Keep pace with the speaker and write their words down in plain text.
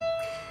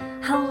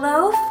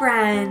Hello,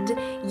 friend.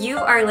 You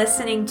are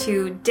listening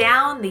to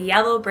Down the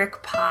Yellow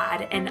Brick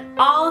Pod, an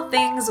all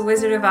things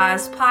Wizard of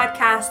Oz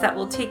podcast that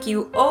will take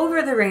you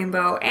over the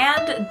rainbow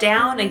and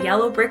down a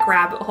yellow brick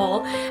rabbit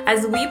hole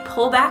as we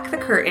pull back the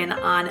curtain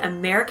on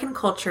American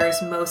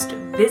culture's most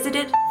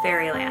visited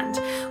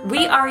fairyland.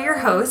 We are your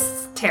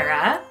hosts,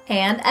 Tara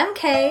and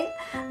MK,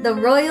 the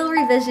royal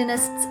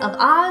revisionists of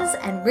Oz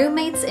and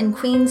roommates in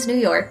Queens, New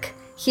York,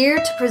 here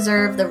to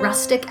preserve the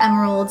rustic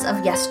emeralds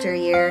of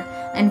yesteryear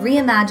and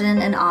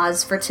reimagine an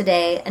Oz for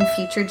today and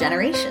future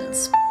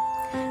generations.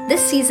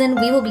 This season,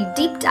 we will be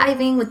deep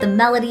diving with the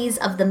melodies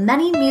of the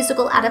many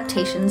musical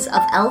adaptations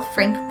of L.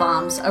 Frank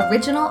Baum's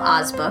original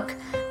Oz book,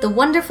 The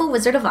Wonderful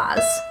Wizard of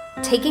Oz,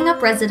 taking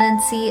up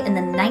residency in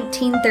the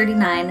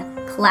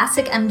 1939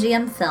 classic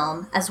MGM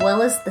film, as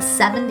well as the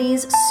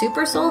 70s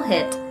super soul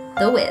hit,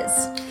 The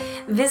Wiz.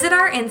 Visit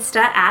our Insta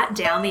at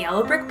Down the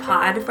Yellow Brick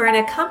Pod for an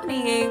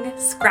accompanying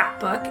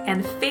scrapbook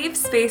and fave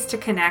space to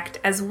connect,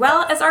 as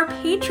well as our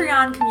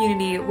Patreon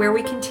community where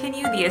we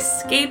continue the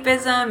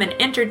escapism and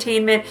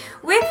entertainment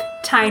with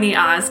tiny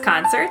Oz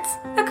concerts,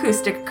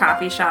 acoustic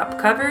coffee shop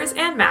covers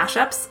and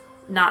mashups,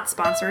 not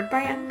sponsored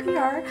by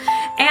NPR,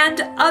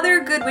 and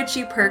other good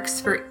witchy perks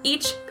for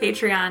each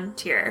Patreon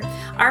tier.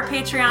 Our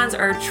Patreons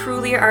are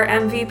truly our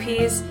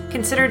MVPs.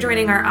 Consider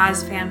joining our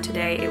Oz fam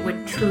today. It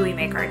would truly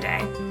make our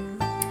day.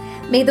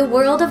 May the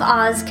world of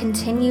Oz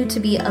continue to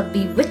be a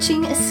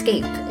bewitching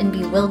escape in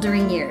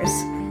bewildering years,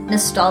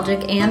 nostalgic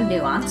and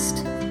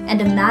nuanced, and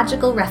a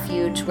magical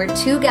refuge where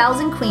two gals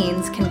and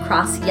queens can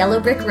cross yellow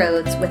brick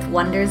roads with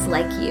wonders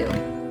like you.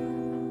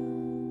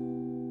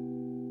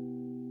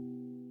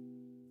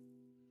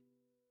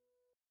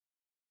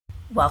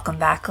 Welcome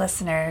back,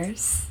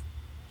 listeners.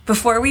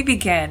 Before we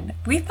begin,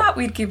 we thought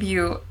we'd give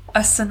you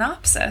a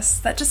synopsis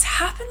that just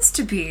happens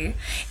to be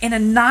in a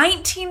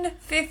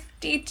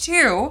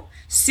 1952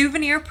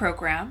 souvenir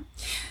program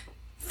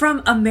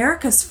from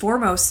America's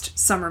foremost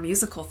summer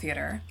musical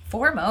theater,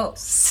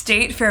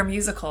 State Fair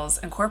Musicals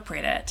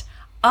Incorporated,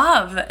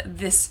 of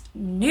this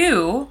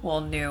new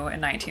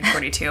in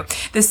 1942,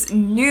 this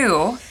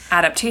new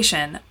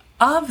adaptation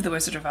of The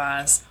Wizard of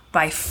Oz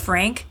by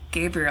Frank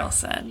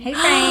Gabrielson. Hey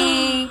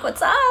Frank,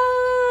 what's up?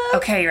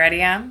 Okay, you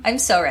ready, Em? I'm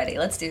so ready.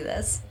 Let's do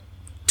this.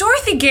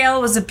 Dorothy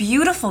Gale was a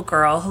beautiful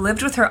girl who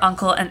lived with her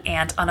uncle and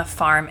aunt on a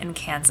farm in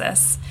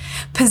Kansas.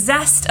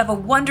 Possessed of a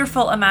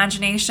wonderful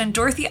imagination,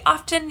 Dorothy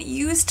often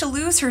used to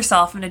lose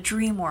herself in a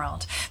dream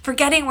world,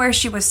 forgetting where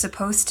she was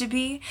supposed to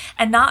be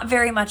and not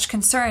very much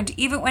concerned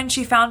even when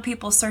she found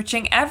people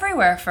searching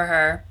everywhere for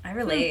her. I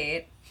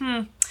relate.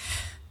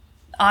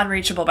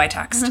 Unreachable by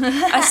text.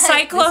 A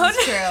cyclone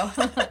This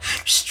is true.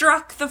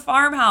 struck the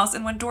farmhouse,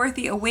 and when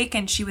Dorothy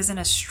awakened, she was in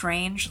a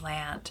strange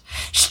land.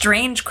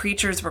 Strange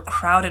creatures were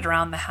crowded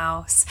around the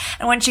house,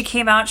 and when she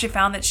came out, she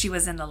found that she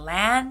was in the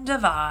land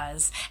of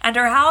Oz, and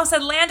her house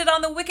had landed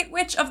on the Wicked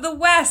Witch of the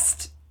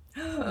West.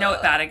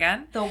 Note that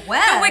again. The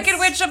West? The Wicked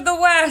Witch of the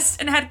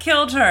West, and had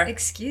killed her.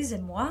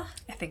 Excusez-moi?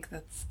 I think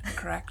that's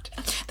correct.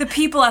 The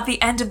people at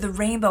the end of the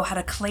rainbow had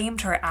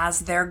acclaimed her as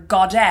their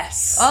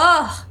goddess.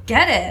 Oh,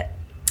 get it.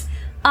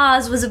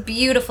 Oz was a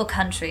beautiful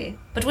country,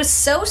 but was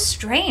so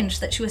strange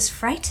that she was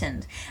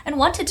frightened and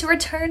wanted to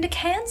return to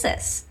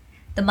Kansas.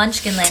 The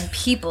Munchkinland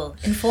people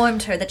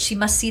informed her that she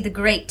must see the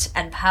great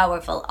and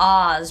powerful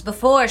Oz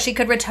before she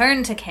could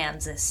return to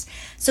Kansas,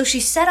 so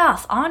she set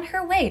off on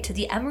her way to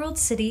the Emerald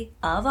City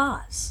of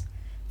Oz.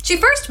 She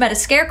first met a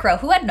scarecrow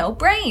who had no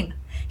brain.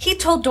 He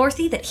told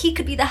Dorothy that he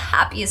could be the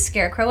happiest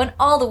scarecrow in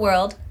all the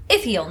world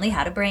if he only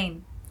had a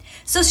brain.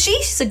 So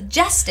she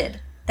suggested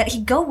that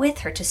he go with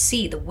her to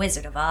see the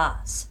Wizard of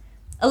Oz.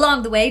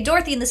 Along the way,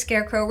 Dorothy and the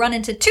Scarecrow run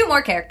into two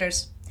more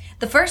characters.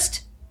 The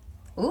first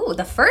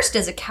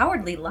is a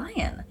cowardly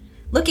lion,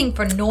 looking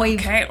for Noib.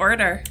 Okay,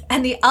 order.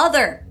 And the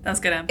other That was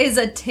good, Em. is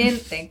a tin...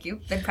 Thank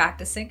you, been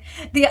practicing.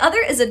 The other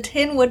is a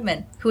tin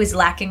woodman who is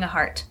lacking a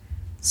heart.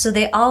 So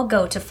they all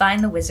go to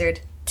find the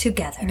wizard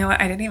together. You know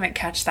what? I didn't even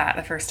catch that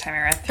the first time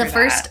I read through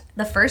that.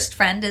 The first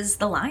friend is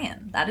the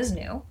lion. That is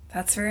new.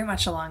 That's very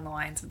much along the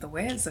lines of the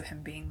Wiz, of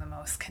him being the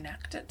most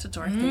connected to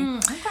Dorothy.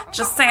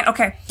 Just saying.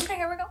 Okay,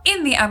 here we go.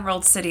 In the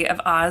Emerald City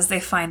of Oz, they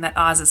find that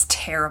Oz is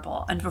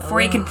terrible, and before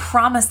he can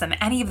promise them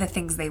any of the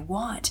things they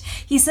want,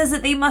 he says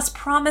that they must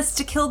promise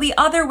to kill the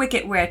other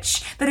Wicked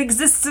Witch that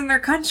exists in their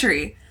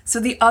country. So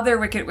the other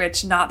Wicked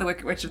Witch, not the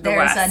Wicked Witch of the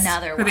West, There's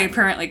another who one. they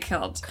apparently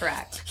killed.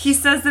 Correct. He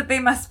says that they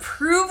must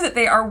prove that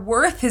they are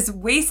worth his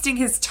wasting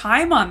his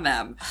time on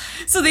them.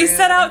 So they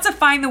set out to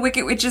find the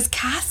Wicked Witch's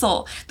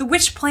castle. The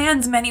witch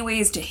plans many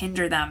ways to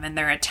hinder them in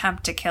their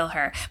attempt to kill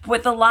her. But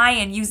with the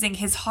lion using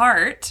his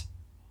heart,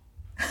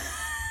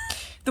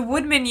 the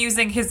woodman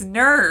using his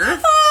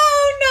nerve.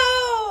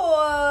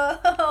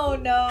 Oh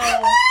no!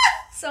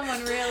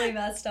 Someone really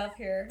messed up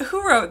here.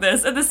 Who wrote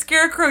this? And the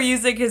Scarecrow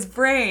using his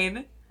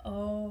brain.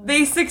 Oh.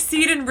 They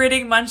succeed in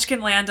ridding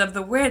Munchkinland of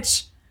the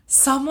witch.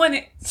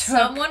 Someone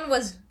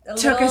was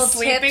took a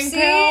sleeping tipsy.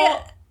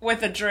 pill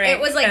with a drink.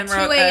 It was like and 2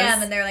 wrote a.m.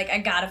 this. and they're like, I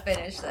gotta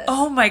finish this.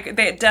 Oh my god,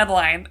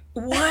 deadline.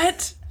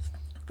 What?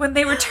 When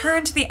they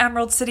return to the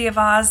Emerald City of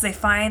Oz, they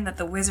find that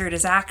the wizard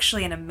is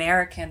actually an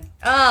American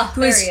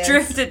who has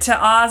drifted to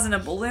Oz in a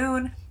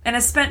balloon and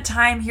has spent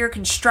time here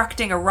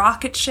constructing a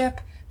rocket ship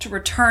to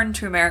return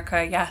to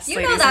America. Yes, you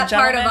ladies know that and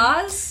gentlemen,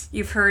 part of Oz.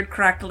 You've heard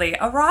correctly.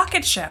 A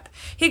rocket ship.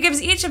 He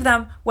gives each of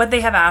them what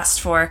they have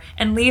asked for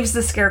and leaves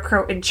the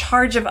Scarecrow in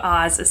charge of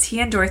Oz as he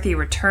and Dorothy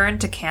return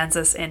to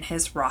Kansas in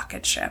his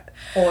rocket ship.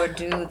 Or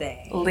do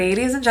they?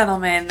 Ladies and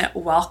gentlemen,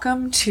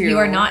 welcome to... You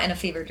are not in a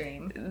fever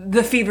dream.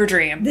 The fever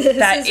dream. This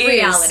that is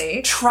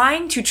reality.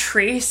 Trying to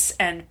trace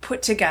and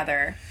put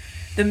together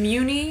the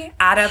Muny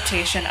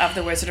adaptation of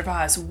The Wizard of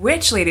Oz,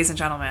 which, ladies and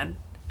gentlemen...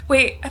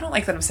 Wait, I don't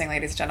like that I'm saying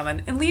ladies and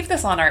gentlemen. And leave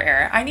this on our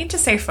air. I need to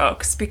say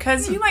folks,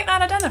 because you might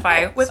not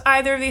identify with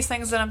either of these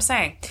things that I'm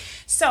saying.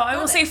 So I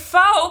will say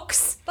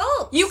folks.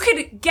 Folks. You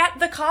could get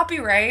the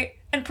copyright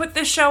and put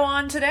this show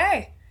on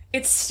today.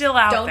 It's still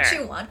out there. Don't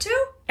you want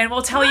to? And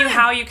we'll tell you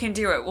how you can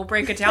do it. We'll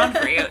break it down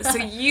for you. So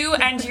you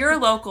and your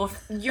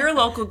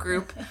local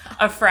group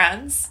of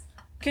friends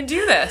can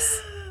do this.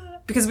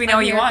 Because we know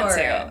you want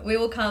to. We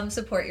will come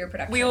support your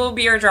production. We will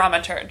be your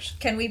dramaturge.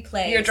 Can we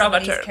play your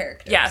dramaturge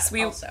characters? Yes,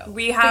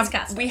 we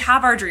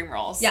have our dream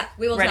roles. Yeah,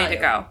 we will ready to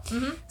go.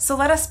 Mm-hmm. So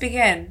let us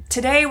begin.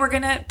 Today we're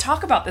going to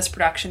talk about this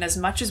production as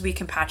much as we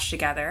can patch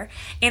together.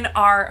 In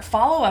our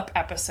follow-up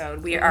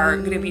episode, we are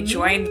going to be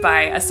joined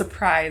by a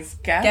surprise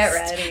guest. Get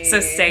ready.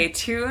 So stay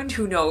tuned.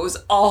 Who knows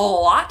a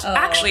lot?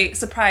 Actually,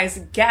 surprise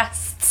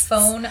guests.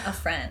 Phone a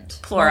friend.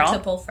 Plural.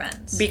 Multiple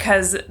friends.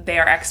 Because they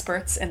are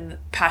experts in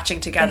patching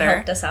together. They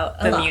helped us out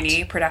the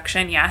Muny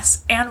production,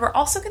 yes. And we're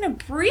also going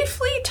to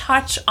briefly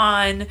touch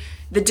on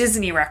the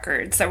Disney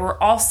records that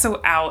were also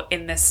out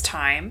in this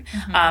time.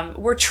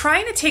 Mm-hmm. We're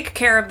trying to take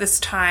care of this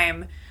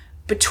time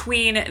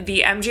between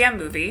the MGM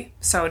movie,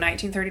 so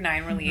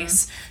 1939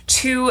 release,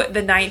 to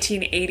the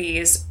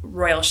 1980s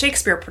Royal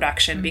Shakespeare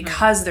production,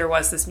 because there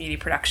was this Muny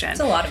production. It's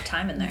a lot of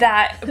time in there.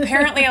 That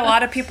apparently a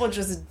lot of people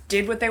just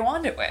did what they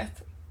wanted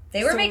with.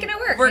 They were making it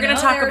work. We're going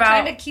to talk about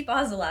trying to keep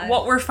Oz alive.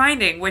 What we're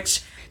finding,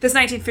 which this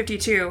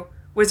 1952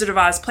 Wizard of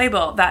Oz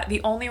playbill, that the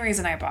only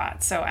reason I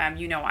bought, so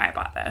you know why I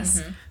bought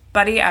this.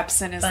 Buddy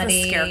Epson is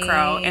the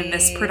Scarecrow in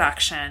this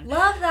production.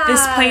 Love that.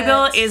 This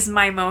playbill is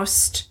my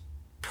most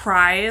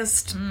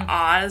prized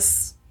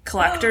Oz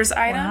collector's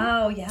item.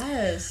 Wow,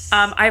 yes.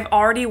 I've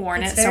already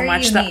worn It's it so very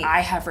much unique. that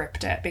I have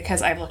ripped it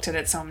because I've looked at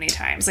it so many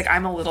times. Like,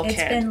 I'm a little It's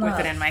kid been with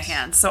it in my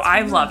hand. So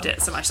I've loved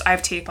it so much. I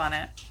have tape on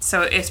it.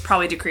 So it's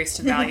probably decreased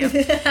in value.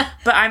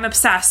 But I'm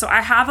obsessed. So I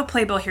have a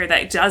playbill here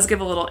that does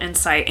give a little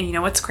insight. And you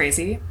know what's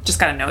crazy? Just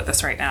got to note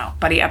this right now.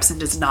 Buddy Epson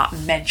does not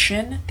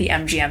mention the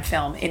MGM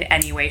film in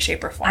any way,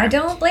 shape, or form. I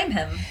don't blame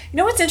him. You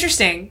know what's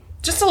interesting?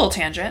 Just a little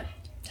tangent.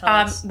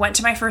 Went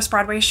to my first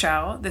Broadway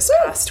show this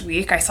past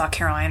week. I saw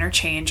Caroline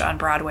Interchange on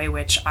Broadway,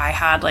 which I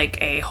had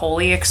like a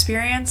holy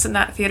experience in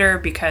that theater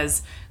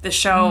because the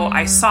show,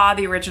 I saw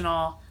the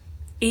original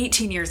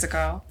 18 years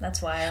ago. That's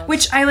wild.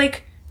 Which I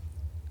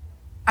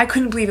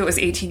couldn't believe it was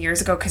 18 years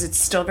ago because it's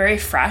still very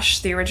fresh,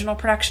 the original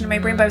production in my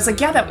brain. But I was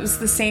like, yeah, that was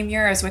the same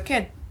year as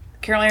Wicked.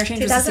 Caroline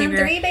Interchange was the same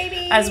year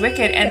baby. as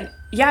Wicked. And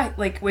yeah,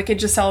 like Wicked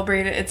just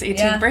celebrated its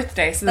 18th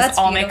birthday, so this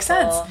all makes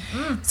sense.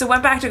 So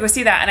went back to go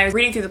see that, and I was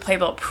reading through the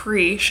playbill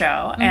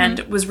pre-show, and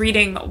was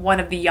reading one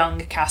of the young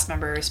cast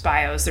members'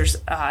 bios. There's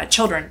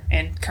children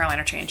in Caroline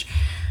Interchange.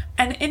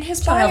 And in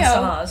his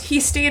bio, he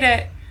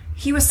stated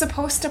he was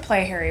supposed to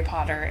play Harry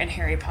Potter in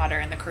Harry Potter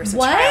and the Curse of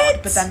Child,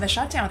 but then the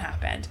shutdown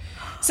happened.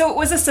 So it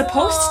was a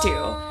supposed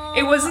to.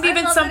 It wasn't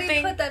even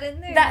something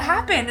that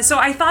happened. So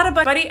I thought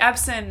about Buddy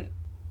Epson.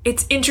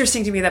 It's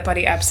interesting to me that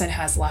Buddy Epson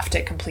has left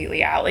it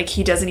completely out. Like,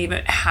 he doesn't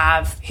even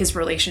have his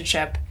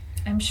relationship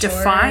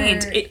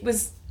defined. It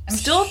was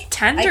still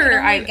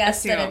tender, I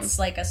guess that it's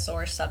like a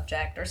sore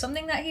subject or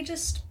something that he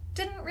just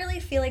didn't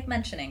really feel like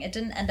mentioning. It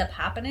didn't end up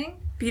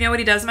happening. But you know what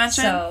he does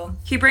mention?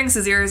 He brings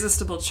his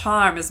irresistible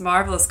charm, his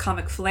marvelous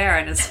comic flair,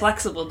 and his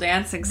flexible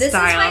dancing style.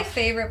 This is my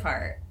favorite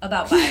part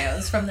about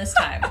bios from this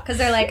time. Because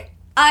they're like,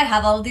 I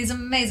have all these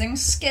amazing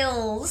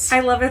skills. I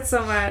love it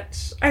so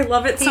much. I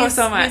love it so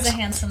much. He's a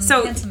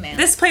handsome man.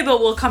 This playbill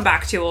we'll come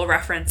back to. We'll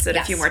reference it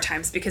a few more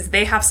times because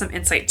they have some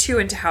insight, too,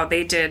 into how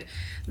they did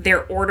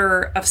their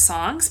order of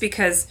songs.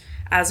 Because,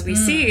 as we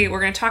see,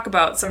 we're going to talk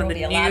about some of the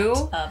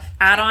new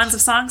add-ons of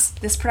songs.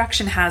 This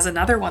production has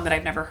another one that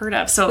I've never heard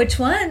of. So which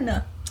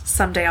one?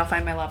 Someday I'll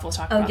Find My Love. We'll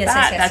talk about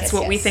that. That's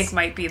what we think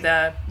might be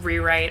the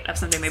rewrite of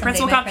Someday My Prince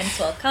Will Come.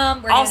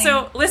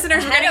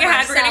 Listeners, we're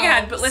getting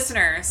ahead. But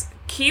listeners,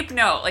 keep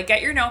note. Like,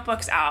 get your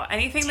notebooks out.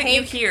 Anything that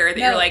you hear that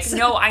you're like,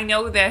 no, I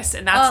know this,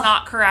 and that's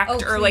not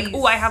correct, or like,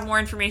 I have more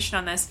information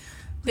on this.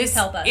 This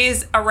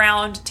is a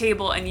round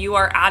table, and you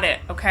are at it.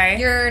 Okay.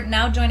 You're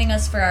now joining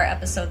us for our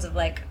episodes of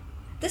like.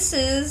 This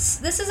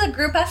is a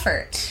group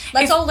effort.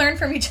 Let's all learn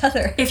from each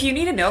other. If you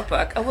need a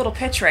notebook, a little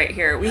pitch right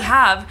here. We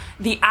have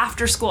the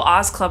After School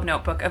Oz Club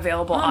notebook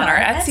available on our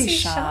Etsy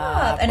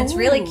shop. And it's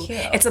really cute.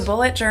 It's a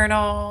bullet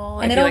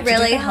journal. And it'll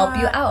really help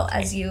you out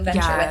as you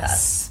venture with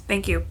us.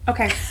 Thank you.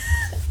 Okay.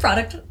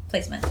 Product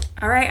placement.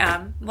 All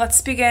right,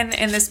 let's begin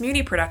in this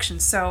Muny production.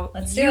 So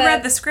you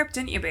read the script,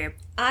 didn't you, babe?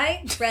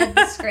 I read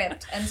the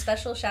script, and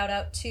special shout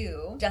out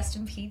to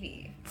Justin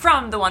Peavy.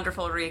 From the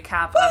wonderful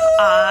recap of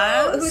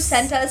Oz. Who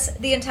sent us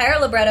the entire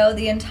libretto,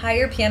 the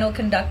entire piano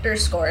conductor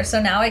score,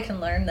 so now I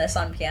can learn this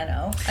on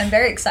piano. I'm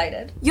very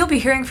excited. You'll be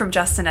hearing from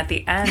Justin at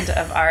the end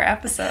of our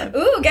episode.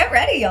 Ooh, get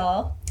ready,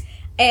 y'all.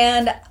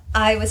 And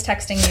I was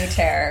texting you,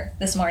 Tara,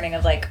 this morning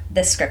of like,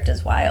 this script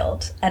is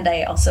wild, and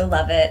I also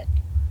love it.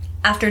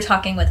 After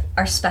talking with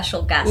our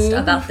special guest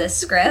about this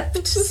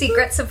script,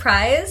 secret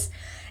surprise,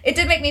 it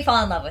did make me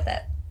fall in love with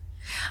it.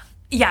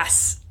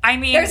 Yes. I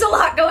mean, there's a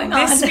lot going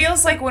on. This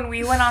feels like when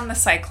we went on the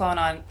cyclone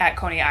at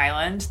Coney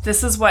Island,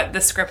 this is what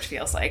the script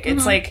feels like.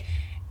 It's like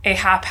a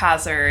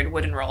haphazard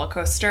wooden roller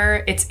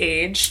coaster. It's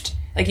aged.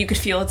 Like, you could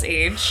feel its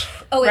age.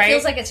 Oh, it right?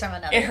 feels like it's from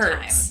another It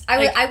hurts.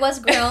 time. I was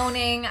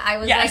groaning. I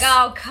was Yes. like,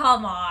 oh,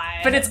 come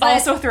on. But it's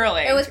also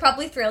thrilling. It was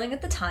probably thrilling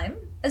at the time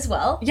as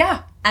well.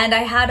 Yeah. And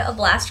I had a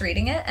blast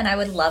reading it, and I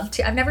would love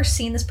to. I've never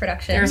seen this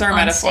production There's our on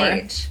metaphor.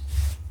 stage.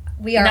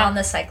 We are on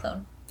the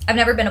cyclone. I've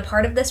never been a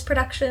part of this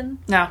production.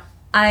 No.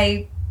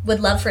 I would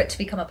love for it to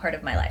become a part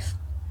of my life.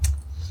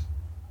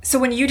 So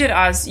when you did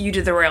Oz, you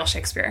did the Royal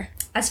Shakespeare.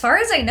 As far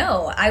as I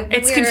know,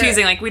 it's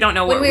confusing. Like, we don't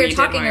know what when we were did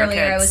talking when we were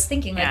earlier. kids. I was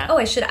thinking, like,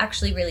 I should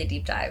actually really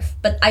deep dive.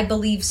 But I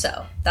believe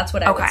so. That's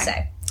what I would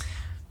say.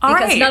 All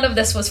because right. none of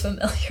this was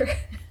familiar.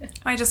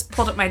 I just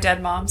pulled up my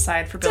dead mom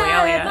side for Billy Dead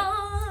Elliot.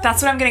 mom.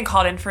 That's what I'm getting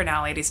called in for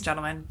now, ladies and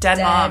gentlemen. Dead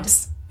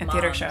moms in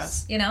theater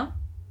shows. You know?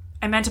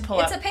 I meant to pull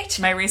It's up a paycheck.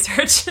 my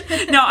research.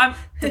 No,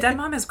 the dead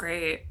mom is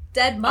great.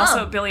 Dead mom.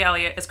 Also, Billy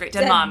Elliot is great.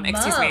 Dead Dead mom, mom.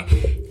 excuse me.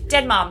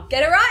 Dead mom.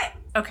 Get it right.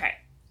 Okay.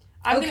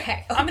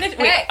 Okay.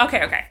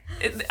 Okay.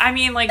 I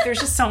mean, like, there's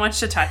just so much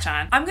to touch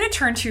on. I'm going to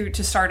turn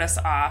to start us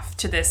off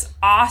to this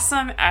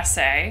awesome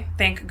essay,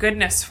 thank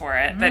goodness for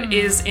it, that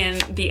is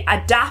in the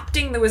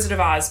Adapting the Wizard of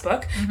Oz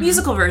book,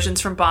 musical versions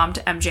from Baum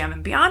to MGM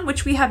and Beyond,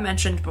 which we have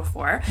mentioned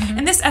before.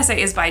 And this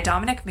essay is by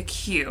Dominic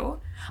McHugh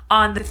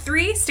on the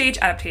 3 stage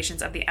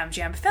adaptations of the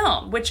MGM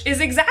film, which is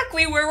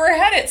exactly where we're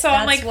headed. So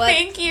I'm like,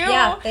 thank you.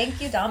 Yeah,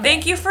 thank you, Dominic.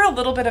 Thank you for a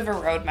little bit of a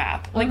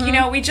roadmap. Like, you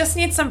know, we just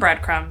need some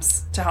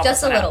breadcrumbs to help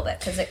us Just a little bit,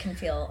 because it can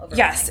feel overwhelming.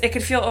 Yes, it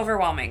could feel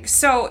overwhelming.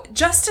 So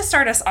just to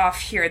start us off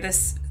here,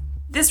 this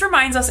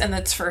reminds us in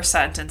its first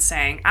sentence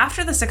saying,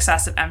 after the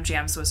success of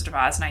MGM's Wizard of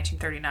Oz in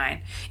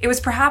 1939, it was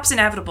perhaps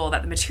inevitable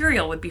that the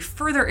material would be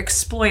further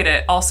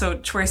exploited, also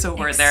choice of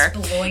word there,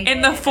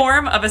 in the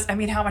form of a, I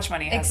mean, how much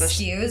money has this?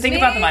 Think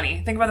about the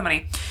money.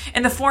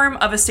 In the form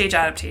of a stage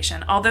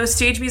adaptation, although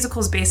stage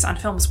musicals based on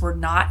films were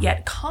not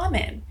yet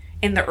common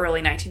in the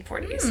early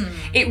 1940s.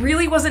 It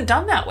really wasn't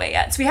done that way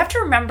yet. So we have to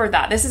remember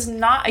that. This is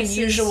not a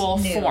usual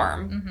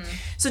form.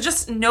 So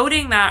just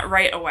noting that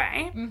right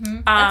away.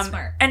 That's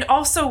smart. And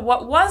also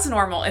what was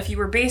normal, if you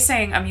were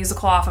basing a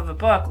musical off of a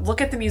book,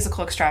 look at the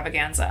musical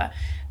extravaganza.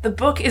 The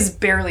book is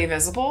barely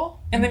visible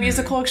in the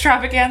musical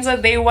extravaganza.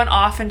 They went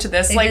off into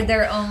this, they did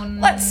their own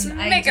let's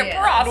make it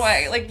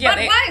Broadway. Like,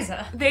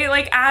 yeah, they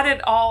like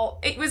added all.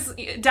 It was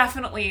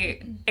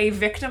definitely a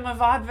victim of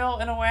vaudeville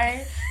in a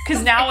way,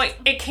 because now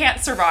it can't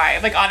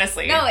survive. Like,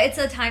 honestly, no, it's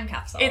a time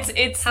capsule.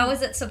 It's how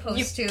is it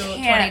supposed to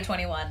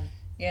 2021?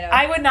 You know,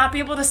 I would not be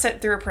able to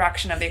sit through a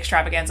production of the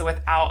extravaganza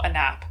without a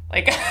nap.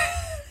 Like.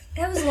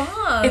 It was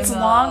long. It's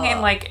long,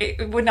 and like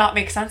it would not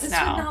make sense now.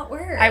 This would not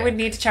work. I would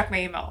need to check my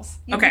emails.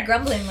 You'd be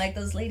grumbling like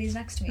those ladies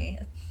next to me.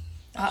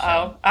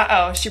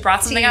 Uh-oh. She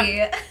brought something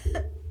up.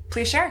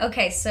 Please share.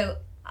 Okay, so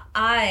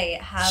I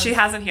have... She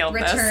hasn't healed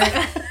this.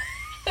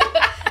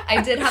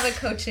 I did have a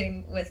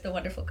coaching with the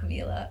wonderful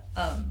Camila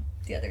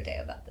the other day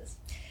about this.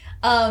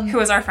 Who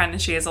is our friend,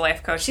 and she is a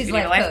life coach. She's a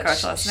life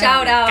coach. Listener.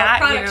 Shout out, Got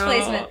product you.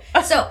 placement.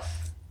 So,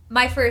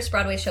 my first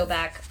Broadway show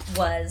back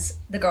was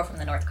The Girl from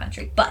the North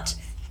Country, but...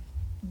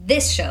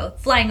 this show,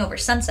 Flying Over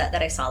Sunset,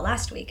 that I saw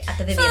last week at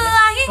the Vivian.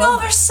 Flying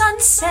Over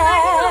Sunset,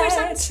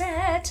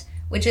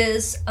 which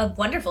is a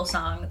wonderful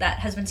song that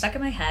has been stuck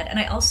in my head. And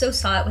I also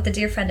saw it with a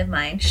dear friend of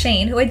mine,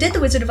 Shane, who I did The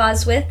Wizard of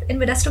Oz with in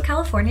Modesto,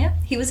 California.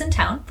 He was in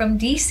town from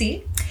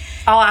D.C.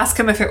 I'll ask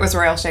him if it was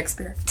Royal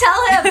Shakespeare.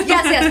 Tell him!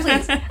 Yes,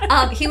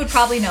 please. He would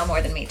probably know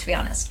more than me, to be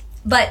honest.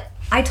 But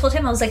I told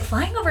him, I was like,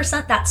 Flying Over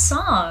Sunset, that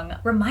song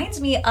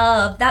reminds me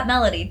of that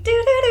melody.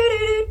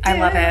 I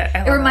love it.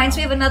 It reminds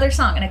me of another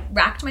song, and I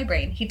racked my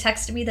brain. He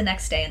texted me the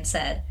next day and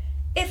said,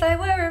 if I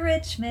were a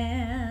rich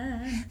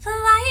man.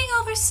 Flying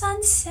over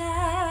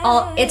sunset.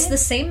 It's the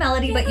same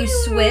melody, but you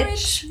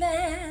switch.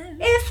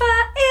 If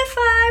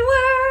I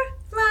were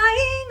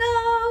flying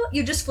over.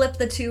 You just flip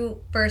the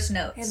 2 first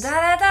notes. It's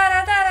literally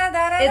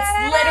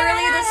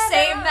the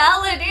same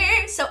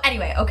melody. So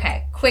anyway,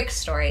 okay, quick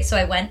story. So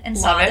I went and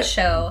saw the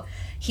show.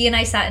 He and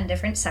I sat in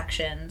different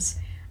sections.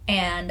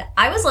 And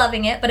I was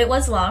loving it, but it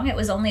was long. It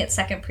was only its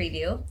second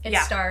preview. It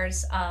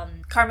stars...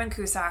 Carmen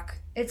Cusack.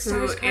 It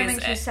stars Carmen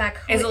Cusack,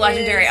 who is a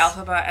legendary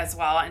alphabet as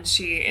well, and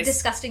she is...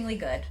 disgustingly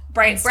good.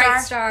 Bright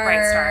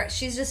Star.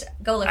 She's just...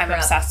 Go look her up. I'm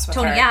obsessed with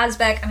Tony her.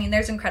 Yazbek. I mean,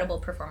 there's incredible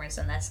performers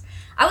in this.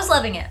 I was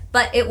loving it,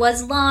 but it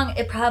was long.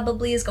 It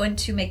probably is going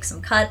to make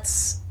some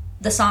cuts.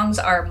 The songs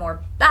are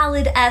more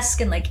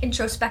ballad-esque and, like,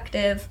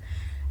 introspective.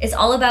 It's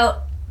all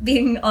about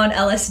being on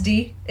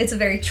LSD. It's a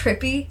very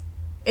trippy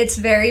It's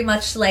very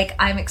much like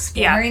I'm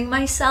exploring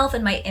myself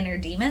and my inner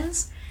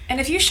demons. And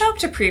if you show up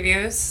to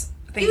previews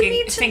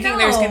thinking know.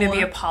 there's going to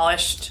be a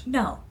polished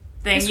thing,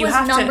 this you was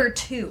have number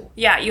to, 2.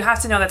 Yeah, you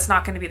have to know that's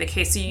not going to be the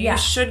case. So you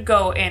should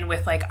go in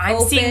with like,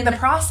 I'm seeing the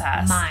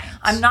process. Mind.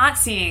 I'm not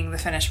seeing the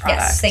finished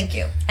product. Yes, thank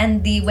you.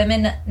 And the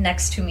women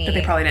next to me, but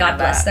they probably didn't God know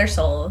bless that. their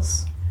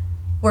souls,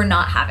 were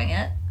not having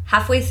it.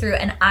 Halfway through,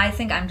 and I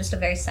think I'm just a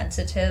very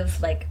sensitive,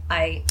 like,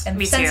 I am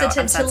Me too. I'm sensitive to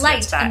sensitive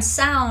light to that. and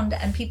sound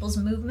and people's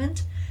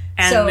movement.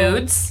 And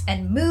moods.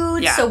 And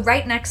moods. Yeah. So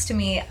right next to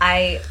me,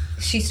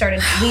 she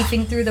started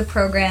leafing through the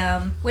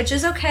program, which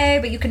is okay,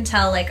 but you can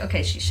tell, like,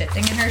 okay, she's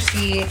shifting in her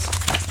seat.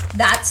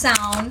 That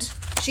sound.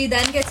 She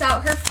then gets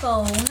out her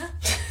phone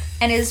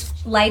and is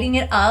lighting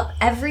it up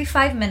every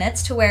 5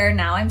 minutes to where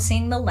now I'm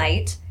seeing the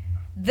light.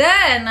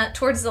 Then,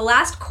 towards the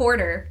last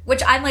quarter,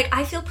 which I'm like,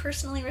 I feel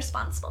personally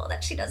responsible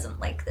that she doesn't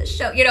like this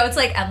show. You know, it's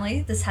like,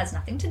 Emily, this has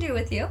nothing to do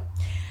with you.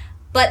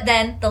 But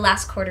then, the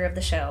last quarter of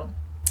the show,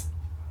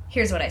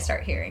 here's what I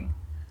start hearing.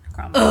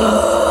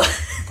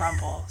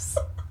 Grumbles.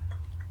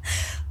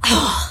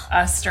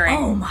 Us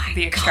during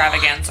the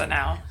extravaganza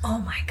now. Oh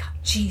my God,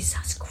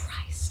 Jesus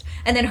Christ.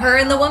 And then her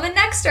and the woman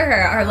next to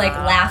her are like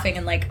laughing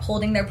and like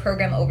holding their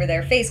program over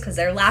their face because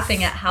they're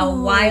laughing at how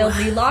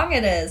wildly long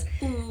it is.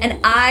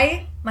 And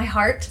my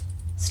heart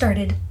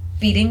started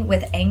beating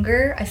with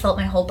anger. I felt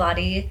my whole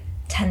body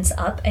tense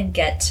up and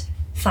get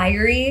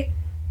fiery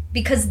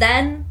because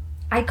then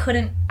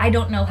I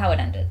don't know how it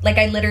ended. Like,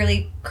 I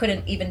literally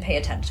couldn't even pay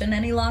attention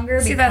any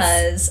longer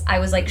because I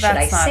was like, should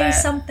I say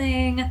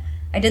something?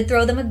 I did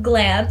throw them a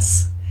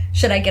glance.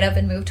 Should I get up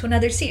and move to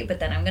another seat? But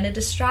then I'm going to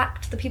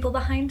distract the people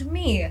behind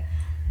me.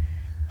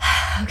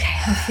 Okay,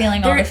 I'm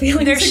feeling all the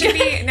feelings. There should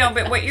be, no,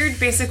 but what you're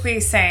basically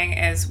saying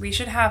is we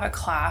should have a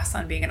class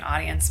on being an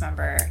audience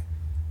member.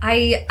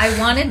 I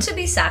wanted to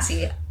be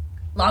sassy.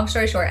 Long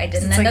story short, I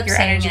didn't end up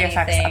saying anything. Your energy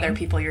affects other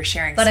people. You're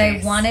sharing but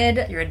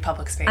space. You're in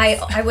public space.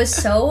 I was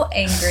so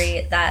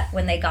angry that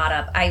when they got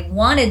up, I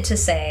wanted to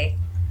say,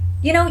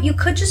 you know, you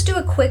could just do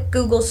a quick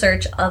Google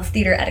search of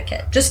theater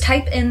etiquette. Just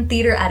type in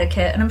theater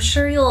etiquette, and I'm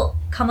sure you'll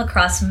come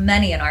across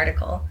many an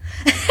article.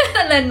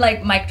 And then,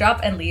 like, mic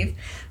drop and leave.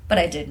 But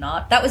I did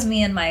not. That was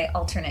me in my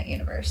alternate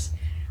universe.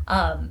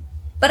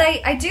 But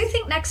I do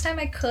think next time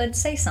I could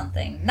say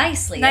something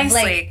nicely,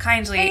 like,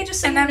 kindly. Hey,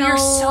 just so and you then know, you're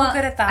so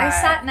good at that. I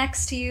sat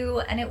next to you,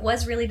 and it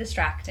was really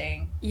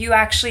distracting. You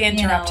actually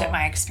interrupted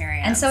my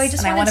experience, and so I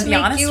just wanted to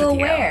make you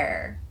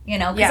aware. You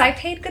know, because I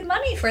paid good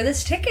money for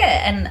this ticket,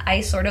 and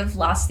I sort of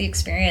lost the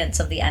experience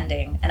of the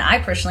ending, and I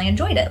personally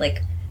enjoyed it.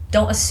 Like,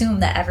 don't assume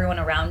that everyone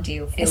around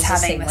you feels the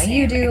same way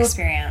you do.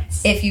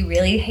 Experience. If you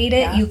really hate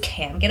it, you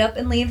can get up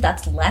and leave.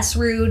 That's less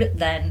rude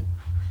than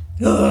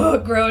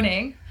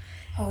groaning.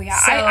 Oh, yeah.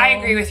 So, I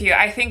agree with you.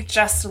 I think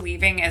just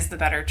leaving is the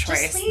better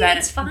choice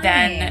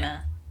than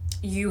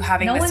you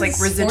having this, like,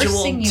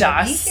 residual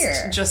dust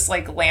just,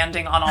 like,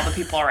 landing on all the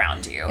people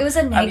around you. It was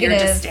a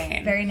negative,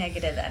 very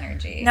negative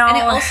energy. No. And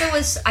it also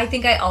was, I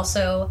think I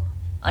also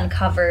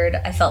uncovered,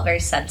 I felt very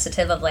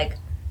sensitive of, like,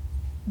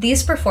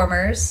 these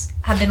performers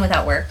have been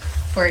without work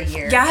for a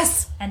year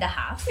and a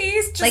half.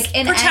 Please just like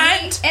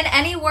pretend. In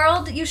any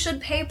world, you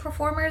should pay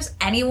performers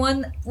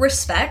anyone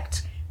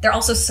respect. They're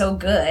also so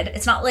good.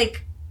 It's not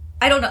like,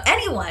 I don't know,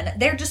 anyone.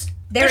 They're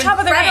top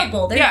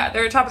incredible. Of their game.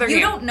 They're top of their game.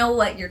 You don't know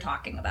what you're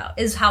talking about,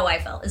 is how I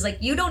felt. Is like,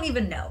 you don't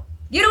even know.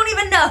 You don't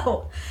even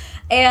know.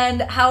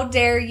 And how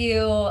dare you...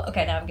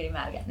 Okay, now I'm getting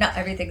mad again. No,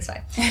 everything's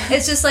fine.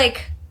 It's just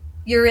like,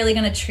 you're really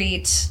going to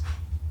treat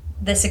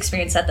this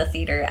experience at the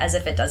theater as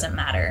if it doesn't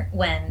matter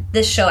when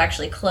this show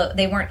actually closed.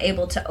 They weren't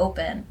able to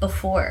open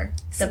before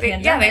the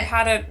pandemic.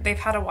 Yeah, they've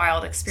had a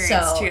wild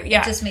experience too.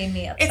 Yeah, it just made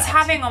me upset. It's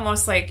having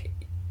almost like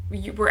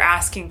we're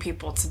asking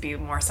people to be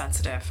more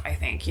sensitive. I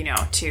think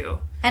to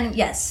and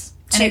yes,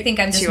 and I think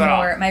I'm just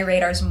more. My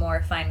radar's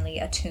more finely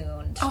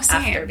attuned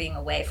after being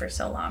away for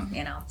so long.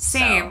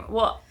 Same. So.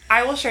 Well,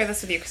 I will share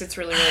this with you because it's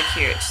really, really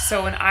cute.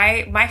 So when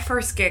my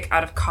first gig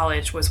out of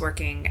college was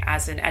working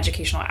as in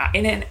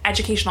an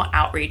educational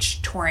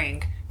outreach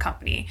touring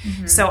company.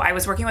 Mm-hmm. So I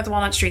was working with the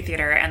Walnut Street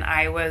Theater, and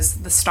I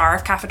was the star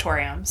of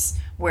cafetoriums,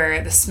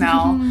 where the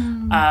smell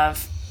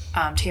of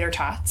tater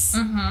tots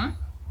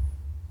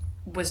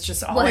was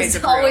just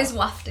always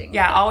wafting.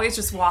 Yeah, always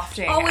just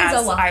wafting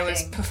as I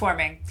was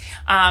performing.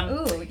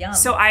 Ooh, yum.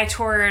 So I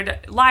toured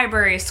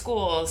libraries,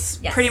 schools,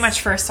 pretty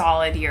much for a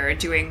solid year,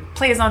 doing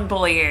plays on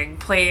bullying,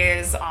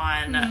 plays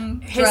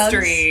on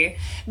history.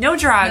 Drugs. No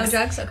drugs. No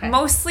drugs, okay.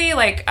 Mostly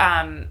like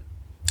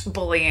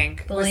bullying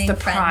was the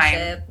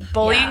prime.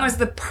 Bullying was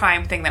the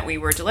prime thing that we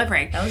were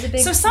delivering. That was a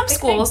big So some big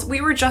schools, thing.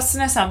 We were just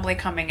an assembly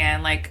coming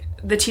in, like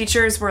the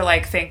teachers were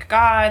like, thank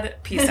God,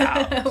 peace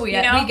out. we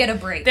get a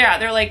break. Yeah,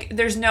 they're like,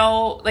 there's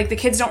no, like the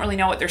kids don't really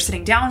know what they're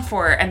sitting down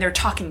for, and they're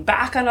talking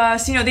back at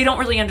us. They don't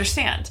really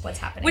understand what's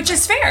happening. Which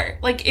is fair.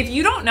 Like, if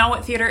you don't know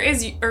what theater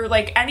is, or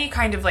like any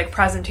kind of like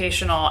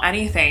presentational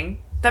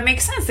anything, that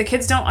makes sense. The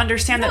kids don't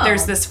understand that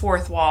there's this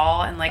fourth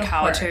wall and like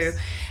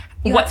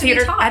what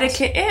theater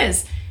etiquette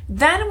is.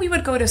 Then we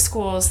would go to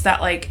schools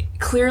that, like,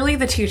 clearly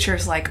the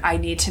teachers, like, I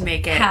need to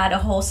make it... Had a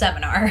whole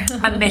seminar.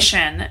 a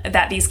mission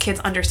that these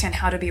kids understand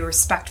how to be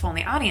respectful in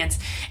the audience.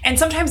 And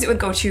sometimes it would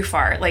go too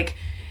far. Like,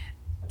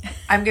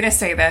 I'm going to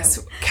say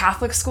this.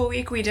 Catholic School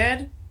Week we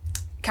did.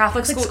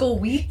 Catholic School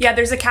Week? Yeah,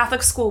 there's a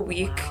Catholic School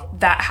Week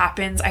that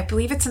happens. I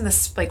believe it's in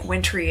this, like,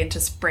 wintry into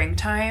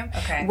springtime.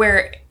 Okay.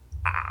 Where...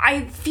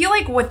 I feel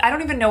like I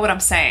don't even know what I'm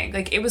saying.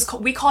 Like,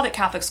 we called it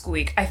Catholic School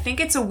Week. I think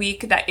it's a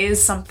week that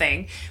is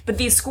something, but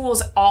these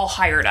schools all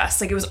hired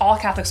us. Like, it was all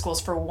Catholic schools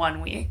for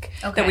 1 week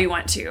that we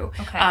went to.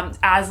 Okay.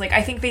 As, like,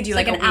 I think they do,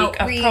 like a week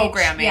outreach, of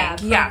programming.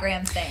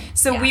 Program thing.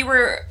 So we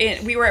were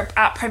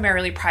at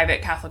primarily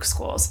private Catholic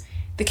schools.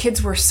 The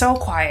kids were so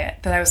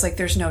quiet that I was like,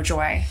 there's no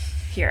joy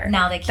here.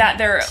 Now they can't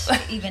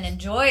even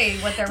enjoy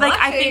what they're like,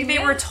 watching. I think they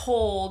were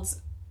told...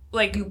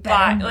 like,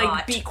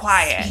 be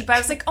quiet. Speak. But I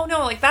was like, oh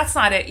no, like, that's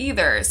not it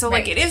either. So,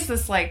 like, it is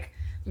this, like,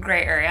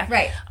 gray area.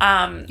 Right.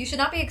 You should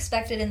not be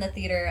expected in the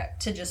theater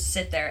to just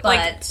sit there.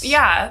 But,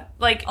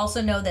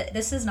 also know that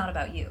this is not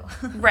about you.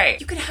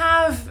 Right. You could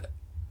have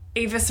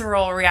a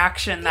visceral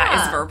reaction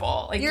that is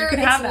verbal. Like, you could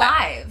have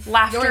live.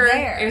 Laughter You're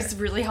there. is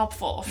really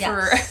helpful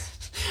for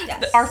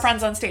yes. our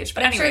friends on stage.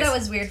 But I'm anyways, sure that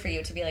was weird for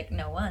you to be like,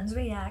 no one's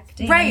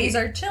reacting. Right. These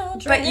are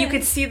children. But you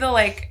could see the,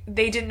 like,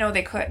 they didn't know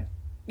they could.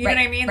 You know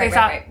what I mean?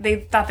 They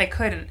thought they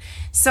couldn't.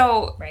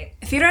 So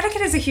theater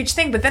etiquette is a huge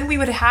thing. But then we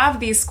would have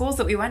these schools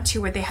that we went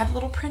to where they had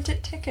little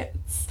printed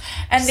tickets,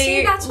 and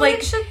that's what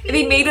it should be.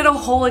 They made it a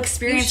whole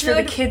experience for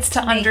the kids to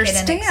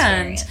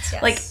understand.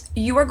 Yes. Like,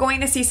 you are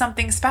going to see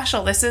something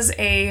special. This is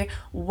a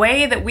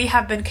way that we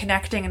have been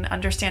connecting and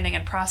understanding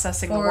and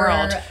processing the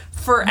world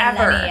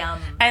forever.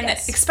 And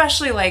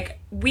especially, like,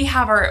 we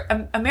have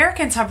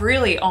Americans have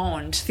really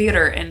owned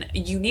theater in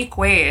unique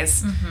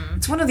ways. Mm-hmm.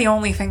 It's one of the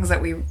only things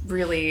that we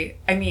really,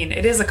 I mean,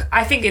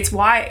 I think it's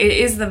why it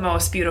is the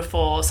most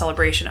beautiful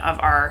celebration of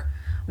our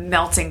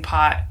melting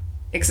pot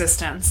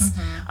existence.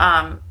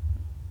 Mm-hmm.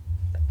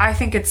 I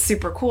think it's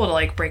super cool to,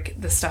 like, break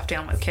this stuff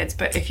down with kids,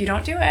 but if you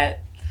don't do it,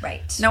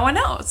 no one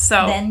knows.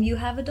 So then you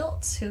have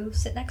adults who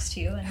sit next to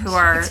you and who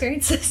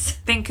experience this.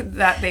 Think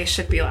that they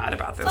should be loud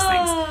about those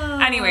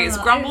things. Anyways,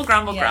 grumble.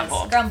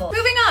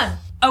 Moving on.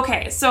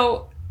 Okay,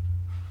 so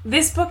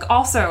this book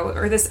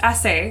this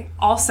essay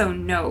also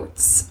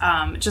notes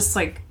just,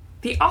 like,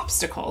 the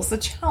obstacles, the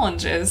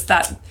challenges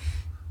that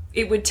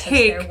it would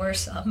take there were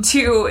some.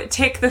 to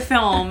take the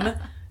film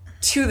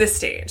to the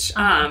stage.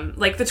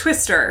 Like the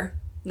Twister,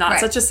 not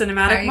such a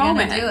cinematic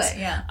moment. How are you gonna do it?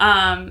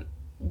 Yeah.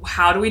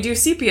 How do we do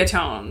sepia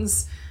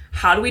tones?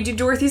 How do we do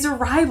Dorothy's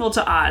arrival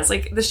to Oz?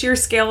 Like, the sheer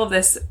scale of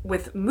this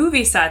with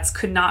movie sets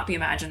could not be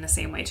imagined the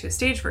same way to a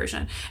stage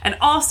version. And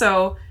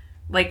also,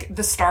 like,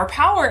 the star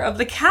power of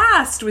the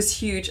cast was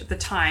huge at the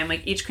time,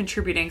 like, each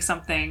contributing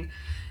something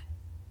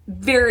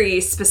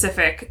very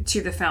specific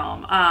to the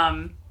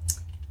film.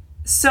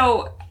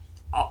 So,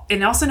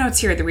 it also notes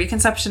here, the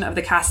reconception of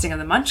the casting of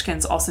the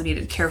Munchkins also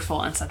needed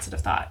careful and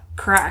sensitive thought.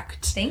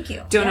 Correct. Thank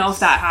you. Don't know if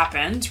that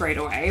happened right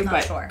away,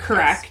 but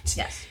correct.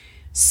 Yes.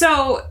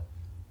 So,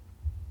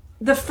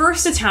 the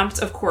first attempt,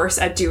 of course,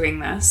 at doing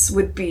this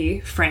would be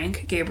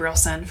Frank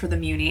Gabrielson for the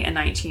Muny in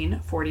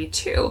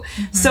 1942.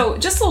 Mm-hmm. So,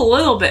 just a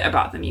little bit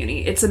about the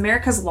Muny. It's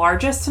America's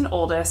largest and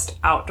oldest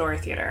outdoor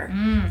theater.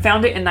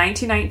 Founded in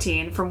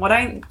 1919. From what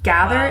I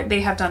gather,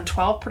 they have done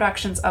 12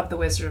 productions of The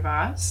Wizard of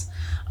Oz.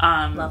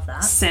 Love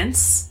that.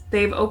 Since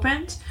they've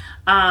opened.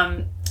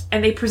 And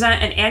they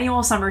present an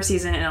annual summer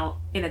season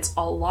in its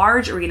a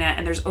large arena,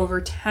 and there's over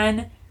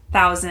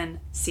 10,000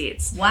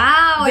 seats.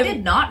 Wow, I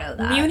did not know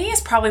that. Muny is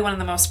probably one of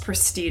the most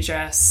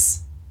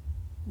prestigious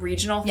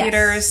regional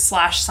theaters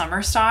 /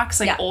 summer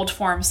stocks, like old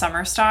form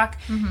summer stock.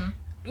 Mm-hmm.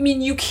 I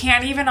mean, you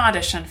can't even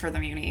audition for the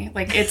Muny.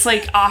 Like, it's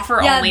like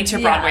offer only to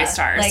Broadway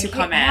stars who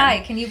come in.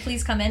 Hi, can you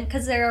please come in?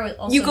 Because they're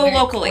also you go very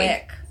locally.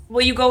 Quick.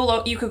 Well, you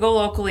could go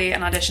locally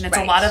and audition. It's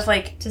a lot of,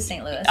 like, to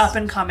St. Louis, up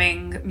and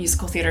coming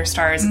musical theater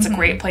stars. It's a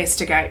great place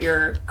to get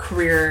your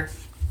career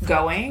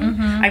going.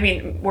 Mm-hmm. I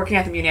mean, working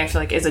at the Muny, I feel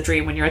like, is a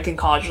dream. When you're, like, in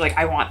college, you're like,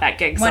 I want that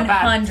gig so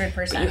bad. 100%.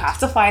 But you have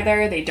to fly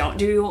there. They don't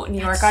do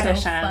New York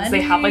auditions. They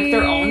have, like,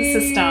 their own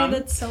system.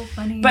 That's so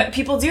funny. But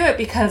people do it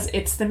because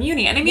it's the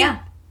Muny. And I mean,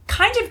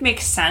 kind of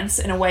makes sense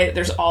in a way that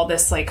there's all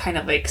this, like, kind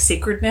of, like,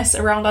 sacredness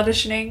around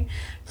auditioning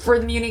for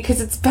the Muny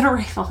because it's been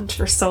around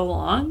for so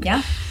long.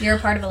 Yeah, you're a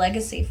part of a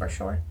legacy for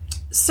sure.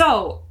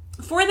 So,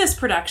 for this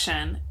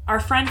production, our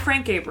friend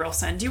Frank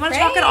Gabrielson, do you want to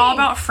talk at all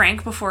about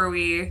Frank before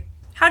we...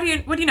 What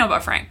do you know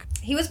about Frank?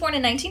 He was born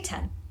in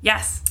 1910.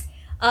 Yes.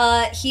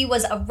 He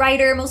was a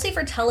writer, mostly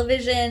for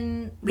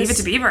television. Leave It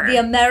to Beaver. The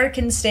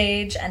American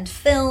stage and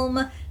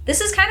film.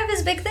 This is kind of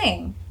his big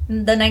thing.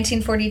 The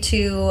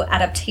 1942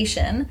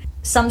 adaptation.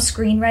 Some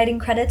screenwriting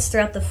credits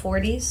throughout the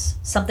 40s.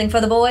 Something for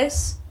the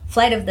Boys.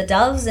 Flight of the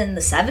Doves in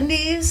the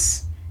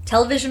 70s.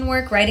 Television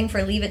work, writing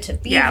for Leave It to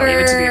Beaver. Yeah, Leave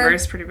It to Beaver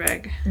is pretty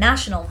big.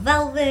 National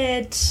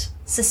Velvet.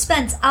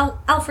 Suspense.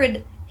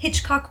 Alfred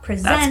Hitchcock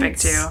Presents. That's big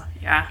too,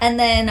 yeah. And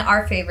then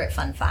our favorite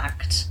fun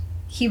fact.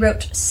 He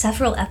wrote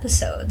several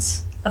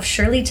episodes of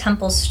Shirley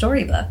Temple's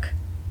storybook,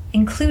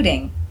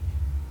 including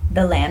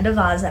the Land of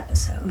Oz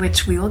episode.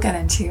 Which we will get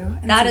into.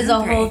 That is a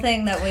season 3. whole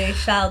thing that we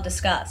shall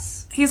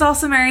discuss. He's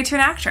also married to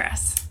an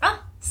actress.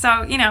 Ah.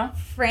 So, you know.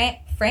 Frank.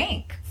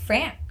 Franck.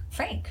 I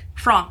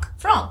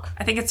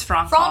think it's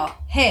Franck. Franck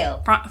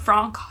Hale.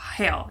 Franck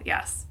Hale,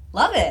 yes.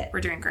 Love it.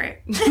 We're doing great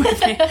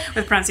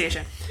with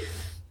pronunciation.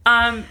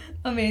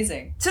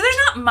 Amazing. So there's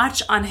not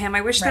much on him.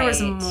 I wish there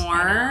was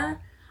more.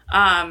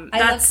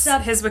 That's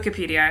his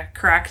Wikipedia,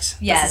 correct?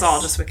 Yes. This is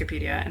all just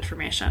Wikipedia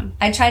information.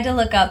 I tried to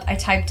look up, I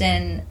typed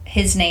in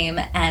his name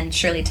and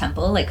Shirley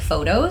Temple, like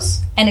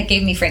photos, and it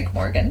gave me Frank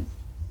Morgan.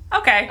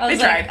 Okay, I was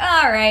they tried. like,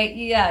 all right,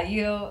 yeah,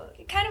 you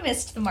kind of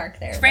missed the mark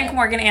there. Frank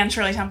Morgan and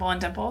Shirley Temple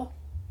and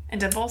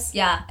Dimples?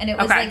 Yeah, and it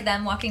was like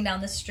them walking down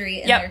the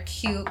street in their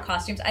cute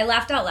costumes. I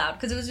laughed out loud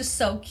because it was just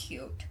so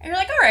cute. And you're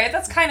like, all right,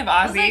 that's kind of Aussie.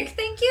 I was like,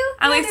 thank you.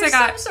 At least I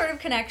got some sort of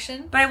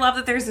connection. But I love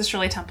that there's this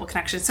Shirley Temple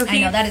connection. So I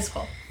know, that is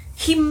cool.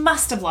 He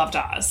must have loved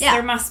Oz. Yeah.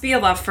 There must be a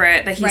love for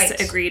it that he's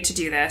agreed to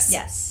do this.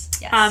 Yes.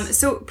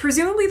 So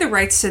presumably the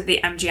rights to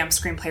the MGM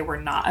screenplay were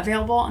not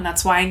available, and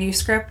that's why a new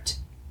script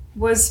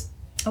was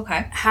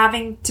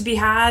having to be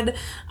had.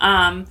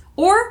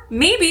 Or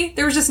maybe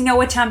there was just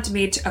no attempt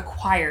made to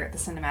acquire the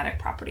cinematic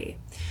property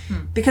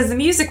because the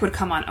music would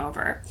come on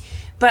over.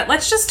 But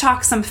let's just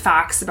talk some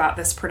facts about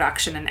this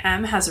production. And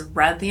Em has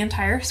read the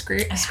entire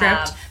script,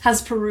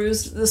 has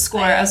perused the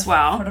score as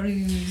well.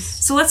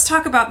 So let's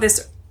talk about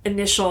this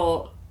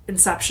initial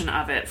inception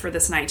of it for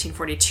this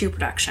 1942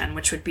 production,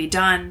 which would be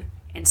done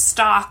in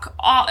stock,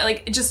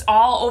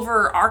 all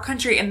over our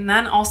country and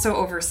then also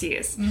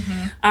overseas.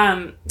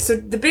 So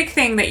the big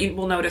thing that you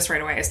will notice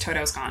right away is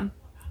Toto's gone.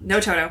 No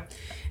Toto.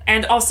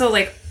 And also,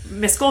 like,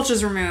 Miss Gulch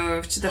is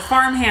removed, the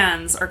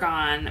farmhands are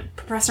gone,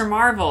 Professor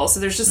Marvel, so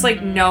there's just,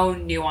 no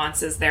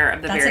nuances there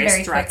of the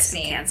various threats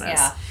in Kansas.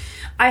 Yeah.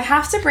 I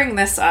have to bring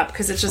this up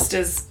because it just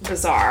is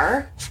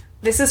bizarre.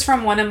 This is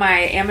from one of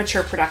my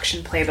amateur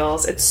production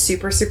playbills. It's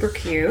super, super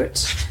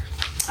cute.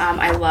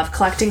 I love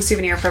collecting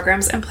souvenir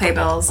programs and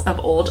playbills of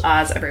old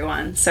Oz,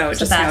 everyone. So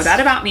just know that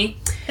about me.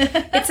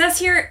 It says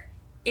here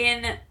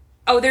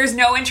there's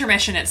no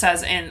intermission, it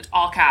says in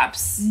all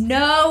caps.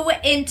 No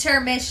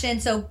intermission,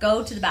 so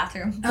go to the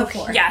bathroom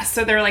before. Okay. Yes,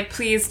 so they're like,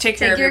 please take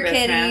care of your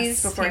business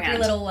kitties, beforehand. take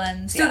your little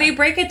ones. So they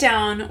break it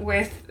down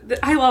with,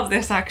 I love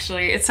this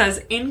actually. It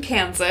says, in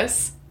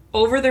Kansas,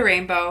 over the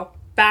rainbow,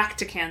 back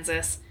to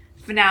Kansas,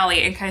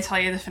 finale. And can I tell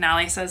you the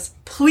finale says,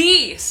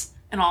 please,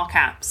 in all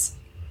caps.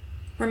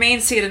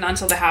 Remain seated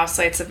until the house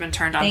lights have been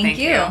turned on. Thank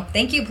you.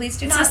 Thank you. Please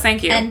do not.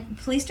 Thank you. And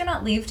please do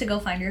not leave to go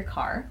find your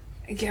car.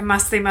 They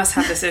must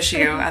have this issue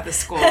at the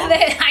school.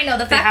 I know,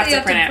 the fact that you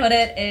have to put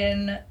it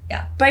in,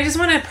 But I just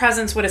want to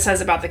presence what it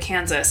says about the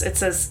Kansas. It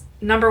says,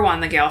 number 1,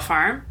 the Gale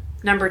Farm.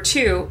 Number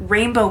 2,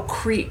 Rainbow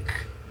Creek.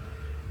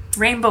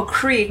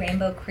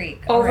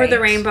 Over the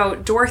rainbow,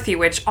 Dorothy,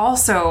 which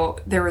also,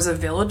 there was a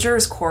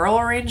villagers' choral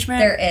arrangement.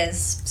 There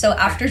is. So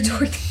after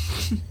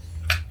Dorothy...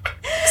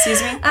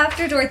 Excuse me?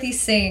 After Dorothy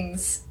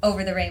sings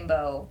Over the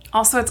Rainbow...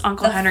 Also, it's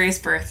Uncle Henry's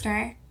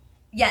birthday.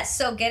 Yes,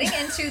 so getting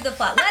into the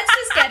plot. Let's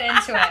just get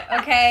into it,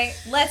 okay?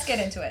 Let's get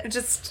into it.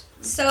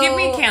 Give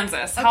me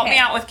Kansas. Help me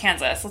out with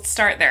Kansas. Let's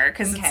start there,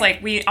 because it's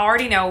like, we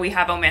already know we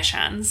have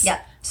omissions.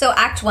 Yeah. So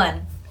Act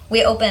 1,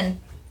 we open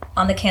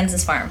on the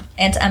Kansas farm.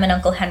 Aunt Em and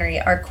Uncle Henry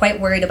are quite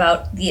worried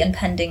about the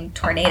impending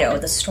tornado,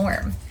 the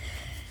storm.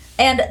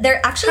 And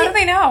they're actually... How do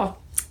they know?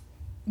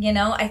 You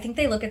know, I think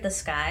they look at the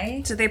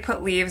sky. Do they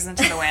put leaves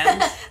into the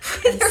wind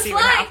and see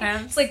what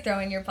happens? It's like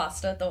throwing your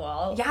pasta at the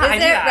wall. Yeah, I do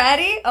that.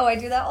 Ready? Oh, I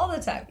do that all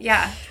the time.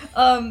 Yeah.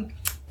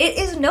 It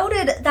is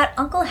noted that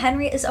Uncle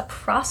Henry is a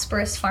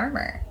prosperous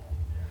farmer.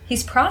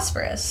 He's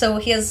prosperous, so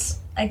he has...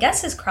 I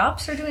guess his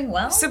crops are doing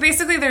well. So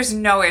basically there's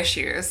no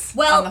issues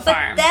on the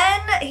farm. But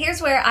then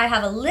here's where I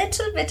have a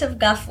little bit of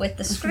guff with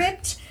the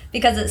script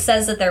because it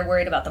says that they're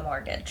worried about the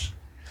mortgage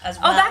as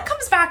well. Oh, that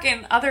comes back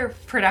in other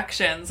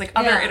productions, like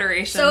other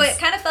iterations. So it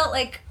kind of felt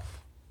like...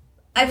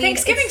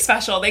 Thanksgiving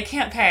special, they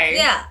can't pay.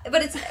 Yeah,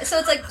 but it's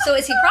like, so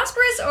is he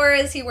prosperous or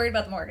is he worried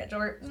about the mortgage?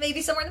 Or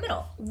maybe somewhere in the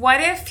middle. What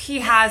if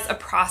he has a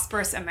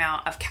prosperous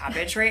amount of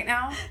cabbage right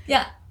now?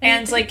 Yeah.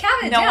 And like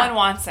cabbage, no one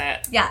wants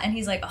it. Yeah, and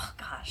he's like, oh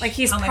gosh. Like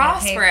he's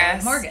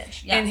prosperous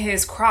mortgage. in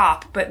his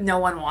crop, but no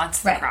one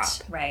wants the crop.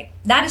 Right.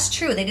 That is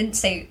true. They didn't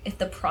say if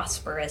the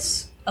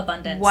prosperous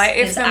abundance what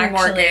if is the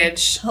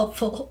mortgage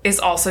helpful is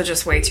also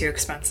just way too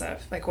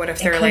expensive? Like what if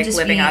they're like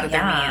living out of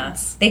their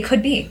means? They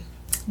could be.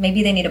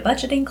 Maybe they need a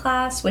budgeting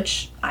class,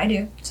 which I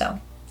do,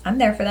 so I'm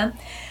there for them.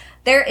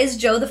 There is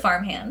Joe the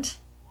farmhand,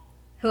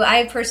 who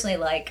I personally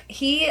like.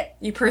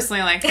 You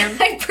personally like him?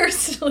 I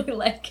personally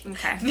like him.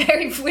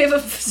 Okay. We have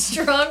a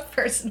strong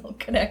personal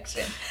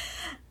connection.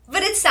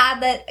 But it's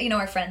sad that,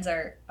 our friends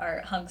are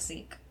Hunk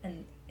Seek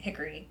and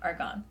Hickory are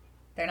gone.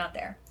 They're not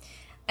there.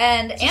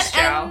 And Aunt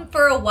Em,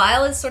 for a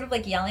while, is sort of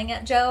like yelling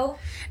at Joe.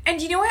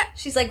 And you know what?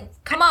 She's like,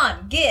 come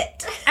on,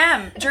 get.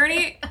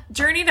 Journey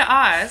to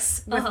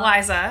Oz with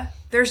Liza.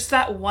 There's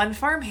that one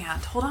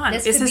farmhand. Hold on.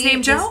 Is his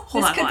name Joe?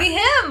 Hold on. This could be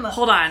him.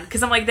 Hold on.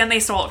 Because I'm like, then they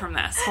stole it from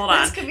this. Hold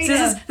on. This could be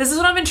him. This is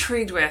what I'm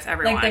intrigued with,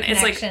 everyone. Like the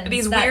it's like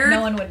these weird...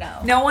 no one would know.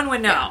 No one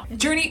would know. Yeah.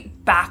 Journey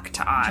back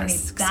to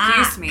Oz.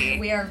 Excuse me.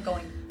 We are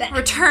going back.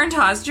 Return to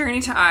Oz.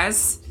 Journey to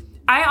Oz.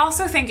 I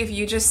also think if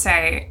you just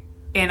say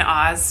in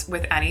Oz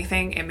with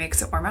anything, it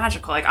makes it more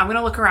magical. Like, I'm going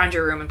to look around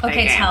your room and play a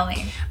game. Okay, tell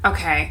me.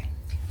 Okay.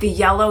 The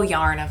Yellow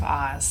Yarn of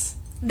Oz.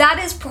 That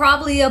is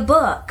probably a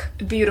book.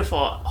 Beautiful.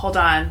 Hold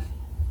on.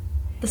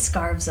 The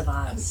Scarves of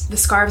Oz. The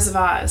Scarves of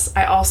Oz.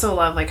 I also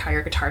love, like, how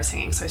your guitar's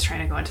singing, so I was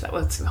trying to go into that.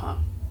 Hold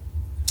on.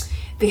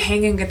 The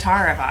Hanging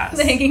Guitar of Oz.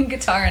 The Hanging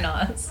Guitar in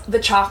Oz. The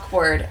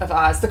Chalkboard of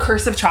Oz. The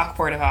Cursive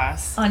Chalkboard of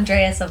Oz.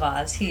 Andreas of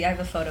Oz. I have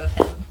a photo of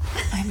him.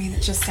 I mean,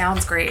 it just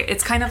sounds great.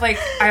 It's kind of like,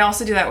 I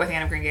also do that with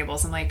Anne of Green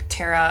Gables and, like,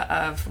 Tara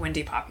of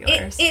Windy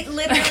Populars. It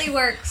literally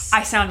works.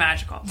 I sound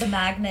magical. The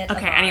magnet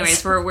Okay, of Oz.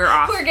 anyways, we're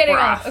off. We're getting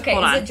off. Off. Okay,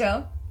 Hold is on. it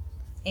Joe?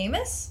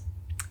 Amos?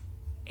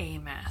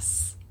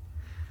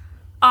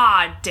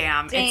 Ah,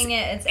 damn. Dang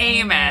it's it, it's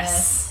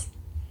Amos.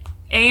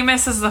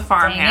 Amos is the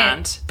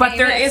farmhand. But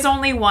there is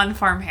only one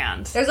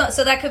farmhand. So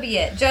that could be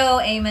it.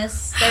 Joe,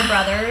 Amos, they're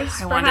brothers.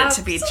 I want it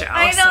to be Joe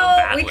I know. so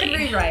badly. We could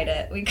rewrite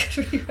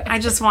it. I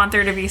just want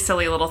there to be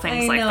silly little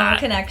things like that.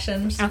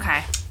 Connections.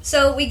 Okay.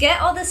 So we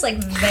get all this, like,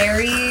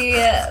 very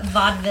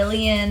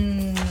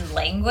vaudevillian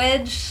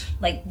language.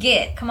 Like,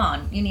 get. Come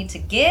on. You need to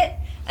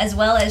get. As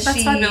well as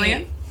That's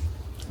vaudevillian.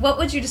 What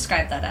would you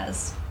describe that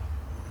as?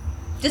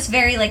 Just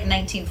very, like,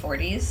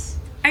 1940s.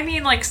 I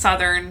mean, like,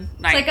 Southern.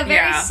 It's like a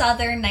very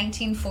Southern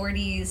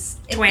 1940s.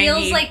 It Twangy.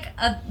 feels like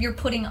you're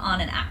putting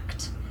on an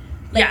act.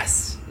 Like,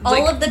 yes.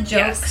 All of the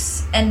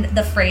jokes and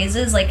the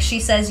phrases, like,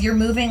 she says, you're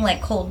moving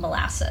like cold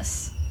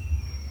molasses.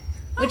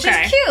 Which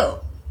is cute.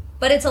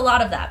 But it's a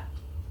lot of that.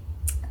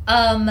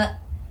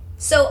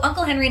 So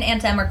Uncle Henry and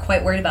Aunt Em are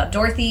quite worried about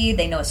Dorothy.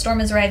 They know a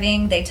storm is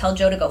arriving. They tell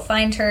Joe to go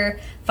find her.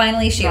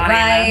 Finally, she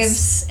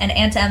arrives, and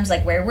Aunt Em's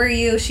like, where were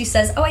you? She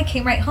says, I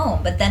came right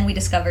home. But then we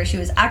discover she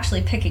was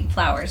actually picking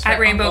flowers for at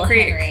Rainbow Uncle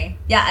Creek. Henry.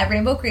 Yeah, at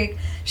Rainbow Creek.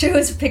 She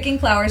was picking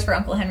flowers for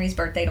Uncle Henry's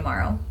birthday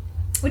tomorrow,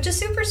 which is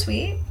super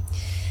sweet.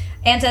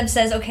 Aunt Em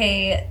says,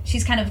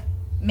 she's kind of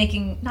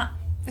making...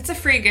 It's a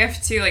free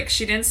gift, too. Like,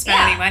 she didn't spend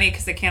any money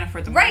because they can't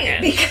afford the mortgage.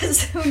 Right,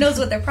 because who knows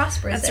what their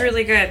prosperous is. That's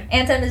really good.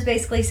 Aunt Em is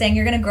basically saying,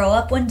 you're going to grow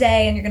up one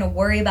day and you're going to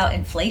worry about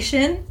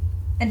inflation.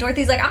 And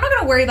Dorothy's like, I'm not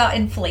going to worry about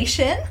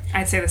inflation.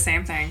 I'd say the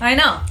same thing. I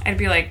know. I'd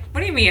be like,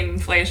 what do you mean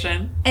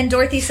inflation? And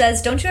Dorothy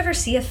says, don't you ever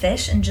see a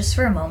fish and just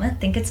for a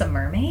moment think it's a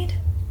mermaid?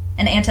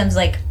 And Aunt Em's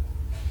like,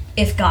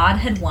 if God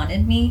had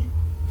wanted me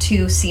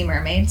to see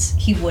mermaids,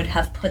 he would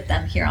have put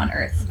them here on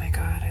Earth. Oh my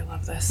God, I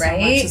love this right? so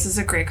much. This is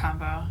a great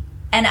combo.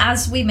 And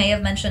as we may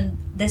have mentioned,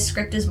 this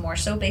script is more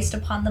so based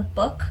upon the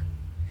book,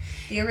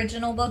 the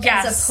original book,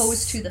 as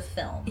opposed to the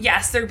film.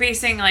 Yes, they're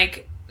basing,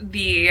 like,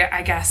 the,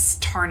 I guess,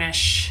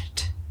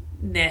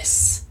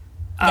 tarnishedness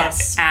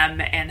of Em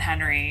and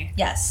Henry.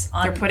 Yes.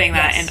 They're putting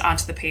that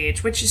onto the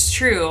page, which is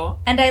true.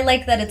 And I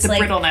like that it's the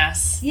like...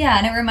 brittleness. Yeah,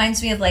 and it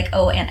reminds me of, like,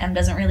 Aunt Em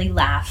doesn't really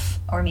laugh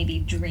or maybe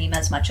dream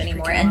as much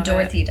anymore, and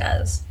Dorothy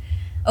does.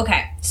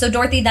 Okay, so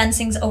Dorothy then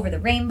sings Over the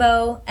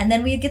Rainbow, and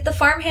then we get the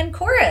farmhand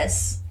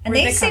chorus. And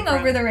they sing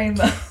Over the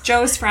Rainbow.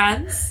 Joe's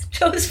friends.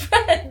 Joe's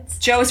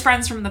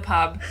friends from the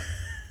pub.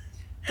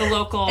 The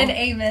local. And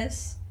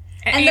Amos.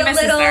 And Amos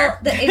is there.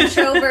 The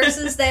intro verse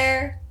is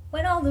there.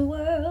 When all the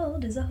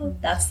world is a hope.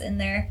 That's in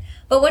there.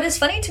 But what is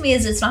funny to me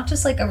is it's not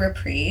just like a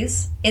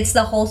reprise. It's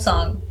the whole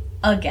song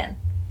again.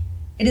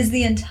 It is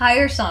the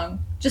entire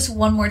song just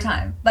one more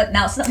time. But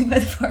now sung by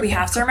the farmhand. We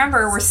have to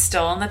remember, we're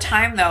still in the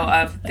time, though,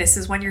 of this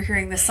is when you're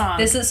hearing the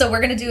song. So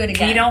we're going to do it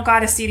again. We don't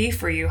got a CD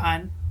for you,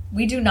 hun.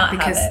 We do not have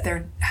it. Because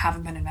they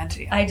haven't been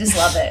invented yet. I just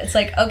love it. It's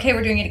like, okay,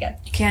 we're doing it again.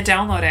 You can't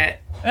download it.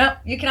 No,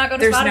 you cannot go to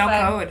There's Spotify.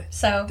 There's no code.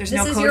 So There's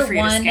this no is code your for you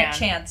to one scan.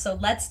 chance. So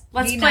let's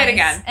play nice it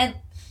again. And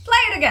play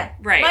it again.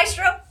 Right.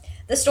 Maestro.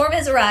 The storm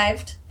has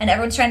arrived, and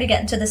everyone's trying to get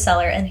into the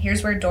cellar, and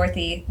here's where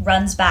Dorothy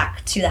runs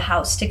back to the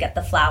house to get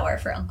the flour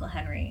for Uncle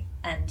Henry,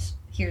 and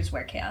here's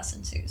where chaos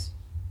ensues.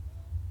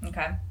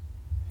 Okay?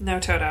 No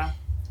Toto.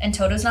 And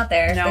Toto's not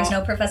there. No. There's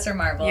no Professor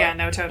Marvel. Yeah,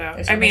 no Toto.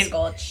 There's no Miss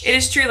Gulch. It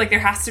is true. Like, there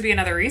has to be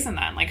another reason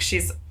then. Like,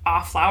 she's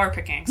off flower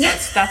picking. So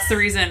that's the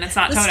reason it's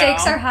not the Toto. The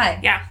stakes are high.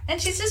 Yeah.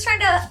 And she's just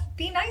trying to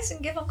be nice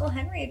and give Uncle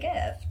Henry a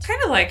gift.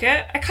 Kind of like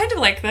it. I kind of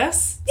like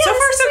this. Yeah, so this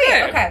far, is so sweet.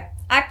 good. Okay.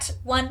 Act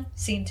 1,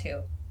 Scene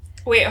 2.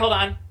 Wait, hold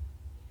on.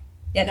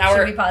 Yeah, now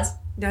should we pause?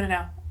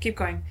 No. Keep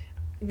going.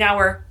 Now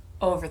we're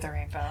over the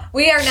rainbow.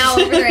 We are now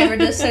over the rainbow,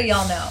 just so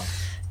y'all know.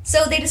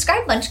 So they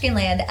describe Munchkin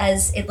Land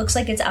as it looks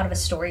like it's out of a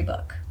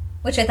storybook,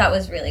 which I thought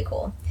was really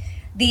cool.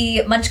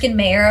 The Munchkin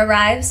mayor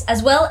arrives,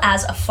 as well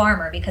as a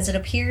farmer, because it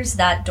appears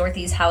that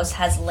Dorothy's house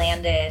has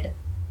landed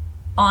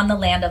on the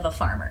land of a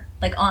farmer,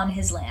 like on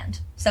his land.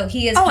 So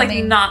he is coming...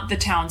 like not the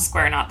town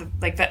square, not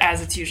the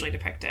as it's usually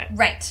depicted.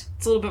 Right.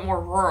 It's a little bit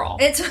more rural.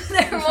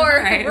 They're more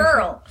right.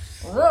 rural.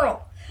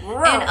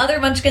 And other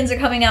munchkins are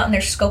coming out and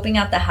they're scoping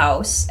out the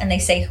house. And they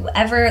say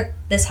whoever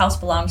this house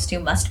belongs to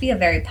must be a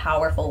very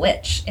powerful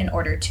witch in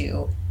order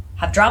to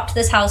have dropped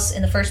this house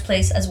in the first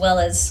place, as well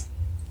as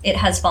it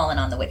has fallen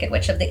on the Wicked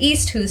Witch of the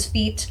East, whose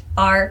feet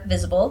are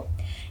visible.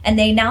 And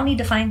they now need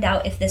to find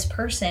out if this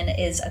person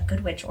is a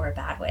good witch or a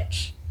bad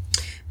witch.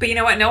 But you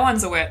know what? No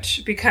one's a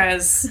witch,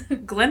 because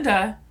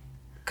Glinda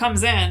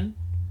comes in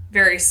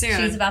very soon.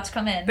 She's about to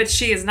come in. But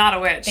she is not a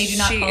witch. They do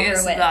not call her a witch. She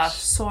is the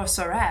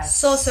sorceress.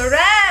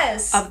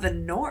 Sorceress! Of the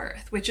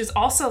North, which is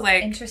also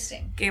like...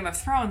 Interesting. Game of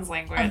Thrones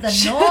language. Of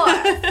the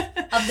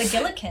North. Of the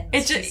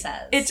Gillikins, she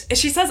says.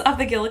 She says of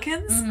the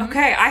Gillikins? Mm-hmm.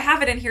 Okay, I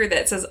have it in here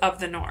that says of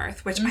the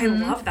North, which I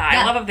love that.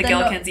 Yeah, I love of the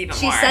Gillikins even more.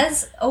 She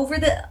says over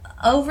the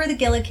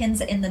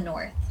Gillikins in the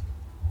North.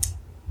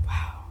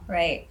 Wow.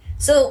 Right.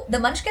 So the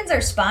Munchkins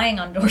are spying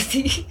on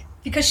Dorothy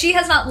because she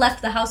has not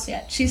left the house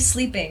yet. She's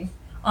sleeping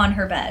on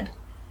her bed.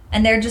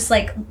 And they're just,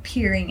 like,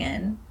 peering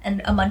in.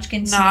 And a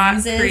Munchkin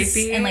sneezes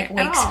and, like,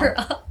 wakes her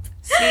up.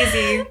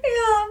 Sneezy.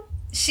 Yeah.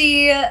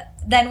 She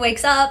then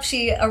wakes up.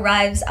 She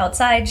arrives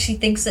outside. She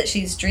thinks that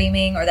she's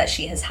dreaming or that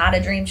she has had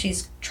a dream.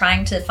 She's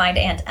trying to find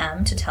Aunt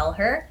Em to tell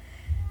her.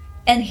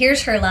 And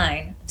here's her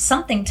line.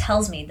 Something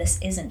tells me this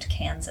isn't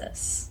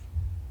Kansas.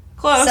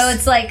 Close. So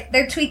it's like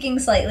they're tweaking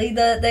slightly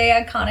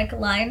the iconic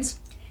lines.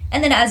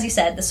 And then, as you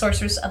said, the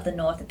Sorceress of the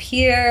North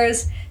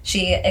appears.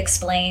 She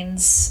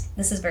explains,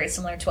 this is very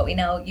similar to what we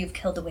know. You've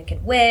killed a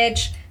wicked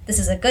witch. This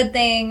is a good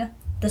thing.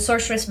 The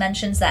Sorceress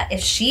mentions that if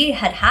she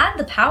had had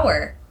the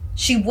power,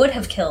 she would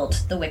have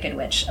killed the Wicked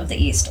Witch of the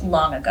East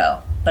long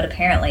ago. But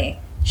apparently,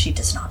 she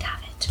does not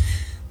have it.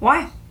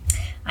 Why?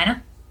 I know.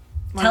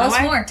 Tell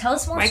us more. Tell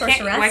us more,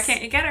 Sorceress. Why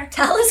can't you get her?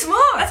 Tell us more.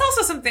 That's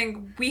also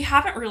something we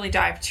haven't really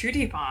dived too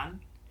deep on.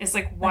 Is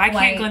like, why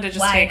can't Glinda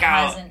just take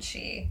out... Why hasn't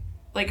she?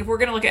 Like, if we're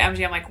going to look at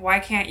MG, I'm like, why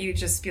can't you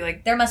just be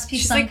like... There must be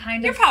some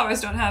kind of... Your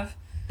powers don't have...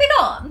 Be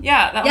gone.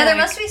 Yeah. There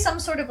must be some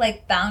sort of,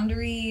 like,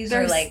 boundaries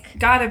or, like...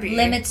 Gotta be.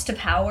 Limits to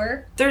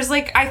power. There's,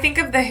 like, I think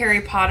of the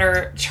Harry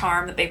Potter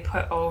charm that they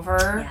put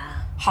over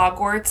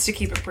Hogwarts to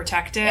keep it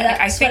protected. Yeah,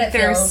 I think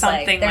there's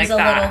something like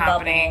that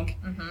happening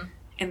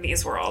in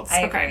these worlds.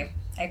 I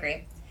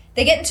agree.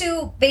 They get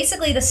into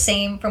basically the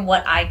same from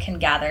what I can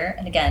gather.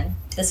 And again,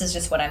 this is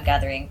just what I'm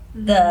gathering.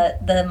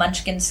 Mm-hmm. The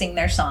Munchkins sing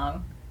their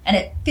song. And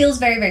it feels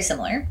very, very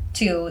similar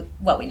to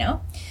what we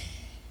know.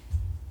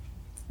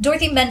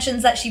 Dorothy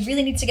mentions that she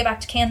really needs to get back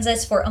to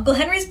Kansas for Uncle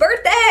Henry's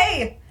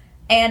birthday.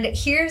 And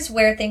here's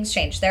where things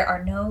change. There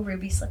are no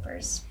ruby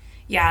slippers.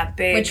 Yeah,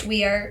 big. Which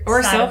we are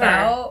or sad silver.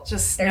 About.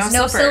 Just There's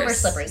no silver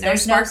slippers.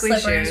 There's no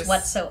slippers shoes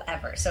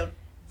whatsoever. So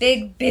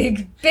big,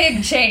 big,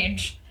 big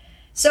change.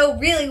 So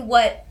really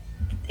what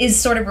is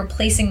sort of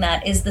replacing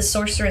that is the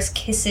sorceress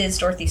kisses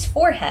Dorothy's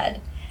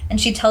forehead. And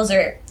she tells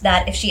her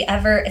that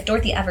if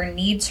Dorothy ever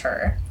needs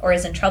her or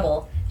is in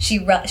trouble, she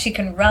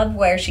can rub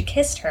where she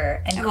kissed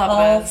her and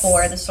call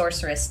for the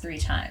sorceress 3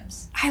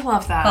 times. I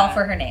love that. Call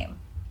for her name.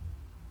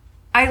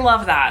 I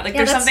love that. Like,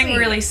 there's something sweet.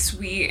 really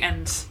sweet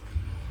and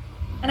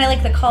I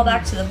like the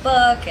callback to the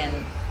book,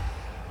 and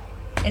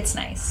it's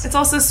nice. It's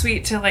also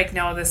sweet to, like,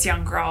 know this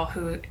young girl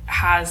who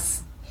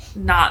has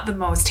not the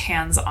most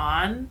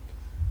hands-on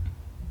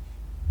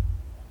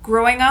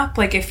growing up.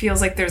 Like, it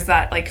feels like there's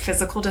that, like,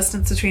 physical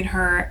distance between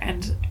her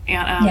and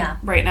Aunt Em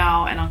right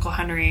now and Uncle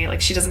Henry. Like,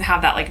 she doesn't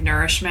have that, like,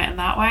 nourishment in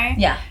that way.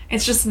 Yeah.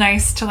 It's just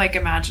nice to, like,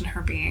 imagine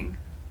her being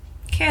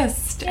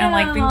kissed and,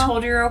 like, being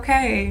told you're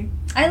okay.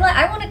 I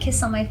want a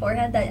kiss on my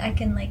forehead that I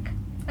can, like...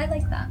 I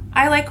like that.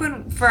 I like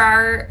when, for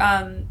our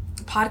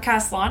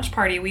podcast launch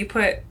party, we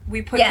put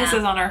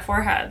kisses on our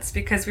foreheads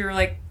because we were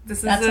like,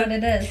 That's what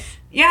it is.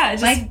 Yeah. It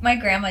just my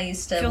grandma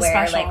used to wear,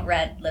 special. like,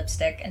 red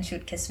lipstick, and she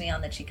would kiss me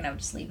on the cheek, and I would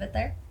just leave it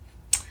there.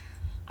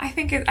 I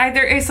think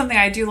there is something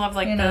I do love,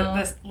 like,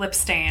 the lip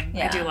stain.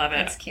 Yeah, I do love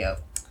it. It's cute.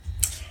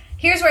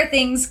 Here's where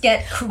things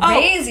get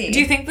crazy. Oh, do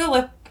you think the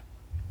lip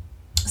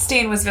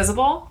stain was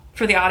visible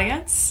for the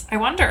audience? I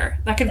wonder.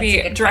 That could be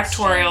a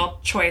directorial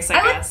choice,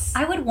 I guess.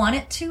 I would want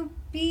it to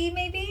be,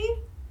 maybe.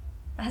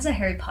 It has a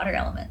Harry Potter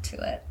element to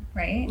it,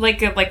 right? Like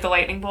the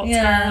lightning bolt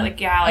scar? Like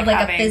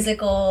a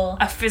physical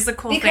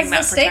thing because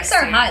the stakes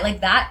are high. Like,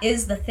 that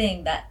is the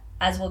thing that,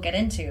 as we'll get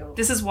into,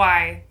 this is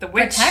why the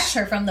witch protects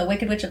her from the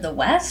Wicked Witch of the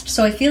West.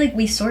 So I feel like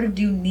we sort of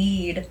do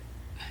need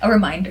a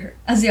reminder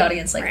as the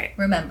audience, like,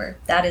 remember,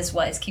 that is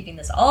what is keeping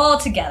this all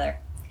together.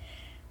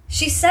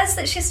 She says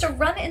that she has to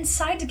run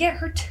inside to get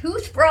her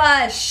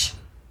toothbrush.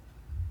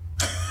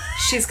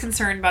 She's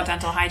concerned about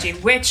dental hygiene,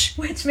 which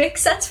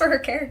makes sense for her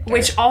character.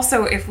 Which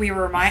also, if we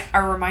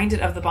are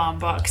reminded of the Baum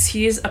books,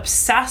 he is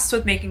obsessed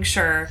with making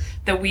sure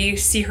that we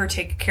see her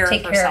take care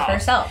of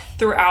herself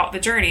throughout the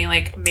journey,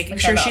 like making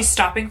sure she's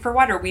stopping for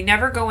water. We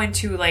never go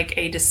into, like,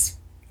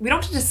 we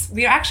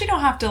actually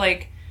don't have to,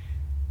 like,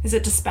 is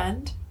it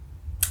suspend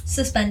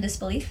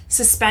disbelief?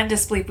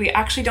 We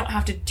actually don't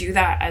have to do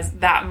that as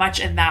that much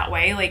in that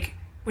way. Like,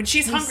 When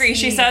she's hungry,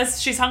 she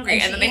says she's hungry,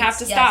 and then they have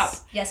to stop.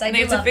 Yes, I and do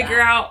they have love to figure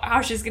that. out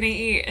how she's going to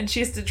eat, and she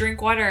has to drink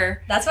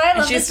water. That's why I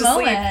love she has this to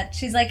moment.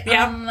 She's like,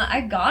 Yep.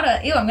 I gotta,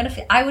 ew, I'm gonna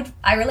feel,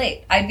 I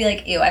relate. I'd be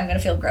like, ew, I'm gonna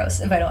feel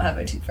gross if I don't have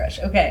a toothbrush.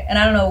 Okay. And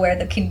I don't know where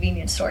the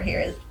convenience store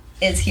here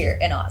is here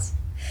in Oz.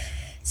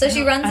 So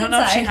she runs inside. I don't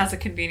know if she has a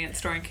convenience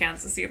store in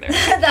Kansas either.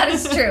 That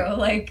is true.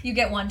 Like, you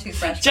get one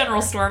toothbrush.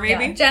 General store,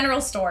 maybe? Yeah,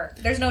 general store.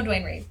 There's no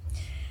Dwayne Reed.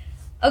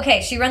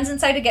 Okay, she runs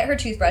inside to get her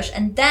toothbrush,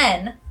 and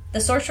then the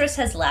sorceress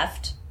has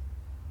left.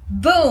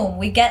 Boom!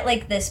 We get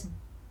like this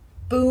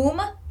boom,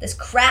 this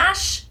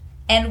crash,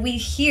 and we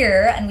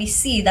hear and we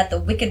see that the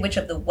Wicked Witch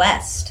of the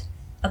West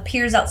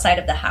appears outside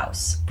of the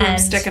house.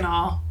 Broomstick and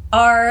all.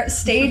 Our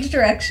stage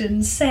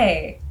directions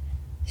say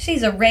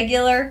she's a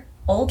regular,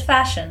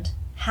 old-fashioned,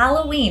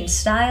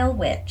 Halloween-style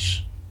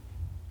witch.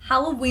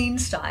 Halloween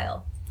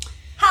style.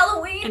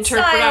 Halloween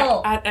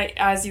style.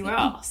 As you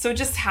will. So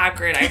just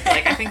Hagrid, I feel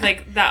like. I think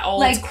like that old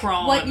like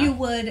crone. what you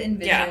would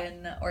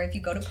envision, or if you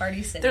go to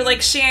Party City. They're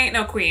like, she ain't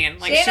no queen.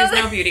 Like, she's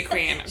no beauty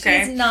queen,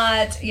 okay? She's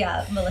not,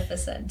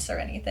 Maleficent or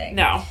anything.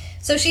 No.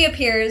 So she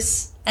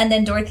appears, and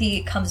then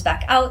Dorothy comes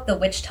back out. The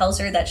witch tells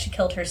her that she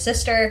killed her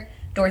sister.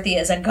 Dorothy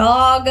is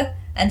agog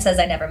and says,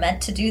 I never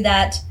meant to do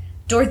that.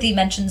 Dorothy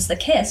mentions the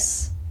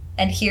kiss,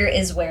 and here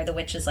is where the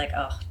witch is like,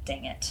 oh,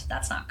 dang it,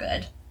 that's not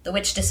good. The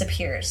witch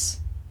disappears.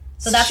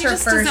 So that's she her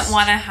just first... doesn't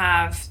want to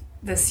have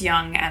this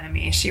young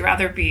enemy. She'd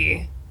rather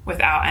be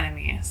without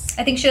enemies.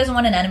 I think she doesn't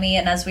want an enemy,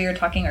 and as we were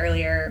talking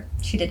earlier,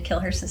 she did kill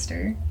her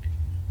sister,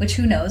 which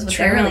who knows what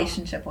their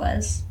relationship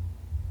was.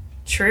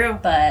 True.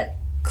 But...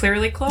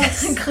 Clearly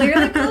close.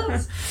 Clearly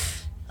close.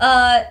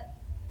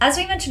 As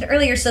we mentioned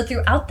earlier, so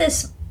throughout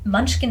this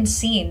Munchkin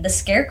scene, the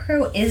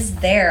Scarecrow is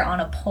there on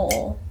a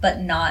pole, but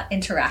not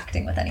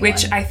interacting with anyone.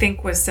 Which I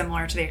think was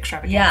similar to the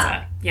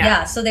Extravaganza.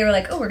 Yeah, so they were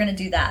like, oh, we're going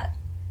to do that.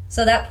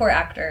 So that poor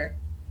actor,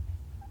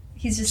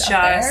 he's just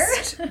up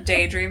there.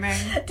 Daydreaming.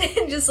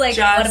 Just like,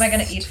 what am I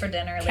going to eat for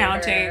dinner later?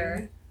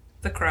 Counting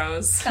the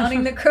crows.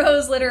 Counting the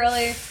crows,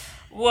 literally.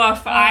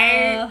 Woof.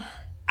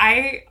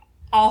 I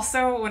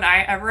also,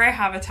 whenever I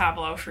have a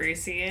tableau free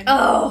scene,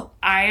 I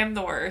am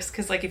the worst.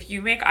 Because, like, if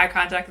you make eye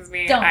contact with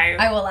me,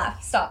 I will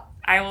laugh. Stop.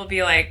 I will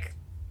be like,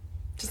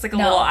 just like a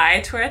little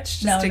eye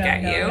twitch just to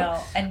get you.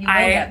 No, and you will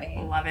get me.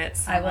 I love it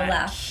so I will much.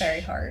 laugh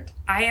very hard.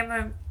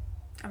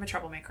 I'm a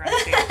troublemaker, I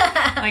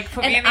think. Like,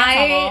 put me in the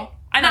trouble.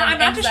 I'm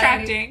not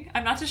distracting.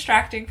 I'm not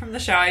distracting from the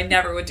show. I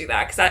never would do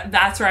that, because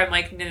that's where I'm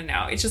like,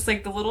 no. It's just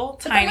like the little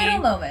tiny little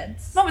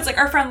moments. Like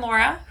our friend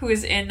Laura, who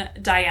is in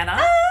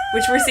Diana,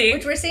 which we're seeing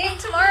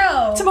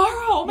tomorrow.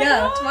 Oh my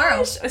gosh.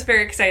 Tomorrow. It was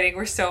very exciting.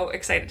 We're so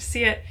excited to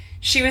see it.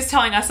 She was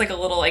telling us like a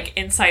little like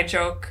inside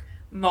joke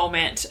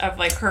moment of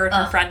like her and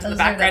her friends in the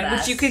background,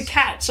 which you could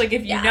catch. Like,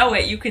 if you know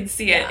it, you can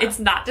see it. It's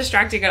not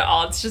distracting at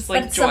all. It's just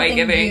like joy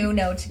giving. You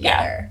know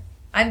together.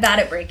 I'm bad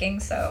at breaking,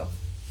 so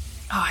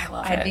I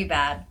love it. I'd be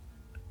bad.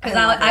 Because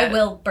I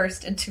will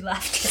burst into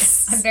laughter.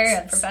 I'm very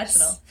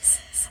unprofessional.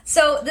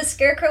 So the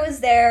Scarecrow is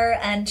there,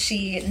 and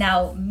she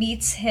now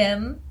meets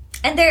him.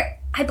 And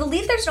I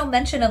believe there's no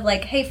mention of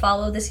like, hey,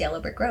 follow this yellow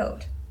brick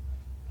road.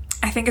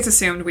 I think it's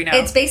assumed we know.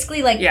 It's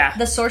basically like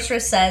the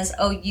sorceress says,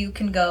 oh, you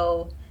can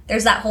go.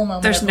 There's that whole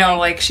moment. There's no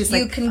like, she's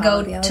like, you can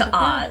go to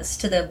Oz,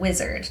 to the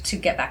wizard, to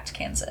get back to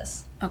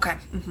Kansas. Okay.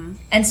 Mm-hmm.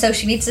 And so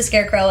she meets the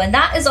Scarecrow, and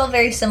that is all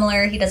very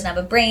similar. He doesn't have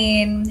a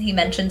brain. He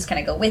mentions, can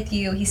I go with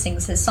you? He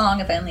sings his song,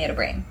 If I Only Had a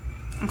Brain.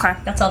 Okay.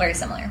 That's all very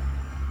similar.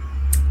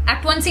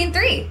 Act 1, Scene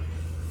 3.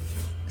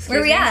 Where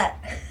are we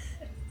at?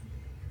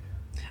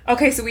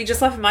 Okay, so we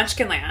just left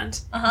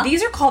Munchkinland.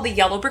 These are called the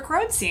Yellow Brick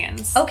Road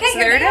scenes. Okay, so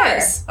there it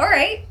is. All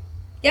right.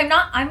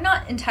 Yeah, I'm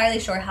not entirely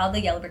sure how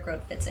the Yellow Brick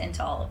Road fits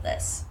into all of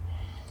this.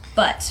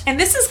 And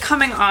this is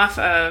coming off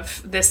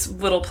of this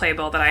little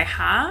playbill that I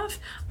have.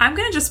 I'm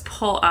going to just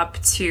pull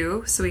up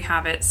two so we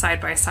have it side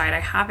by side. I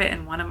have it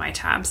in one of my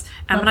tabs.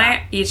 Em and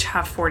I each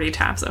have 40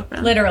 tabs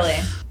open. Literally.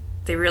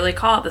 They really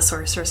call it the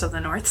Sorceress of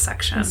the North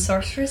section. The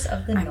Sorceress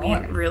of the North. I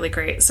mean, really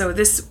great. So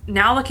this,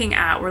 now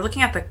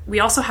we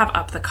also have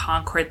up the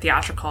Concord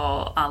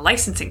theatrical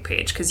licensing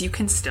page, because you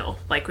can still,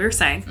 like we were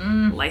saying,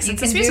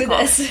 license this musical.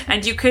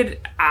 And you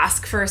could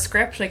ask for a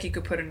script, like you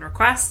could put in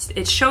requests.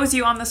 It shows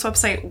you on this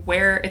website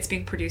where it's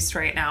being produced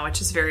right now,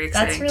 which is very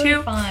exciting too. That's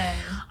really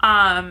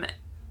fun.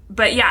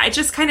 But yeah, it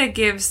just kind of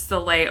gives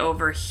the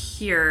layover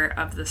here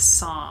of the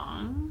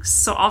songs.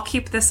 So I'll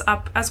keep this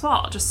up as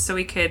well, just so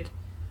we could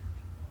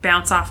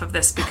bounce off of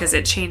this, because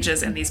it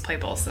changes in these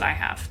playbills that I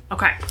have.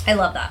 Okay. I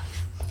love that.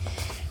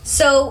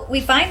 So we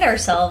find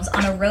ourselves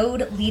on a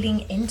road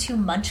leading into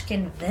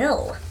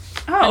Munchkinville.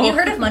 Oh. Have you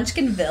heard of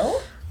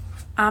Munchkinville?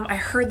 I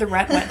heard the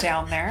rent went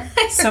down there,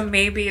 so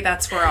maybe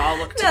that's where I'll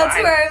look to That's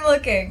buy. where I'm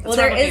looking. Well,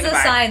 there is a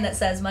sign that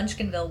says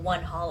Munchkinville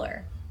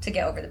 $1 to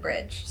get over the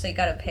bridge, so you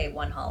got to pay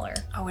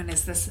 $1. Oh, and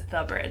is this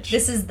the bridge?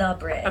 This is the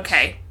bridge.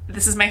 Okay,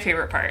 this is my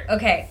favorite part.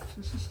 Okay,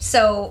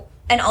 so,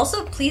 and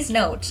also please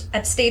note,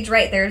 at stage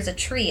right there is a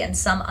tree and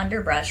some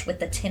underbrush with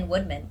the Tin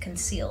Woodman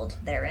concealed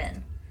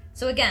therein.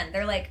 So again,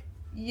 they're like,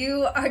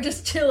 You are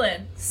just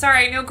chilling.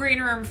 Sorry, no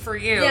green room for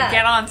you. Yeah.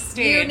 Get on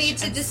stage. You need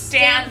to just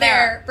stand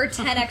there for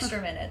 10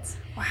 extra minutes.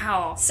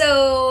 Wow.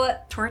 So...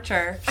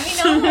 Torture.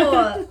 I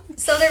know.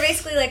 So they're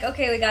basically like,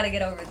 okay, we gotta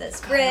get over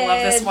this bridge. I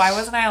love this. Why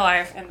wasn't I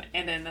alive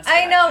and in this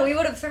I know, we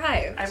would have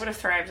thrived. I would have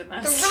thrived in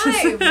this.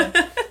 Thrived.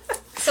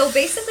 So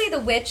basically the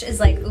witch is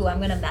like, ooh, I'm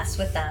gonna mess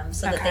with them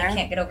so that they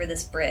can't get over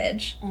this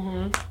bridge.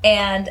 Mm-hmm.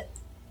 And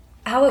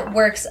how it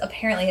works,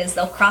 apparently, is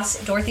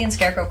Dorothy and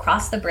Scarecrow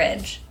cross the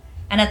bridge,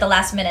 and at the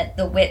last minute,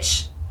 the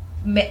witch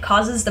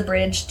causes the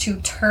bridge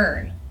to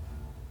turn.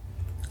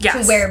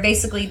 Yes. To where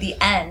basically the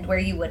end, where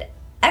you would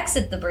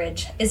exit the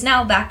bridge, is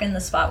now back in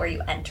the spot where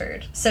you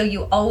entered. So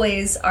you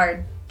always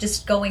are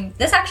just going...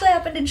 This actually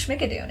happened in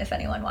Schmigadoon, if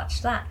anyone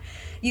watched that.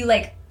 You,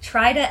 like,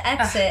 try to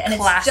exit, and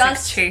it's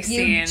just...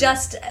 You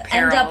just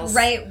end up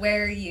right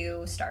where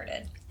you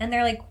started. And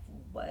they're like,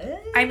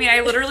 what? I mean, I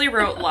literally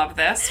wrote "love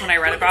this" when I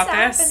read about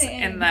this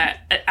in the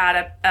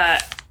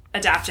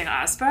Adapting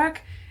Oz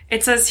book.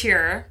 It says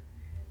here,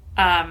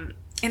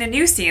 in a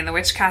new scene, the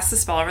witch casts a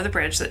spell over the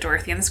bridge that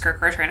Dorothy and the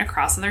Scarecrow are trying to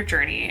cross on their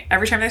journey.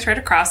 Every time they try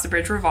to cross, the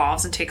bridge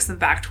revolves and takes them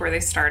back to where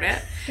they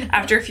started.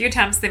 After a few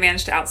attempts, they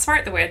manage to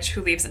outsmart the witch,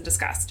 who leaves in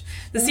disgust.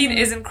 The scene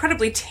is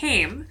incredibly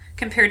tame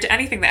compared to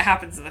anything that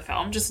happens in the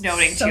film. Just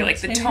noting to you,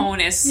 like, the tone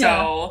is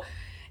so...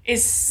 The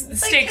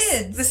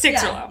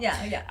stakes are low.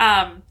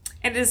 Yeah.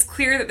 And it is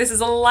clear that this is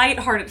a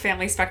light-hearted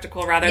family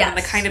spectacle rather than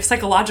the kind of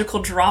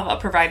psychological drama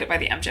provided by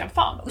the MGM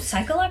film.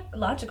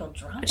 Psychological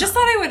drama? I just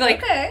thought I would,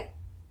 like... Okay.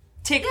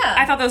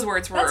 I thought those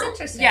words were... That's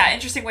interesting. Yeah,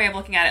 interesting way of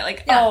looking at it.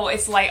 Like, oh,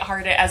 it's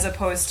lighthearted as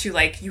opposed to,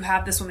 like, you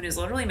have this woman who's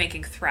literally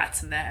making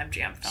threats in the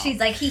MGM film. She's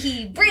like,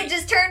 hee, bridge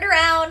is turned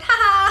around,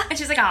 ha-ha. And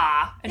she's like,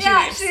 ah. And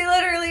she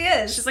literally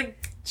is. She's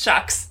like,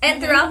 shucks.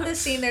 And throughout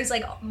this scene, there's,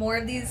 like, more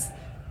of these...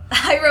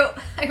 I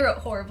wrote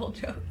horrible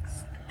jokes.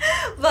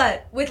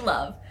 But with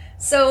love.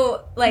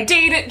 So, like...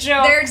 Dated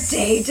jokes.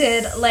 They're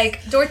dated.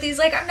 Like, Dorothy's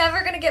like, I'm never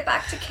going to get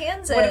back to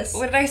Kansas.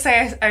 What did I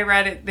say? I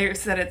read it. They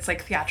said it's,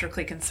 like,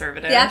 theatrically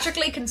conservative.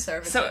 Theatrically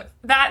conservative. So,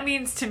 that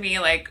means to me,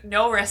 like,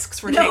 no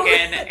risks were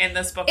taken in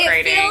this book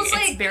writing. It's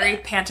like, very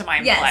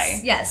pantomime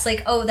play. Yes.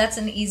 Like, oh, that's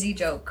an easy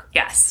joke.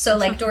 Yes. So,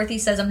 like, Dorothy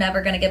says, I'm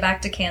never going to get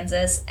back to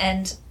Kansas.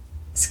 And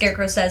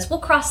Scarecrow says, we'll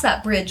cross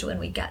that bridge when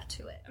we get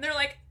to it. And they're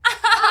like, you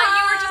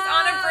were just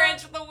on a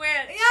bridge with a witch.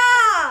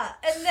 Yeah!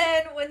 And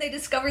then when they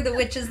discover the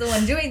witch is the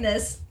one doing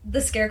this,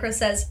 the Scarecrow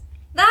says,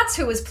 that's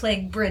who was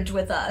playing bridge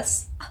with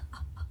us.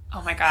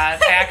 Oh my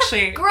god. I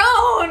actually...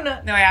 Grown!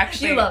 No, I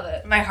actually... You love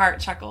it. My heart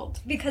chuckled.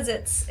 Because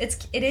it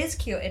is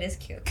cute. It is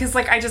cute. Because,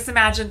 like, I just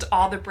imagined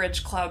all the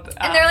Bridge Club...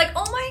 and they're like,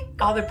 oh my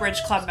god. All the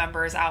Bridge Club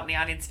members out in the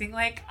audience being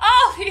like,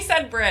 oh, he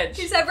said bridge.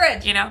 He said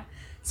bridge. You know?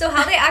 So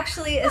how they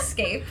actually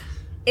escape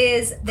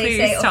is they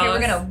say, okay, we're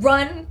going to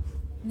run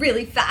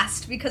really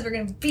fast because we're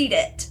going to beat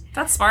it.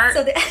 That's smart.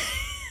 So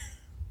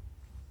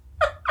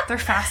they're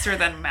faster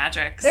than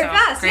magic. They're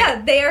fast, great.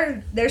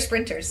 Yeah. They're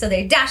sprinters, so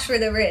they dash for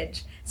the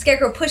bridge.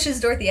 Scarecrow pushes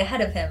Dorothy ahead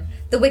of him.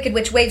 The Wicked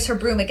Witch waves her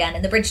broom again,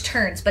 and the bridge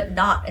turns, but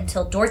not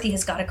until Dorothy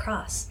has got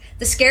across.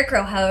 The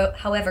Scarecrow,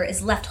 however,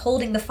 is left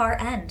holding the far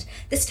end.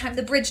 This time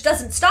the bridge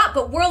doesn't stop,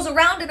 but whirls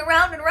around and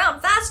around and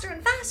around, faster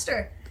and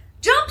faster.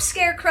 Jump,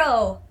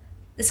 Scarecrow!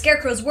 The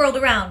Scarecrow's whirled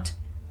around.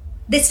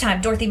 This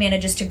time, Dorothy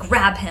manages to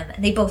grab him,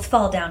 and they both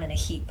fall down in a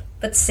heap,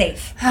 but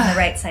safe on the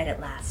right side at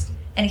last.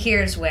 And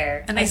here's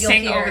where... And they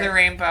sing Over the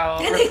Rainbow,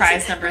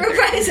 reprise number 3.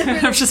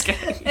 I'm just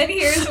kidding. And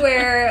here's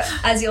where,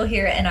 as you'll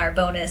hear in our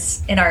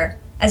bonus,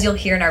 as you'll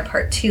hear in our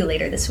part 2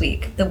 later this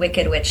week, the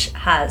Wicked Witch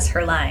has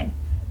her line.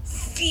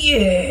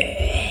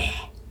 Fear.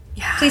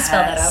 Yes. Please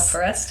spell that out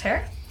for us,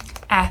 Tara.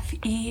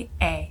 F-E-A-U-G-H.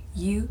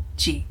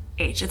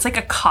 It's like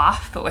a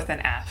cough, but with an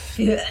F.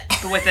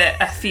 But with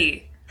a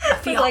fee.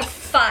 With like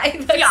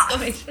 5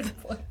 exclamation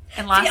points.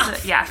 And lots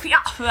of... Yeah.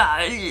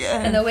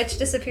 And the witch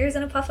disappears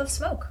in a puff of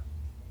smoke.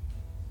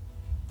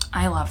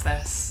 I love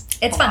this.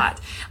 It's fun.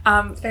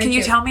 Can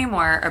you tell me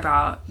more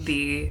about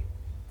the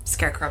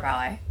Scarecrow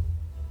Ballet?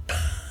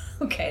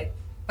 Okay.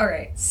 All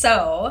right.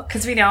 So...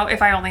 Because we know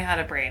If I Only Had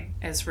a Brain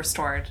is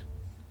restored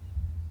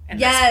in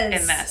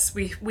this.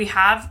 We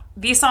have...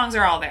 These songs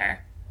are all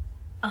there.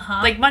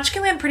 Uh-huh. Like,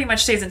 Munchkinland pretty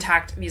much stays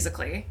intact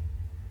musically.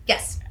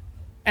 Yes.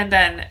 And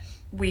then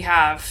we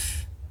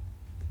have...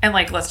 And,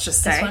 like, let's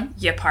just say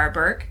Yip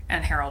Harburg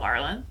and Harold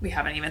Arlen. We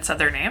haven't even said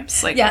their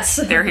names. Like, yes.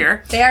 They're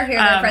here. They are here.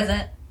 They're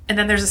present. And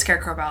then there's a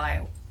Scarecrow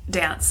Ballet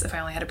dance, If I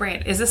Only Had a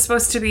Brain. Is this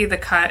supposed to be the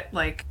cut,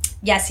 like...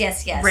 Yes.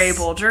 Ray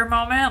Bolger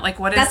moment? Like,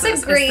 what is That's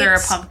this? A great is there a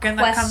pumpkin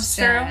that comes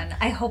through?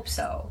 I hope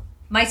so.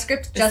 My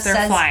script just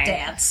says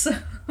dance.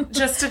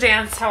 Just to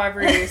dance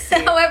however you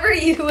see. However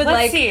you would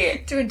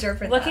to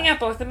interpret Looking at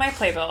both of my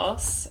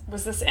playbills,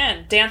 was this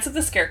in? Dance of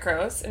the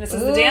Scarecrows, and this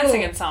is the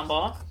dancing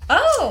ensemble.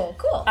 Oh,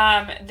 cool.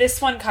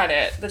 This one cut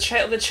it. The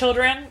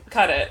children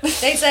cut it.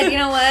 They said, you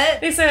know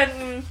what? They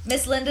said...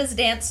 Miss Linda's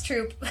dance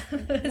troupe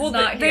is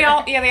not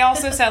here. They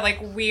also said, like,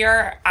 we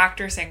are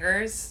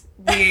actor-singers.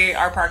 We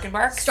are Park and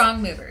Bark.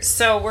 Strong movers.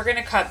 So we're going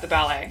to cut the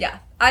ballet. Yeah.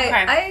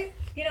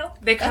 you know,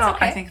 They cut. that's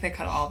okay. I think they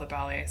cut all the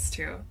ballets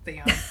too.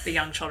 The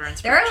young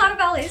children's. There are a lot of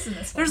ballets in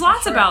this one. There's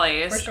lots of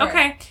ballets. For sure.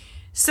 Okay,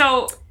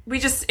 so we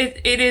just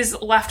it is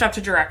left up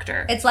to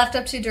director. It's left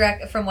up to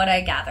direct, from what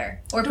I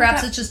gather, or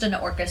perhaps it's just an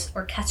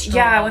orchestral.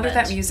 Yeah, I moment. wonder what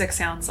that music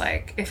sounds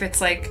like. If it's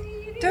like,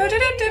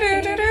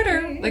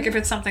 like if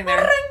it's something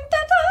there.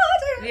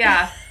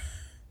 Yeah,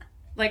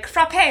 like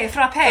frappe,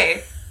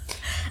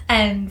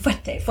 and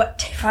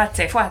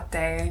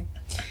fuerte.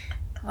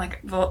 Like,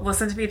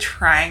 listen to me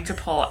trying to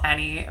pull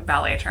any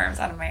ballet terms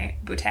out of my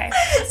bootay.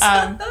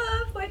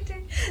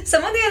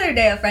 Someone the other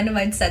day, a friend of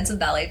mine said some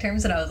ballet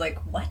terms, and I was like,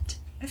 what?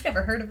 I've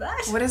never heard of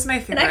that. What is my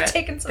favorite? And I've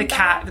taken some the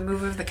cat, the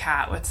move of the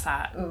cat. What's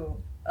that? Ooh,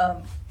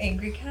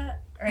 angry cat?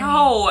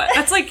 No,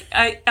 that's like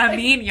a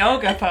mean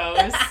yoga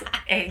pose.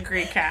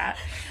 Angry cat.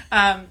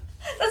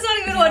 That's not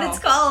even what it's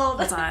called.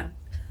 Hold on.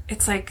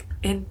 It's like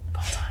hold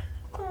on.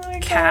 Oh my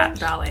cat gosh.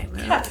 ballet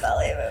move. Cat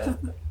ballet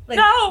move.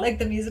 Like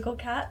the musical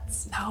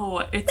Cats?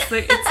 No, it's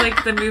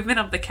like the movement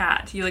of the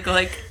cat. You go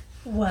like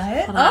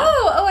what?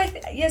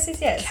 Yes.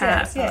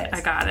 Cat. Yes.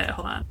 I got it.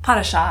 Hold on.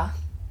 Padasha.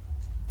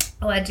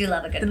 Oh, I do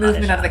love a good the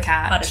movement of the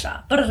cat.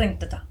 Padasha.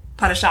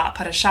 Padasha.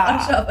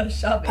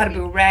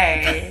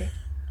 Padaboo-ray.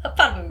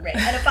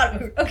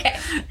 Okay.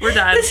 We're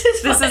done.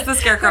 This is the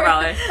Scarecrow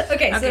Ballet.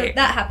 Okay, so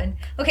that happened.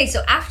 Okay,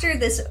 so after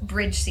this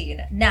bridge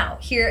scene, now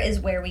here is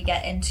where we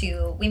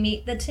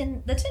meet the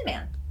Tin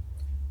Man.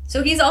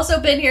 So he's also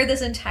been here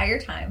this entire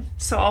time.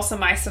 So also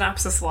my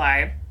synopsis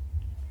lied.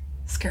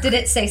 Did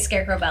it say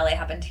Scarecrow Ballet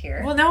happened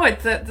here? Well, no,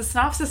 it's the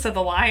synopsis of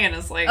the lion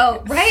is like...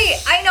 Oh,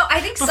 right. I know. I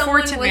think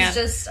someone was Man.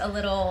 Just a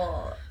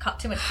little...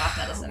 too much cough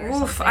medicine or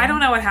something. I don't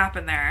know what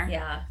happened there.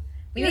 Yeah.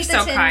 You're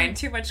so kind.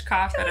 Too much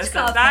cough medicine.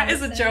 That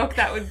is a joke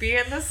that would be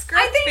in the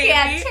script, I think,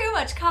 baby. too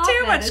much cough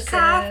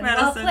medicine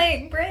while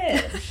playing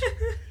bridge.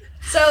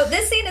 So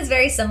this scene is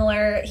very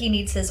similar. He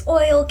needs his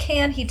oil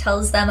can. He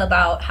tells them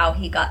about how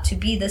he got to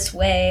be this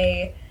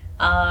way.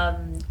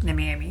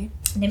 Nimmy Amy.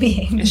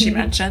 Is she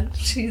mentioned?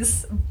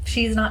 She's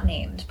not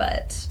named,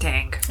 but...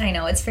 Dang. I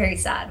know, it's very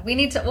sad.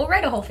 We'll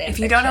write a whole fanfiction. If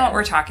you don't know what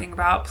we're talking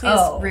about, please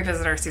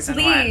revisit our season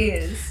 1.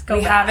 Please,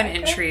 we have an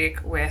intrigue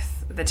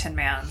with the Tin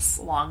Man's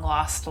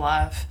long-lost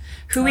love,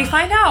 who we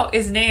find out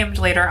is named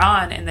later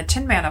on in the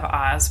Tin Man of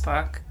Oz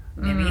book,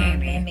 Nimmy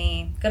Amy.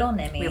 Nimmy. Good old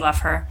Nimmy. We love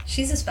her.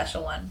 She's a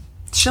special one.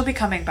 She'll be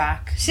coming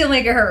back. She'll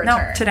make her return.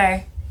 No,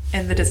 today.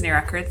 In the Disney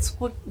records.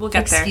 We'll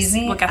get there. Excuse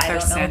me? We'll get there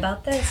soon. I don't know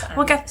about this.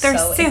 We'll get there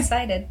so soon.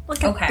 Excited. We'll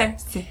get there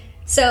soon.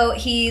 So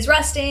he's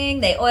resting.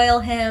 They oil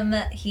him.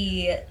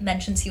 He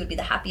mentions he would be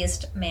the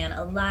happiest man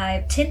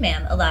alive, Tin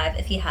Man alive,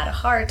 if he had a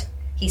heart.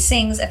 He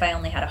sings, "If I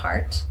only had a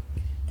heart."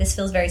 This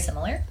feels very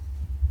similar.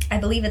 I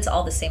believe it's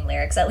all the same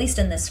lyrics, at least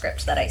in this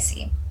script that I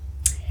see.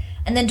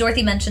 And then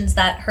Dorothy mentions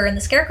that her and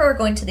the Scarecrow are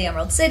going to the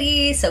Emerald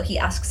City, so he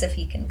asks if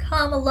he can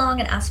come along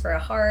and ask for a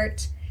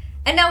heart.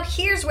 And now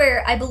here's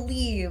where I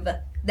believe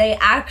they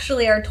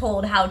actually are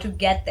told how to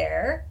get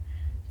there.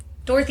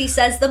 Dorothy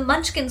says the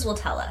Munchkins will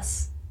tell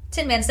us.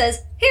 Tin Man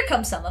says, "Here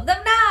come some of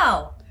them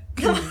now."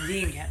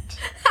 Convenient.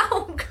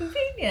 How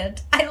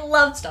convenient. I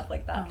love stuff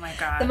like that. Oh my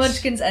gosh. The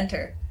Munchkins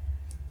enter.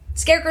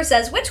 Scarecrow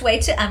says, "Which way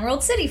to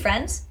Emerald City,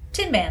 friends?"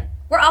 Tin Man,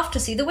 "We're off to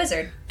see the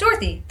wizard.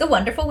 Dorothy, the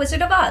wonderful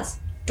Wizard of Oz."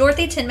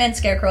 Dorothy, Tin Man,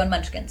 Scarecrow, and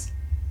Munchkins.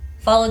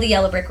 Follow the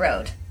yellow brick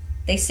road.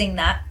 They sing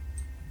that.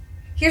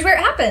 Here's where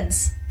it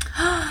happens.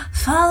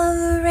 Follow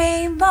the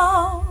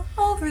rainbow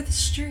over the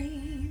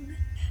stream.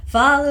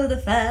 Follow the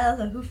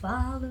fella who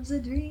follows a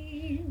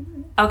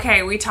dream.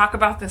 Okay, we talk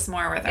about this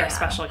more with our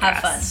special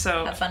guests. Have fun.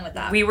 So have fun with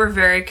that. We were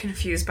very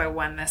confused by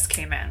when this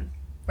came in.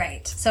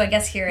 Right. So I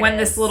guess here it is. When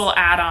this little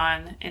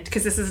add-on,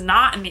 because this is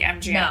not in the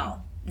MGM.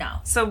 No.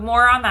 So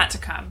more on that to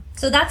come.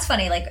 So that's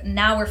funny. Like,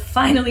 now we're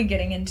finally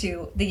getting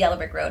into the Yellow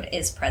Brick Road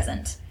is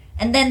present.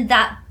 And then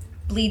that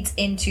bleeds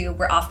into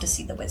we're off to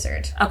see the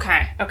wizard.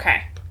 Okay.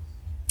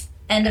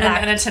 End of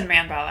act. And a Tin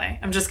Man ballet.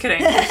 I'm just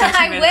kidding.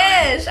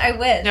 I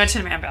wish. No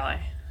Tin Man ballet.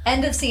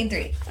 End of scene 3.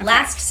 Okay.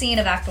 Last scene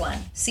of act 1.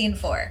 Scene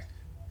 4.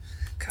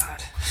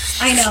 God.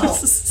 I know.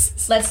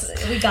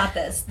 We got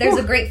this. There's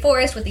a great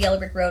forest with the Yellow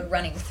Brick Road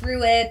running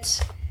through it.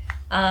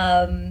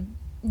 The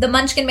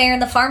Munchkin Mayor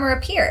and the farmer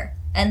appear.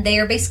 And they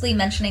are basically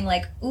mentioning,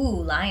 like,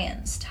 ooh,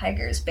 lions,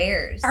 tigers,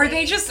 bears. Are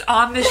they just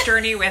on this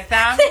journey with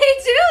them? They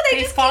do.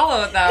 They just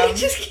follow them. They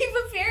just keep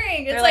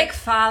appearing. It's They're like,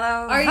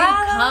 follow. Are you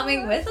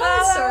coming with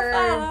us?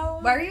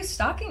 Or why are you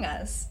stalking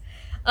us?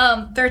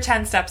 They're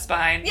 10 steps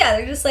behind. Yeah,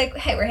 they're just like,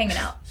 hey, we're hanging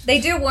out. They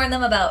do warn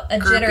them about a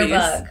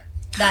jitterbug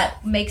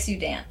that makes you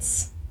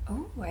dance.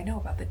 Oh, I know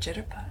about the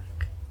jitterbug.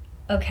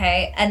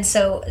 Okay, and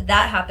so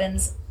that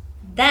happens.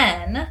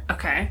 Then...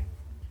 Okay.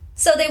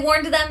 So they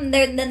warned them,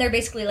 then they're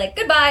basically like,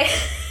 goodbye.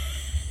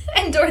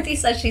 And Dorothy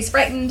says she's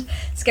frightened.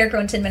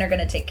 Scarecrow and Tin Man are going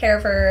to take care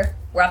of her.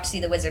 We're off to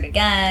see the wizard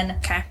again.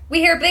 Okay.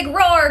 We hear a big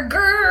roar,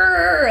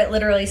 grrr! It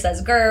literally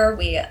says grrr.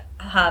 We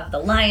have the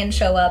lion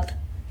show up.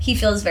 He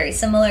feels very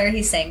similar.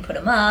 He's saying, put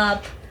him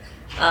up.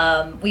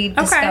 We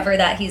discover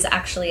that he's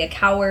actually a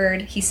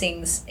coward. He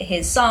sings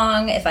his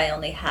song, If I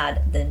Only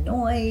Had the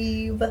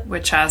Noive.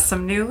 Which has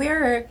some new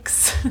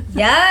lyrics.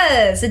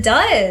 Yes, it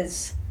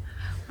does.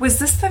 Was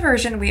this the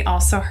version we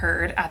also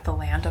heard at the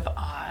Land of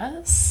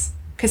Oz?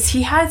 Because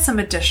he had some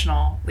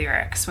additional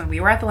lyrics when we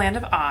were at the Land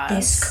of Oz.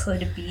 This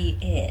could be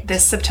it.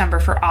 This September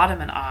for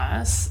Autumn in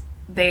Oz.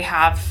 They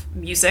have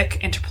music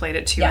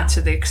interpolated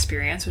into the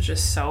experience, which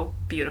is so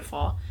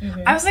beautiful.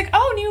 Mm-hmm. I was like,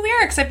 oh, new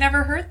lyrics. I've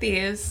never heard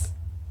these.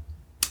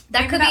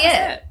 That could be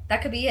it.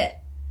 That could be it.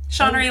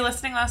 Sean, are you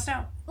listening? Let us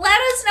know.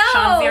 Let us know.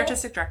 Sean, the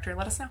artistic director,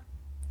 let us know.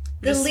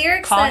 The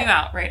lyrics calling you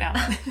out right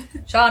now.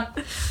 Sean,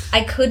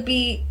 I could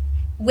be,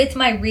 with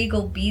my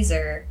regal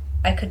beezer,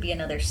 I could be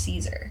another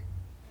Caesar.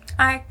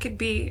 I could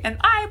be an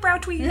eyebrow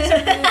tweezer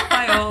if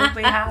I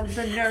only had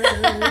the nerve.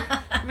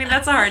 I mean,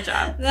 that's a hard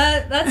job.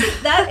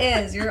 That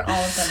is. You're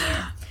all of them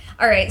here.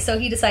 All right, so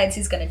he decides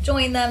he's going to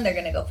join them. They're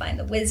going to go find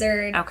the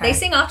wizard. Okay. They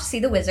sing off to see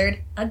the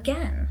wizard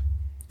again.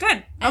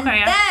 Good. And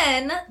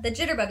then the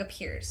jitterbug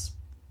appears.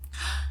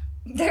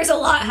 There's a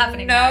lot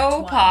happening.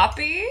 No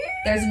Poppy?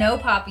 There's no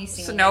Poppy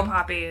scene. So no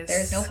Poppies.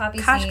 There's no Poppy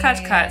scene.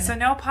 Cut. So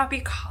no Poppy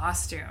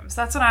costumes.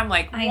 That's what I'm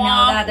like. I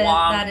know,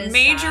 that is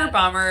major sad.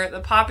 Bummer. The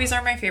Poppies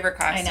are my favorite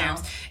costumes. I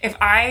know. If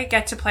I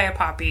get to play a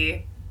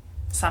Poppy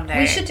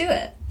someday. We should do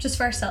it. Just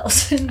for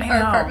ourselves in our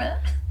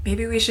apartment.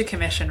 Maybe we should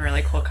commission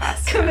really cool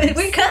costumes.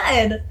 We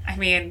could. I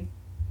mean...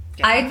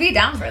 Yeah. I'd be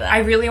down for that. I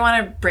really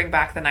want to bring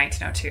back the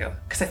 1902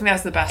 because I think that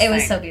was the best thing. It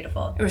was so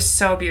beautiful. It was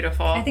so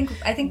beautiful. I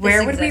think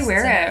where would we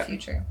wear it? In the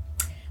future?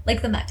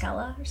 Like the Met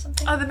Gala or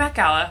something? Oh, the Met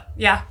Gala.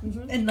 Yeah.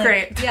 Mm-hmm.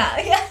 Great. Yeah.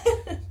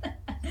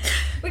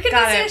 We could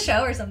go see a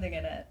show or something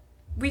in it.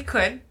 We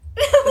could.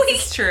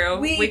 This is true.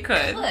 We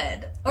could.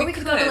 Or we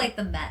could go to like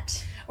the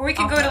Met. Or we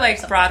could go to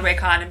like Broadway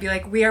Con and be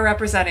like, we are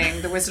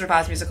representing the Wizard of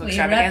Oz musical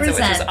extravaganza, which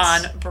was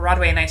on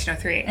Broadway in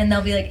 1903. And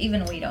they'll be like,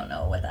 even we don't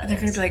know what that is. They're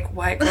going to be like,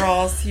 what,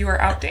 girls? You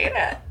are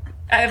outdated.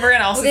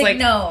 Everyone else is like,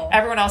 no.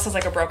 Everyone else has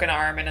like a broken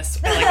arm and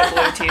like a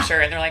blue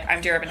t-shirt, and they're like,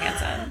 I'm Dear Evan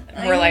Hansen.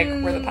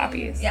 And we're the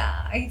Poppies. Yeah,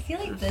 I feel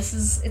like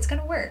it's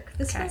going to work.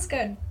 This feels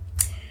good.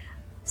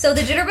 So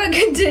the jitterbug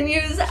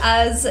continues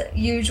as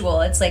usual.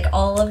 It's like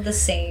all of the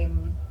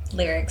same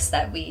lyrics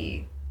that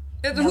we...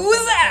 Who's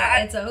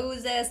that? It's a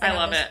who's this. I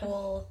love it.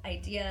 Whole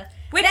idea.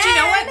 Which, you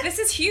know what? This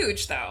is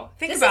huge, though.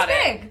 Think about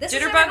it. This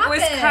Jitterbug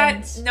was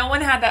cut. No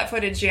one had that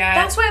footage yet.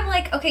 That's why I'm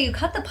like, okay, you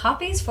cut the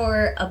Poppies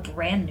for a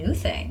brand new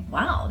thing.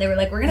 Wow. They were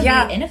like, we're going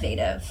to be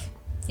innovative.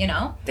 You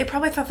know? They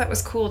probably thought that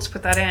was cool to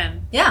put that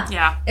in. Yeah.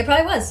 Yeah. It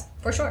probably was,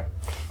 for sure.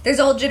 There's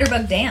a whole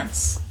Jitterbug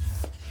dance.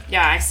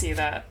 Yeah, I see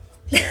that.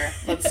 Here,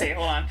 let's see.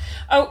 Hold on.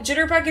 Oh,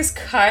 Jitterbug is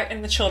cut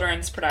in the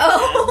children's production.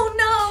 Oh,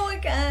 no,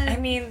 again. I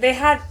mean, they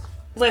had...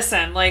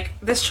 Listen, like,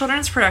 this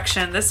children's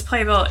production, this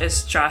playbill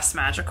is just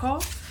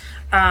magical.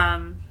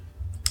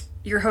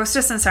 Your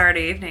hostess on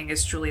Saturday evening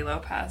is Julie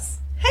Lopez.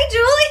 Hey,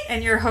 Julie!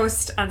 And your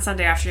host on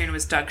Sunday afternoon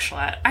was Doug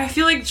Schlett. I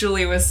feel like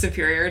Julie was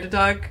superior to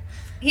Doug.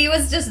 He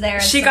was just there.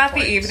 She got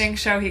the evening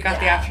show, he got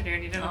the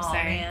afternoon, you know what I'm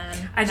saying?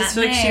 Man. I just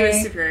feel like she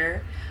was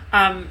superior.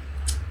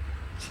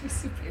 She was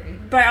superior.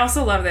 But I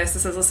also love this. It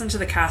says, listen to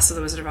the cast of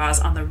The Wizard of Oz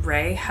on the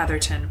Ray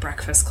Heatherton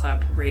Breakfast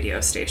Club radio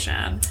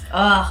station.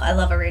 Oh, I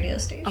love a radio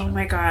station. Oh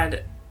my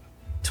God.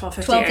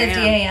 12:50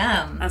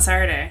 a.m. on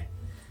Saturday.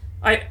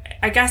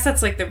 I guess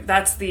that's like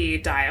that's the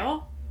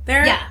dial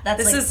there. Yeah,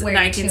 that's this like is where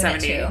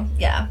 1970.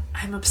 Yeah,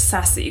 I'm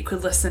obsessed that you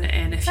could listen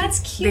in if that's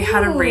cute. They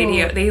had a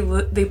radio.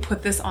 They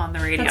put this on the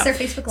radio. That's their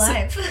Facebook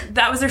Live. So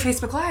that was their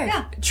Facebook Live.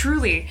 Yeah,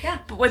 truly. Yeah.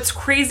 But what's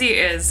crazy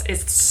is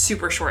it's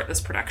super short.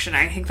 This production.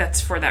 I think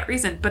that's for that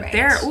reason. But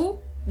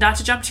not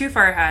to jump too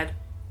far ahead,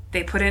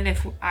 they put in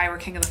If I Were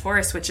King of the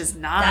Forest, which is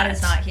not. That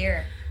is not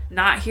here.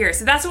 Not here.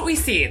 So that's what we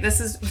see.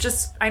 This is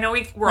just, I know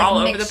we're like all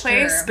over the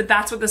place, but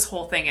that's what this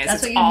whole thing is.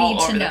 That's it's what you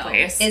need to know.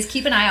 Is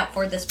keep an eye out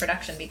for this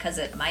production because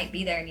it might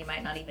be there and you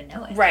might not even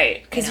know it.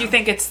 Right. Because you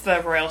think it's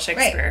the Royal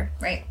Shakespeare.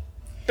 Right.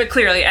 But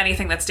clearly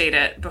anything that's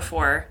dated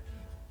before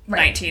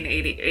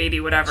 1980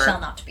 whatever.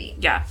 Shall not be.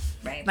 Yeah.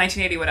 Right.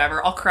 1980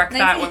 whatever. I'll correct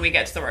that when we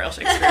get to the Royal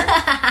Shakespeare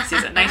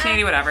season.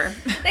 1980 whatever.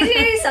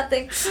 1980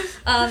 something.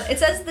 It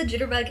says the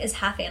jitterbug is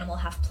half animal,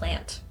 half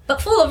plant,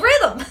 but full of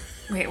rhythm.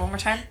 Wait, one more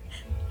time.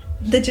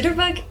 The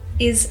jitterbug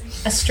is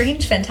a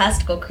strange,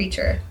 fantastical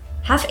creature.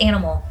 Half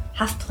animal,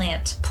 half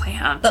plant.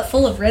 Plant. But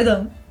full of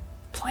rhythm.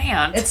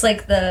 Plant? It's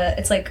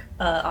like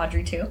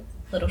Audrey 2,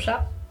 Little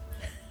Shop.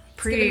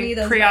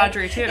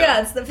 Pre-Audrey 2.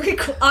 Yeah, it's the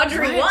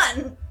Audrey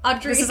 1.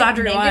 This is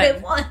Audrey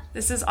 1.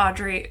 This is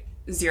Audrey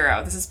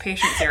 0. This is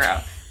Patient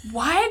 0.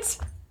 What?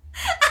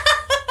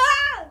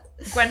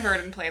 Gwen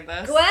Verdon played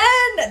this.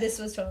 Gwen! This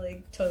was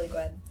totally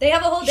Gwen. They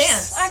have a whole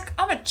dance. Like,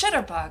 I'm a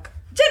jitterbug.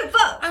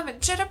 Jitterbug! I'm a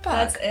jitterbug.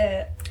 That's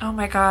it. Oh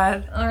my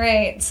God. All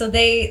right. So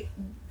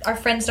our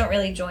friends don't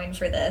really join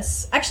for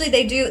this. Actually,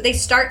 they do. They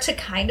start to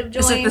kind of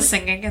join. Is it the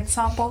singing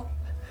ensemble?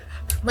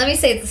 Let me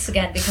say this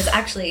again because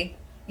actually,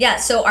 yeah,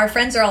 so our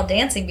friends are all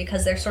dancing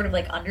because they're sort of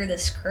like under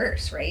this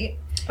curse, right?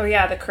 Oh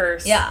yeah, the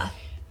curse. Yeah.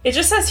 It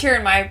just says here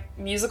in my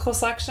musical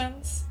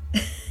selections.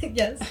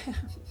 Yes.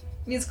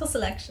 Musical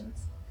selections.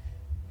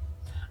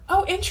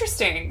 Oh,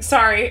 interesting.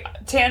 Sorry,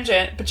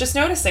 tangent, but just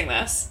noticing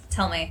this.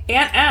 Tell me.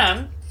 Aunt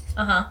M.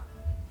 Uh-huh.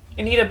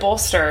 Anita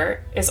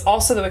Bolster is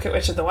also the Wicked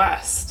Witch of the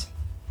West.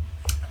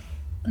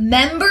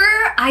 Remember,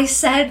 I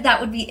said that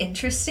would be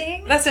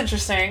interesting? That's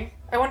interesting.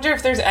 I wonder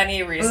if there's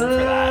any reason for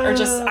that. Or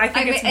just, I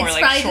think it's more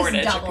like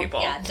shortage of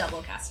people. Yeah,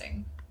 double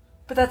casting.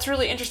 But that's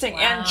really interesting. Wow.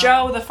 And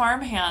Joe, the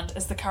farmhand,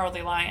 is the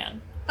Cowardly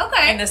Lion.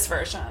 Okay. In this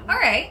version. All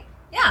right.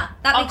 Yeah,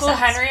 that Uncle makes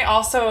sense. Henry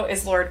also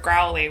is Lord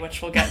Growly,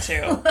 which we'll get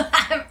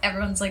to.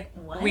 Everyone's like,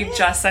 what? We've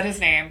just said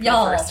his name for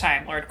Y'all. the first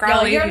time. Lord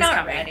Growly, You're he's not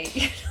coming.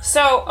 ready.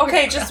 So,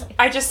 okay,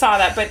 I just saw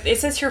that, but it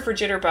says here for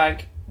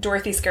Jitterbug,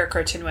 Dorothy,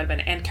 Scarecrow, Tin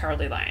Woodman, and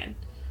Cowardly Lion.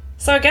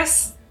 So I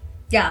guess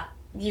yeah,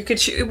 you could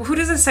choose. Who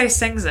does it say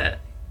sings it?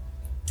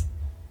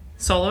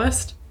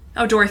 Soloist?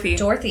 Oh, Dorothy.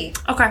 Dorothy.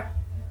 Okay.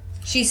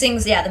 She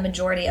sings, the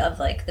majority of,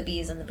 like, the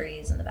bees and the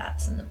breeze and the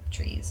bats and the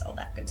trees, all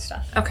that good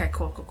stuff. Okay,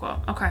 cool.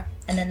 Okay.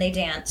 And then they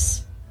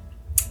dance.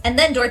 And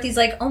then Dorothy's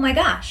like, oh my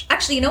gosh.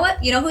 Actually, you know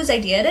what? You know whose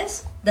idea it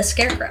is? The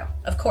Scarecrow,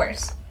 of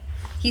course.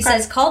 He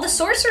says, call the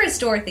sorceress,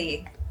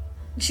 Dorothy.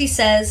 She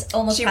says,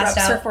 almost she passed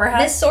rubs out, her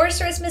forehead. Miss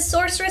Sorceress, Miss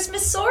Sorceress,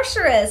 Miss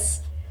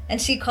Sorceress.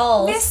 And she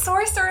calls... Miss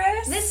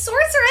Sorceress. Miss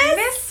Sorceress.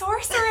 Miss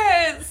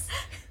Sorceress.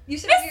 You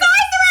should Miss have your...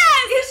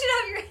 Sorceress. You should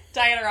have your...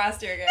 Diana Ross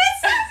doing it.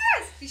 Miss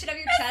Sorceress. You should have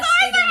your chest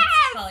students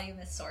call you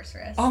Miss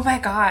Sorceress. Oh my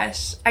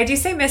gosh. I do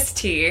say Miss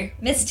T.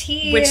 Miss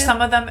T. Which some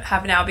of them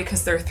have now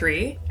because they're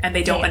 3 and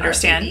they don't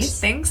understand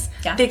things.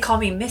 Yeah. They call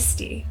me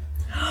Misty.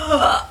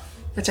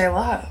 Which I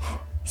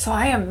love. So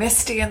I am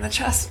Misty in the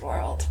chess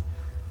world.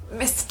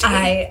 Misty.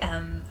 I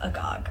am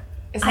agog.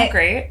 Isn't that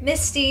great?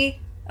 Misty.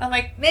 I'm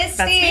like, Misty.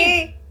 that's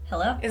me.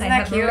 Hello? Isn't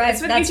that cute?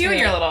 That's what you do when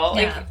you're little.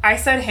 Yeah. Like, I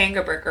said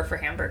Hangaburger for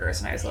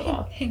hamburgers when I was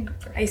little.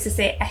 Hangaburger. I used to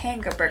say a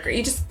Hangaburger.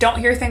 You just don't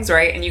hear things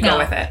right and you go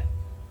with it.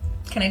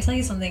 Can I tell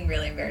you something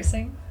really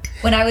embarrassing?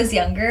 When I was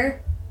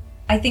younger,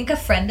 I think a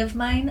friend of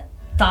mine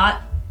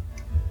thought,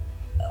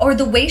 or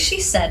the way she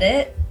said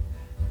it,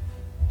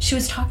 she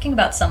was talking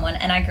about someone,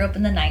 and I grew up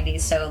in the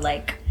 90s, so,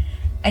 like,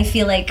 I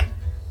feel like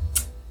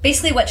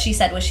basically what she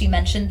said was she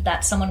mentioned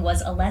that someone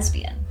was a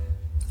lesbian.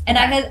 And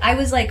I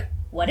was like,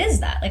 what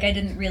is that? Like, I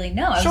didn't really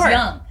know. I was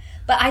young.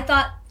 But I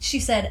thought she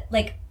said,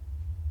 like,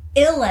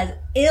 ill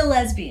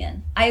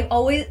lesbian. I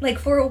always, like,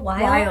 for a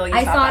while,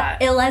 I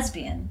thought ill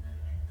lesbian.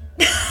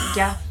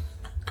 Yeah.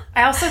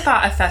 I also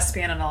thought a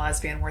thespian and a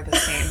lesbian were the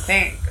same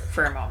thing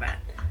for a moment.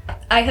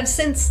 I have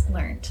since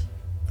learned.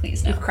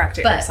 Please no. You've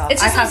corrected but yourself.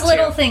 It's just those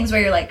little things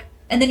where you're like,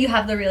 and then you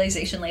have the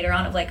realization later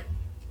on of like,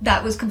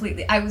 that was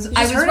completely, I was wrong.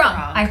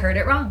 I heard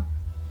it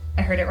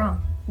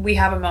wrong. We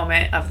have a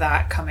moment of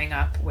that coming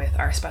up with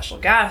our special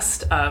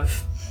guest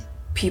of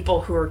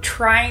people who are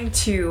trying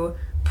to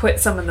put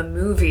some of the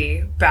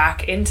movie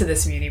back into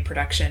this Muny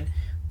production.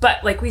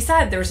 But like we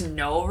said, there's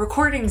no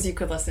recordings you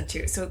could listen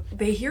to. So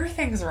they hear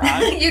things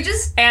wrong. You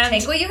just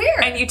take what you hear.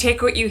 And you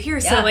take what you hear.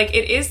 Yeah. So like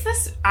it is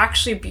this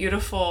actually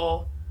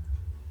beautiful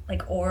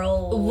like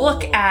oral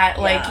look at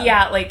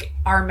like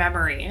our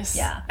memories.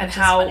 Yeah. And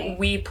how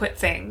we put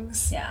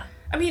things. Yeah.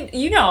 I mean,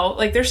 you know,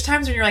 like there's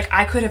times when you're like,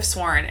 I could have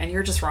sworn and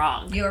you're just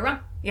wrong. You were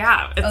wrong.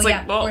 Yeah. It's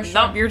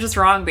no, you're just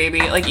wrong,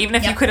 baby. Like even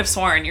if you could have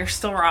sworn, you're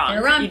still wrong.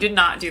 You're wrong. You did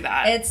not do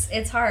that.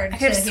 It's hard. I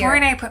could have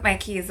sworn I put my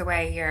keys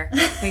away here.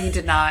 No, you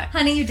did not.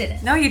 Honey, you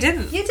didn't. No, you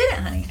didn't. You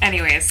didn't, honey.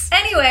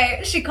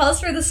 Anyway, she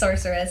calls for the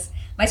sorceress.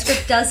 My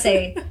script does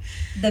say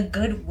the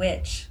good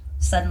witch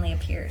suddenly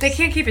appears. They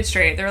can't keep it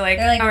straight. They're like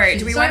all right,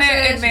 do we want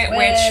to admit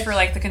witch for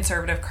like the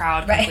conservative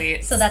crowd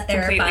complete? So that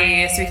they're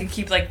completely fine. So we can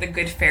keep like the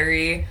good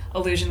fairy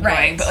illusion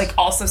going, but like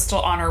also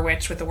still honor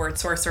witch with the word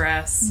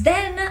sorceress.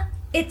 Then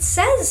it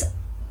says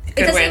Good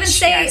it doesn't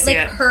witch. even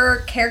say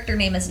her character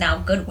name is now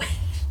Good Witch.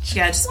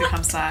 Yeah, it just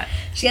becomes that.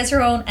 She has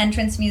her own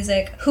entrance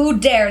music. Who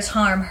dares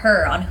harm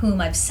her on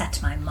whom I've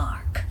set my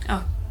mark?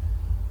 Oh.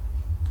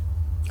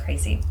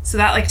 Crazy. So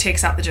that like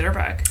takes out the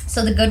jitterbug.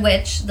 So the Good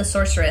Witch, the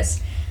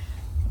sorceress,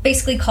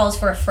 basically calls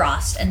for a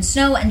frost and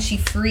snow, and she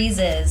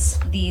freezes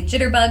the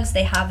jitterbugs.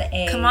 They have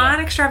a... Come on,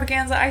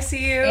 extravaganza, I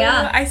see you.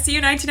 Yeah. I see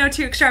you,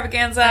 1902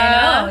 extravaganza.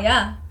 I know,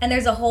 yeah. And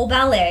there's a whole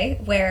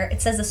ballet where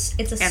it says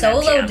it's a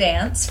solo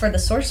dance for the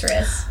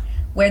sorceress,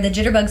 where the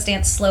jitterbugs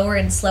dance slower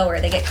and slower.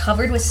 They get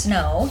covered with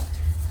snow,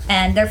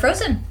 and they're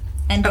frozen.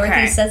 And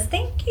Dorothy says,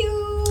 thank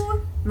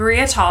you.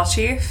 Maria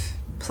Tallchief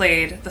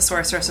played the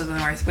Sorceress of the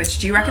North, which,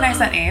 do you recognize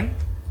that name?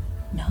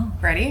 No.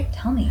 Ready?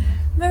 Tell me.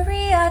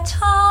 Maria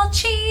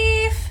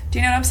Tallchief. Do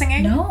you know what I'm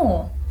singing?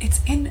 No.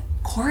 It's in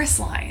chorus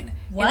line.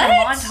 What? In the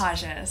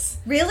montages.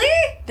 Really?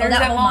 There's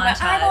that whole moment.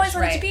 montage, I've always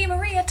wanted to be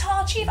Maria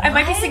Tallchief. I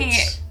might be singing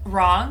it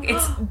wrong.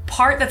 It's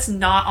part that's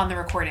not on the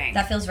recording.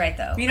 That feels right,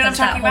 though. You know what I'm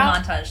talking about?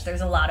 That whole montage,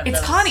 there's a lot of those.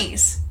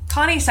 It's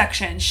Connie's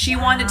section. She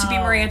wanted to be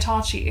Maria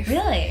Tallchief.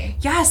 Really?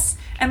 Yes.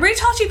 And Maria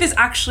Tallchief is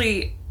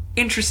actually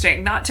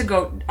interesting, not to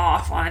go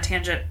off on a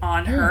tangent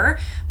on her,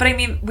 but I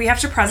mean, we have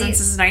to presence,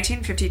 this is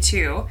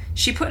 1952.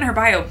 She put in her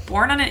bio,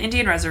 born on an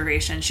Indian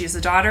reservation. She's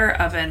the daughter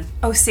of an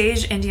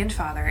Osage Indian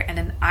father and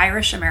an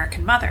Irish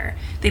American mother.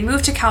 They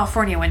moved to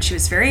California when she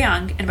was very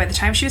young, and by the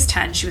time she was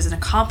 10, she was an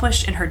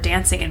accomplished in her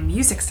dancing and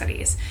music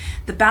studies.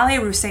 The Ballet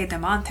Russe de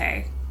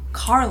Monte,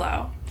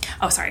 Carlo.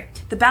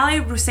 The Ballet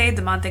Russe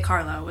de Monte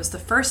Carlo was the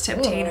first to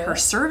obtain her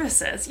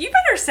services. You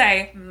better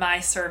say my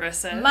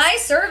services. My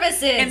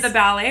services. In the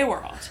ballet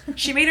world.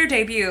 She made her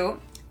debut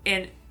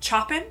in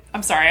Chopin.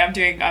 I'm sorry, I'm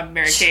doing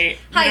Mary Kate.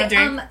 Hi,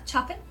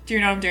 Chopin? Do you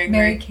know I'm doing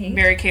Mary Kate?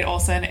 Mary Kate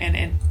Olsen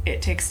in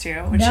It Takes Two.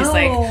 When No. she's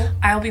like,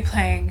 I'll be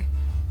playing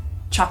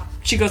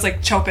she goes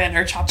like Chopin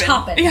or Chopin.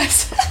 Chopin.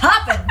 Yes.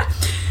 Chopin.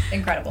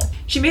 Incredible.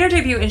 She made her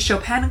debut in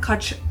Chopin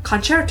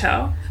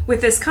Concerto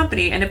with this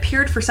company and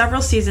appeared for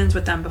several seasons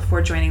with them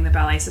before joining the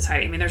Ballet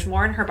Society. I mean, there's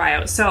more in her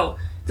bio. So,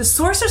 the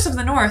Sorceress of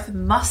the North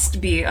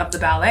must be of the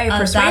ballet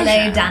persuasion.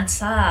 Ballet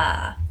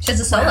dancer. She has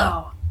a solo.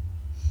 Wow.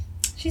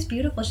 She's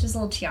beautiful. She has a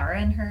little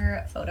tiara in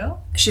her photo.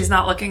 She's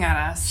not looking at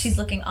us. She's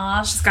looking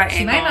off. She's got She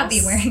angles. might not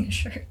be wearing a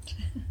shirt.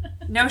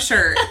 No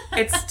shirt.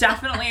 It's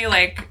definitely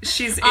like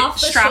she's off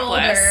the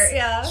strapless. Shoulder.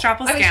 Yeah.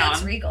 Strapless I mean, gown. she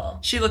looks regal.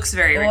 She looks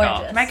very Gorgeous.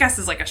 regal. My guess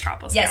is like a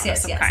strapless Yes, gown yes,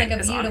 of some yes. kind Like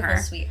a is on beautiful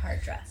her.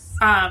 sweetheart dress.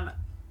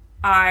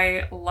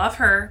 I love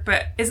her,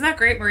 but isn't that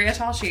great, Maria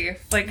Talchi?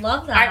 Like,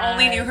 Love that. I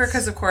only knew her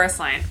because of Chorus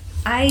Line.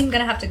 I'm going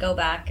to have to go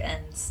back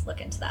and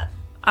look into that.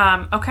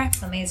 Okay.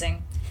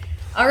 Amazing.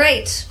 All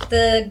right.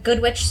 The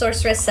Good Witch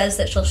Sorceress says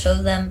that she'll show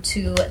them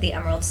to the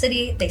Emerald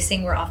City. They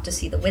sing We're Off to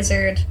See the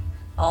Wizard.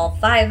 All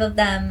 5 of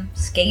them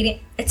skating.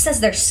 It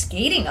says they're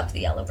skating up the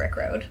Yellow Brick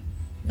Road.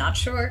 Not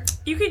sure.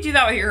 You could do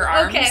that with your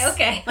arms.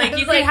 Okay. Like,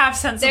 you could have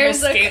sensible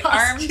skate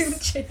arms.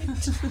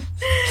 Change.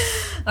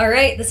 All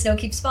right. The snow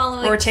keeps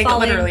falling. Or take it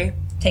literally.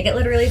 Take it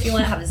literally if you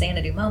want to have a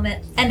Xanadu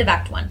moment. End of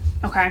Act 1.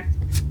 Okay.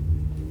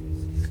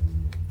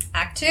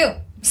 Act 2.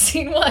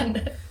 Scene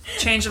 1.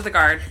 Change of the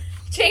guard.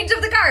 Change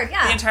of the guard,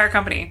 yeah. The entire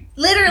company.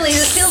 Literally,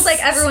 it feels like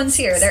everyone's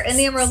here. They're in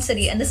the Emerald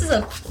City, and this is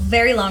a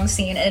very long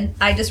scene, and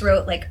I just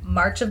wrote, like,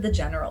 March of the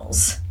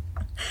Generals.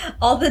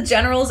 All the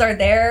generals are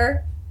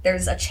there.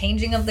 There's a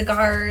changing of the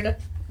guard.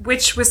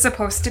 Which was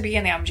supposed to be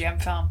in the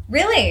MGM film.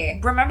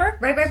 Really? Remember?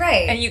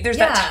 Right. And there's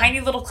that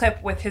tiny little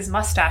clip with his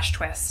mustache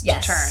twist turn.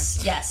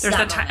 Yes,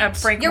 There's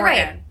Frank You're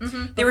Morgan. right.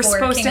 Mm-hmm. They were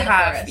supposed King to of the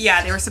have,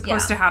 Forest. they were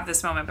supposed to have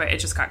this moment, but it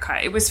just got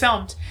cut. It was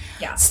filmed.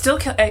 Yeah. It still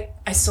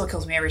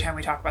kills me every time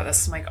we talk about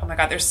this. I'm like, oh my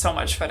god, there's so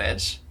much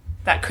footage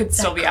that could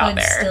still be out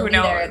there. Who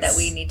knows? There that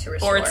we need to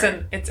restore.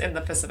 Or it's in the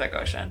Pacific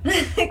Ocean.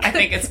 I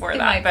think it's for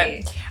that.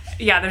 Be. But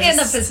yeah, there's in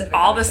just the Pacific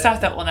all Ocean. the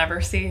stuff that we'll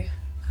never see.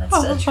 That's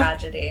a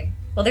tragedy.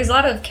 Well, there's a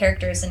lot of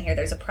characters in here.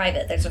 There's a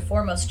private. There's a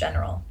foremost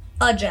general.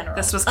 A general.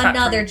 This was cut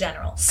another from,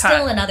 general. Cut.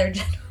 Still another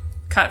general.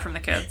 Cut from the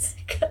kids.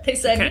 They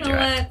said, you know do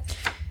what?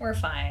 We're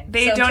fine.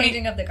 They so don't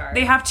changing of the guard.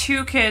 They have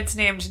 2 kids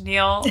named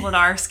Neil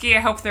Lenarski.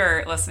 I hope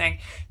they're listening.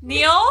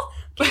 Neil?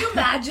 Can you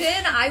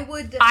imagine? I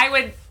would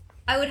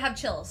have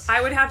chills.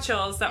 I would have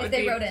chills. That if would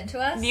they be wrote into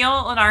us. Neil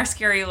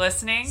Lenarski, are you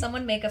listening?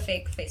 Someone make a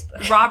fake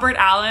Facebook. Robert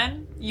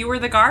Allen, you were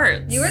the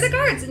guards. You were the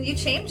guards, and you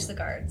changed the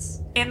guards.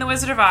 In The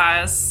Wizard of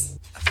Oz,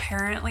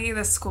 apparently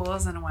the school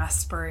is in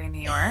Westbury,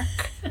 New York.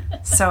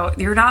 So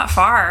you're not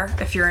far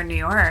if you're in New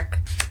York.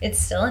 It's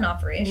still in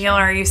operation. Neil,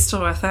 are you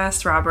still with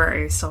us? Robert, are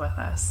you still with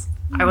us?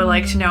 I would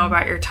like to know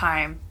about your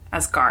time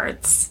as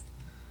guards.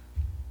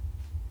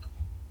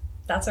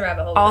 That's a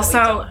rabbit hole. Also,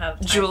 that we don't have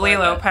time Julie for,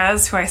 but-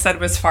 Lopez, who I said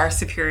was far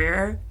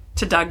superior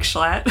to Doug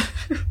Schlett,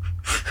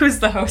 who's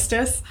the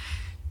hostess.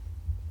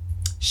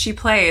 She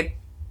played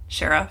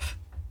Sheriff.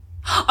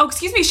 Oh,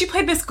 excuse me, she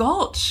played Miss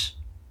Gulch.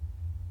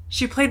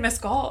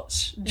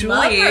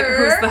 Julie,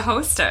 who's the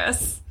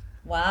hostess.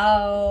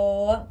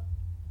 Wow.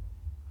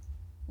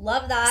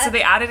 Love that. So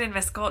they added in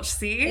Miss Gulch,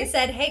 see? They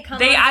said, hey, come on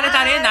They added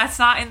that in. back. That's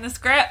not in the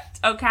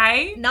script,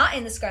 okay? Not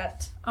in the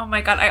script. Oh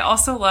my god, I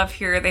also love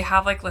here, they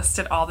have like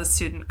listed all the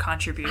student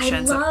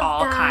contributions of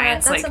all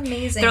kinds. That's like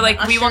amazing. They're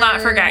like, we will not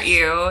Ushers. forget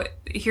you.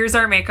 Here's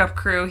our makeup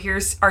crew.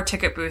 Here's our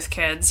ticket booth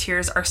kids.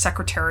 Here's our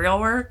secretarial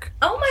work.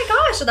 Oh my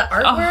gosh, the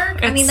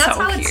artwork. I mean, that's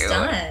so how cute. it's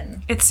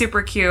done. It's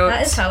super cute.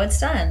 That is how it's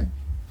done.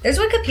 There's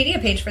a Wikipedia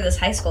page for this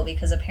high school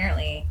because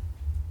apparently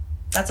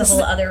that's a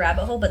whole other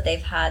rabbit hole, but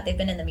they've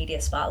been in the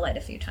media spotlight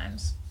a few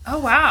times. Oh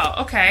wow,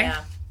 okay.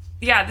 Yeah.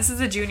 Yeah, this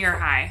is a junior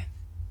high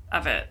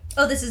of it.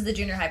 Oh, this is the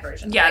junior high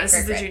version. Yeah, this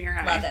is the junior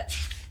high. Love it.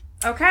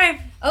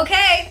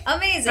 Okay.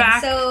 Amazing.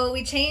 Back so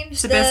we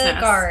changed to the business.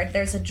 guard.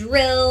 There's a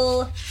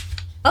drill.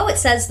 Oh, it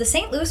says the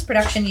St. Louis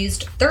production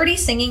used 30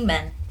 singing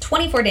men,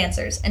 24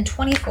 dancers, and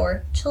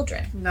 24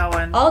 children. No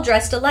one. All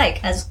dressed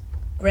alike as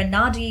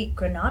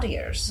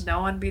grenadiers. No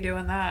one be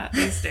doing that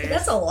these days.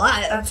 That's a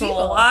lot. That's of a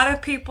people. lot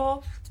of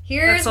people.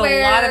 Here's That's a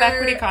where lot of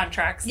equity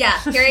contracts. Yeah,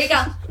 here you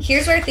go.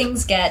 Here's where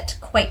things get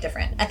quite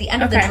different. At the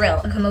end of the drill,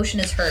 a commotion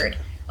is heard.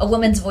 A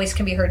woman's voice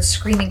can be heard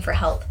screaming for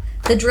help.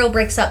 The drill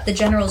breaks up. The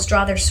generals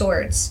draw their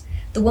swords.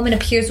 The woman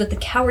appears with the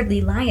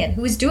cowardly lion,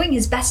 who is doing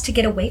his best to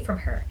get away from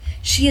her.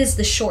 She is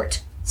the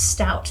short,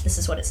 stout, this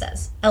is what it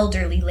says,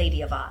 elderly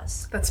Lady of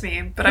Oz. That's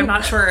me, but I'm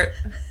not sure.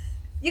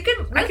 You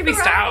can. I could be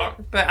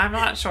stout, but I'm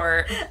not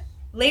sure.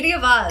 Lady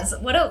of Oz.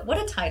 What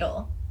a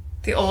title.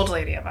 The old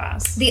Lady of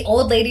Oz. The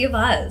old Lady of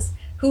Oz,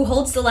 who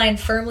holds the lion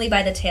firmly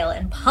by the tail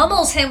and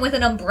pummels him with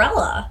an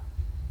umbrella.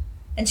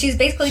 And she's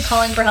basically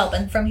calling for help.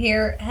 And from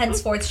here,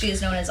 henceforth, she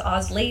is known as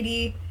Oz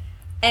Lady.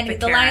 And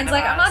the lion's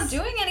like, I'm not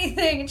doing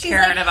anything. And she's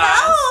like,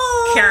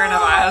 help! Karen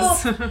of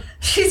Oz.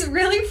 She's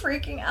really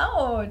freaking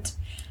out.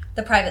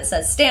 The private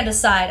says, stand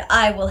aside.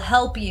 I will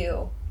help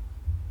you.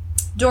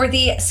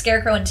 Dorothy,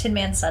 Scarecrow, and Tin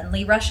Man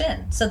suddenly rush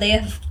in. So they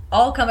have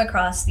all come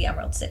across the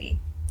Emerald City.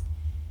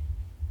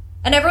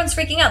 And everyone's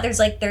freaking out.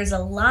 There's a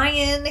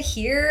lion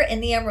here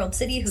in the Emerald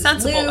City who's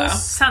sensible, loose. Though.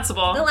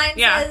 Sensible. The lion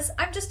says,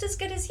 I'm just as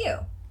good as you.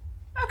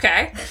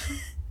 Okay.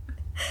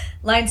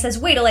 Lion says,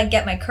 wait till I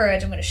get my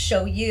courage. I'm going to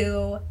show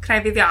you. Can I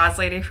be the Oz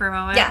lady for a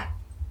moment? Yeah.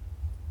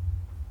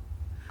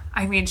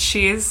 I mean,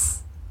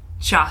 she's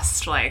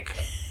just like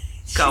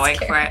going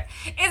for it.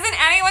 Isn't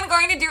anyone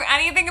going to do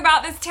anything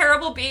about this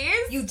terrible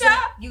beast? You've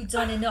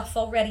done enough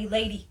already,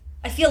 lady.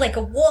 I feel like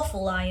a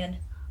waffle lion.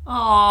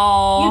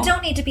 Oh. You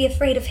don't need to be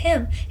afraid of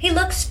him. He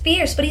looks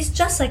fierce, but he's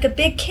just like a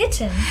big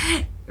kitten.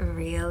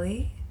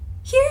 Really?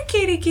 Here,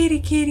 kitty, kitty,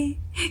 kitty.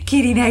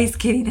 Kitty nice,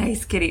 kitty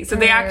nice, kitty. So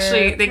they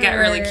get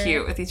really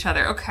cute with each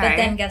other. Okay. But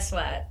then guess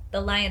what? The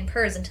lion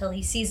purrs until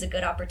he sees a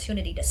good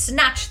opportunity to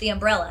snatch the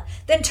umbrella,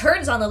 then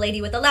turns on the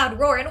lady with a loud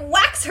roar and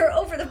whacks her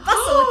over the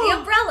bustle with the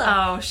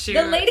umbrella. Oh, shoot.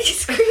 The lady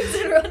screams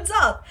and runs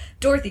up.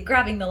 Dorothy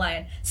grabbing the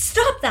lion.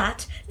 Stop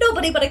that!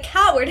 Nobody but a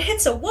coward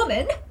hits a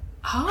woman.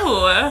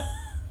 Oh.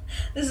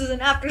 This is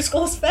an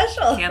after-school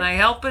special. Can I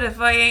help it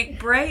if I ain't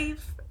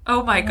brave?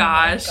 Oh my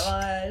gosh. Oh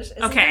my gosh.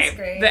 Isn't okay, this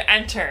great? the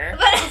enter.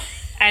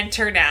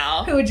 Enter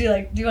now. Who would you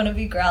like? Do you want to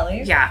be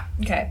Growly? Yeah.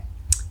 Okay.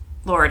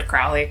 Lord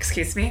Growly,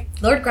 excuse me.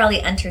 Lord Growly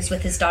enters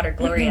with his daughter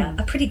Gloria,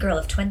 a pretty girl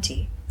of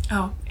 20.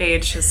 Oh,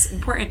 age is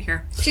important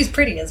here. She's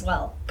pretty as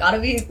well. Gotta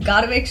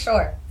make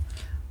sure.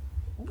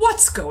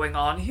 What's going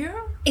on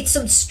here? It's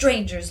some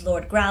strangers,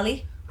 Lord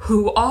Growly.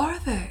 Who are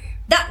they?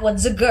 That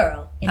one's a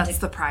girl. That's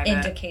the private.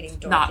 Indicating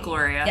Dorothy. Not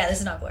Gloria. Yeah, this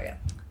is not Gloria.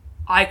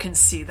 I can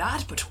see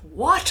that, but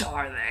what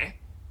are they?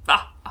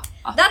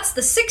 That's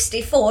the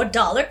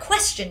 $64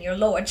 question, your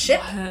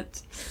lordship.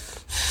 What?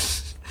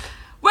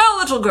 Well,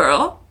 little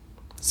girl,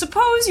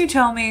 suppose you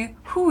tell me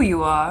who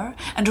you are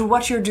and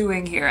what you're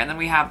doing here. And then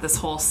we have this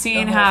whole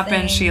scene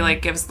happen. She,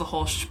 gives the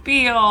whole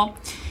spiel.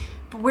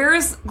 But where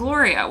is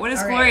Gloria? What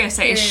does Gloria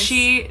say? Is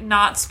she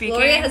not speaking?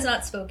 Gloria has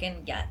not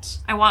spoken yet.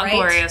 I want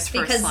Gloria's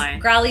first line.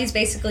 Because Growly's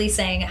basically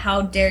saying,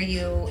 how dare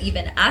you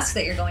even ask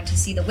that you're going to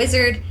see the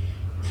wizard?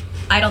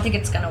 I don't think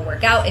it's going to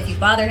work out. If you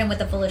bother him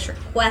with a foolish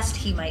request,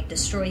 he might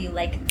destroy you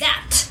like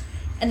that.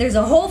 And there's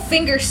a whole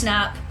finger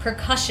snap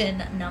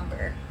percussion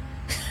number.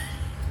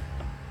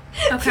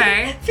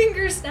 Okay.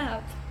 Finger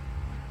snap.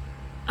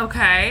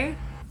 Okay.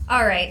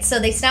 All right, so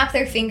they snap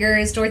their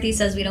fingers. Dorothy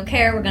says, we don't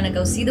care. We're going to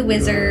go see the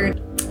wizard.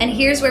 And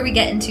here's where we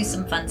get into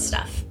some fun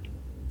stuff.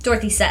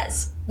 Dorothy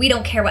says, we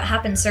don't care what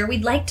happens, sir.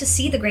 We'd like to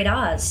see the Great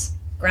Oz.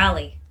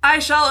 Growly. I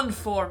shall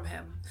inform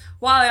him.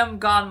 While I am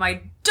gone,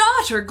 my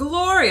daughter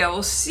Gloria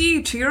will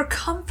see to your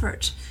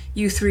comfort.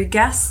 You three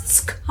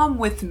guests, come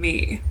with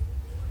me.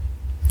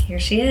 Here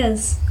she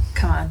is.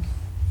 Come on.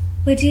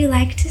 Would you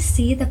like to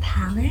see the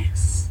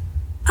palace?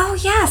 Oh,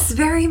 yes,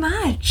 very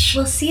much.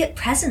 We'll see it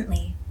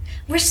presently.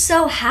 We're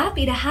so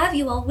happy to have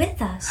you all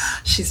with us.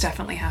 She's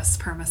definitely has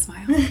perma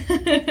smile.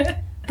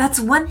 That's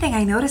one thing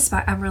I noticed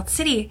about Emerald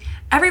City.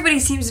 Everybody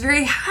seems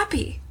very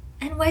happy.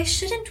 And why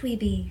shouldn't we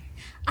be?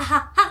 She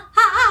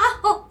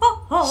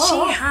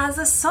has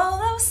a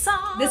solo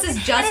song. This is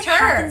just her. It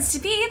happens to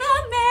be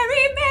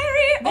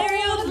the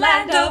merry old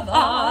land of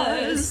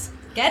Oz.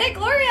 Get it,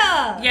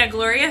 Gloria? Yeah,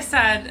 Gloria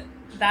said,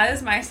 that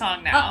is my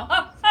song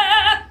now.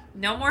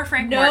 No more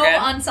Frank Morgan. No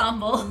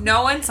ensemble.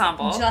 No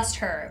ensemble. Just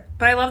her.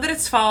 But I love that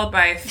it's followed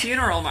by a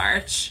funeral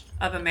march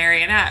of a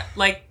marionette.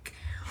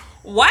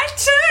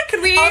 What?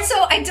 Could we... Also,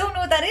 I don't know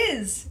what that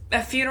is.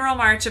 A funeral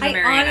march of a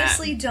marionette. I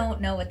honestly don't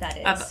know what that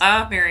is. Of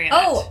a marionette.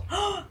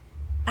 Oh!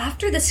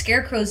 After the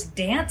Scarecrow's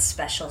dance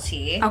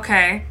specialty,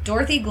 okay,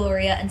 Dorothy,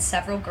 Gloria, and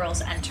several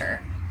girls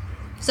enter.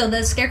 So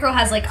the Scarecrow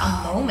has a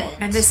moment.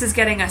 And this is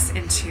getting us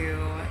into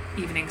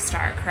Evening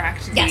Star,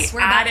 correct? Yes,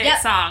 the added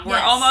song. We're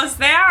almost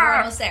there. We're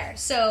almost there.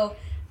 So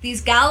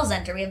these gals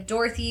enter. We have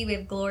Dorothy, we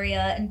have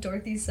Gloria, and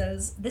Dorothy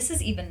says, this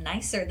is even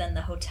nicer than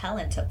the hotel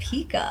in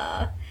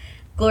Topeka.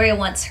 Gloria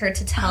wants her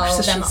to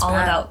tell them all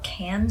about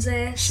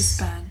Kansas. She's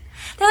been.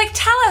 They're like,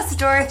 tell us,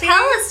 Dorothy.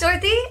 Tell us,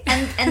 Dorothy.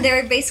 And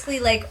they're basically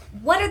like,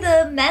 what are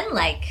the men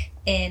like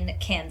in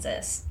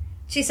Kansas?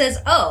 She says,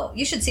 oh,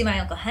 you should see my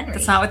Uncle Henry.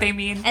 That's not what they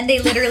mean. And they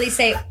literally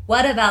say,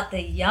 what about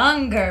the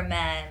younger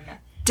men?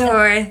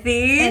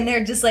 Dorothy. And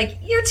they're just like,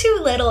 you're too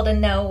little to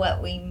know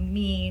what we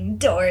mean,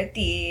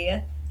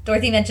 Dorothy.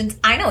 Dorothy mentions,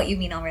 I know what you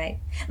mean, all right.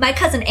 My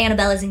cousin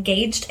Annabelle is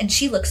engaged, and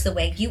she looks the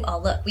way you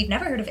all look. We've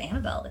never heard of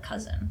Annabelle, the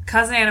cousin.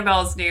 Cousin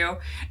Annabelle is new.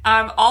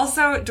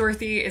 Also,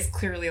 Dorothy is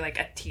clearly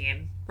a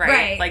teen.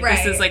 Right?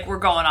 This is we're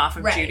going off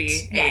of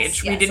Judy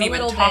age. We didn't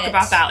even talk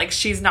about that.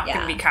 She's not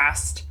going to be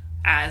cast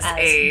as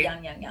a...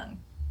 young. Right.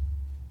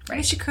 I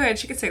mean, she could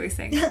say these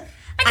things.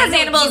 My cousin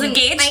Annabelle is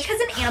engaged. My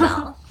cousin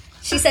Annabelle.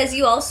 She says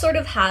you all sort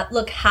of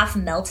look half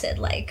melted,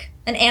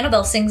 And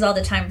Annabelle sings all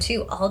the time,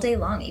 too, all day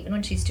long, even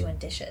when she's doing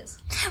dishes.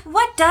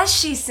 What does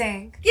she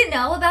sing? You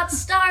know, about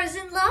stars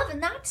and love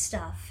and that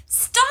stuff.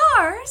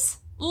 Stars?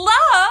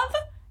 Love?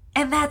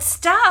 And that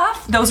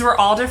stuff. Those were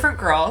all different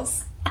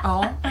girls.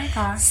 Oh my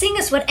gosh. Sing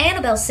us what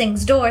Annabelle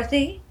sings,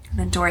 Dorothy. And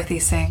then Dorothy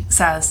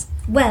says,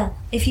 Well,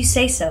 if you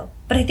say so,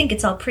 but I think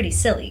it's all pretty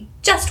silly.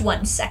 Just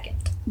 1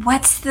 second.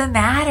 What's the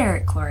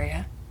matter,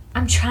 Gloria?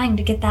 I'm trying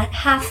to get that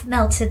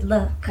half-melted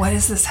look. What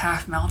is this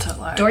half-melted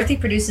look? Dorothy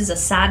produces a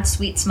sad,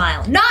 sweet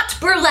smile. Not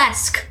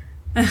burlesque!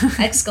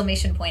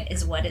 Exclamation point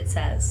is what it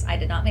says. I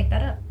did not make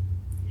that up.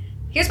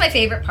 Here's my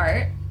favorite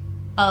part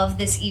of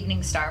this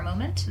Evening Star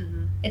moment.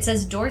 Mm-hmm. It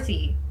says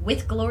Dorothy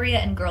with Gloria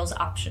and girls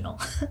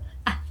optional.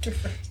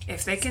 Afterward.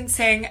 If they can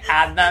sing,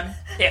 add them.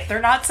 If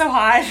they're not so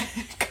hot,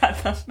 cut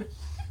them.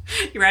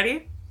 You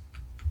ready?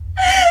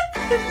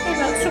 They're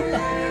not so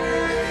hot.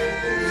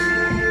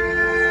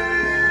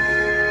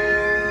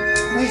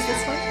 Where's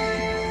this one?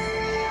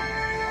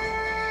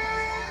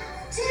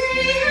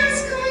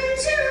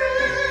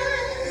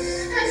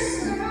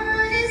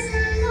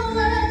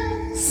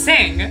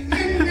 Sing.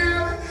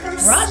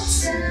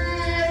 Ruts.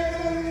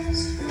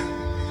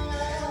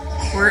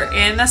 We're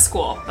in a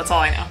school. That's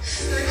all I know.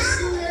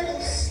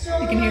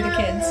 You can hear the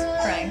kids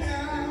crying.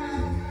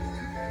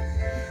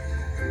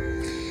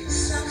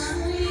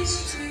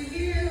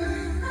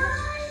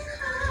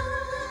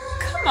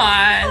 Come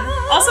on.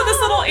 Also, this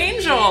little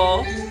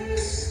angel.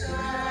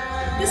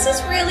 This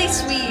is really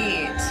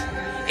sweet.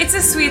 It's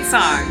a sweet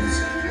song.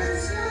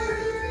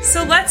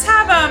 So let's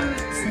have a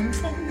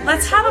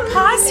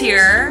pause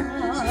here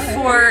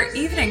for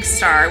Evening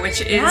Star,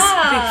 which is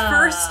the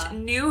first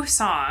new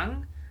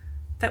song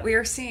that we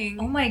are seeing.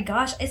 Oh my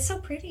gosh, it's so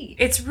pretty.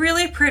 It's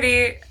really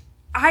pretty.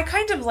 I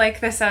kind of like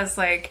this as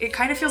it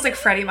kind of feels like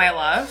Freddie My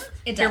Love.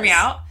 It does. Hear me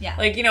out. Yeah.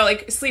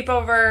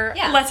 sleepover.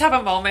 Yeah. Let's have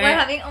a moment. We're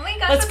having, oh my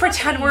gosh. Let's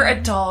pretend we're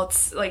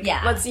adults.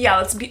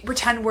 Let's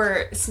pretend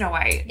we're Snow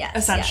White. Yes.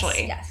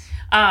 Essentially. Yes.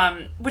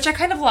 Which I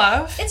kind of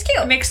love. It's cute.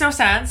 It makes no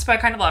sense, but I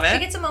kind of love it. She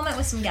gets a moment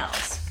with some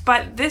gals.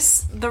 But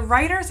the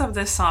writers of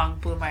this song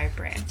blew my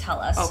brain. Tell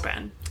us.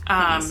 Open.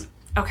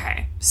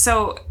 Okay.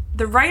 So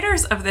the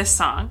writers of this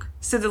song,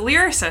 so the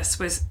lyricist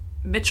was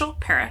Mitchell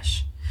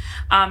Parrish,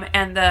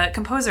 and the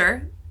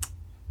composer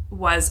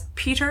was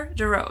Peter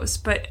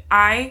DeRose, but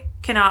I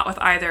cannot with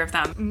either of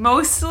them.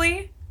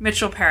 Mostly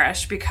Mitchell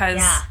Parrish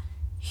because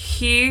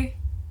he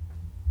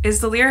is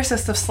the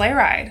lyricist of Sleigh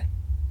Ride.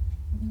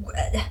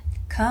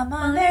 Come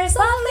on, there's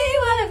lovely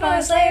weather for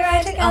a sleigh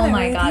ride together. Oh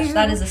my gosh,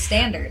 that is a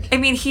standard. I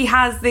mean,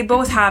 they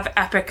both have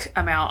epic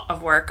amount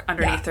of work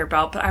underneath their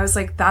belt, but I was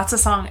like, that's a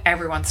song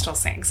everyone still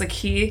sings. Like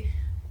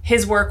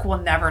his work will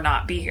never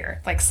not be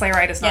here. Like Sleigh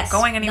Ride is not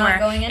going anywhere.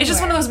 It's just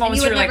one of those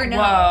moments where you're like,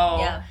 whoa.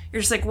 Yeah.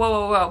 You're just like, whoa,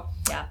 whoa, whoa.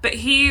 Yeah. But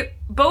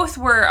both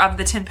were of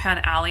the Tin Pan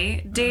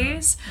Alley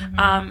days.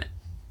 Mm-hmm.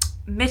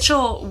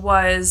 Mitchell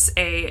was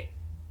a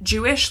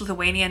Jewish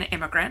Lithuanian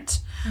immigrant.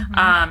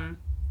 Mm-hmm.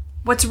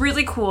 What's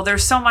really cool,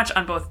 there's so much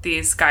on both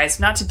these guys,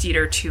 not to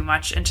deter too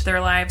much into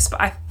their lives, but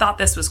I thought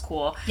this was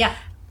cool. Yeah.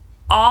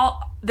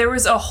 There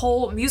was a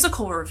whole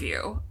musical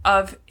review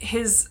of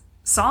his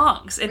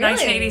songs in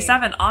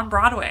 1987 on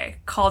Broadway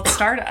called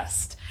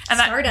Stardust. And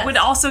that would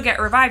also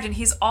get revived, and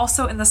he's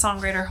also in the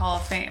Songwriter Hall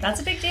of Fame.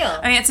 That's a big deal.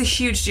 I mean, it's a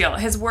huge deal.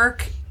 His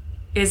work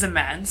is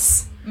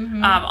immense.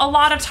 Mm-hmm. A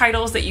lot of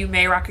titles that you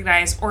may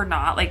recognize or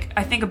not. Like,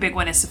 I think a big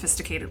one is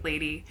Sophisticated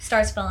Lady.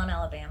 Stars Fell in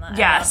Alabama.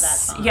 Yes. I love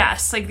that song.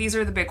 Yes. Like, these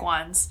are the big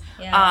ones.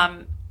 Yeah.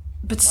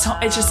 But so,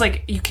 it's just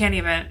like, you can't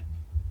even...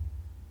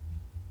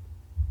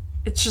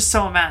 It's just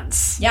so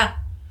immense. Yeah.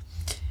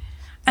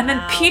 And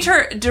then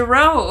Peter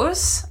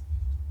DeRose,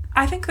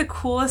 I think the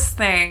coolest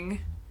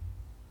thing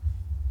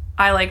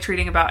I liked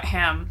reading about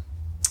him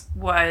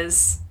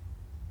was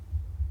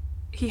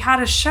he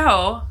had a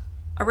show...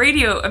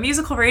 a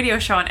musical radio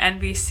show on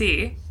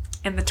NBC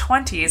in the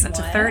 20s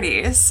into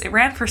 30s. It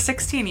ran for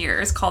 16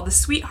 years called The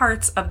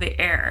Sweethearts of the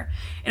Air,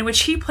 in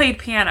which he played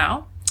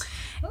piano.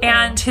 Ooh.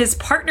 And his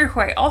partner, who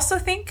I also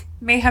think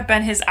may have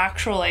been his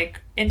actual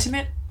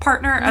intimate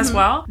partner as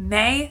well,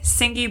 May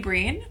Singy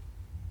Breen,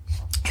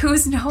 who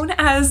is known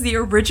as the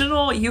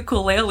original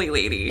ukulele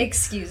lady.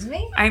 Excuse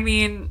me? I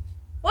mean,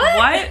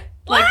 what?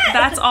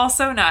 That's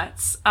also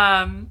nuts.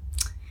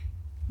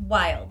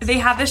 Wild. They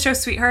had the show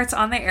Sweethearts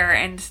on the Air,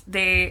 and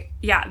they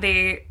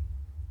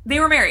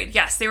were married.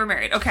 Yes, they were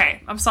married.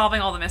 Okay, I'm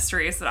solving all the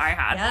mysteries that I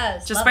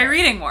had just by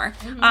reading more.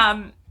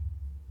 Mm-hmm.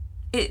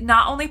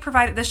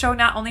 The show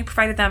not only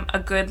provided them a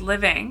good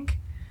living,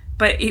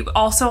 but it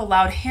also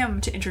allowed him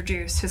to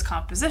introduce his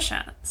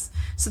compositions.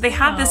 So they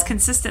had this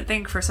consistent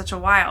thing for such a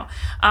while.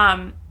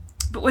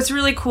 But what's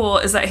really cool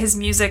is that his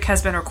music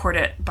has been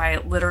recorded by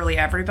literally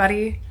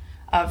everybody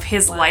of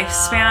his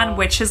lifespan,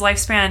 which his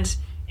lifespan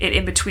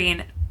in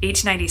between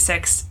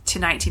 1896 to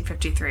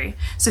 1953.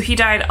 So he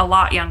died a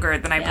lot younger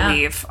than I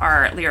believe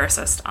our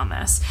lyricist on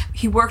this.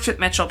 He worked with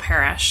Mitchell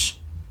Parrish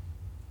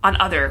on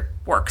other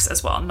works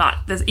as well.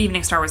 The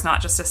Evening Star was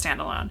not just a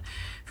standalone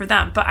for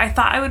them. But I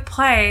thought I would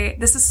play,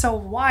 this is so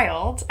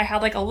wild. I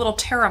had a little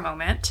Terra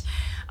moment.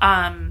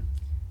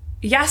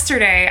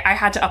 yesterday I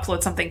had to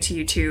upload something to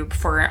YouTube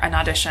for an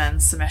audition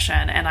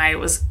submission, and I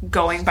was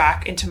going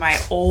back into my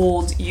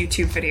old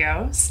YouTube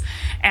videos,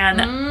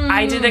 and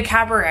I did a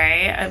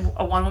cabaret,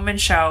 a one-woman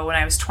show when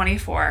I was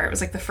 24. It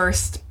was like the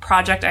first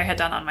project I had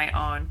done on my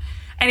own,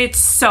 and it's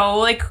so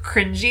like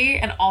cringy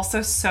and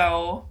also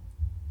so...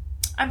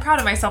 I'm proud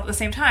of myself at the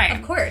same time.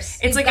 Of course.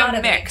 It's like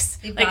a mix.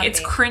 Like, it's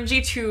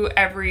cringy to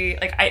every...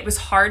 Like, it was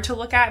hard to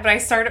look at, but I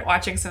started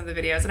watching some of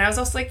the videos, and I was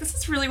also like, this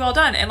is really well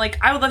done. And, like,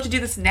 I would love to do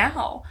this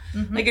now.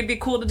 Mm-hmm. Like, it'd be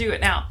cool to do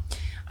it now.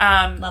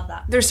 Love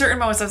that. There's certain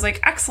moments I was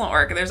like, excellent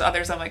work. And there's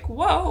others I'm like,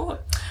 whoa.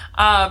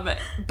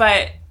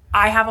 But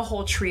I have a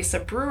whole Teresa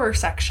Brewer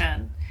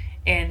section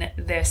in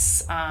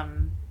this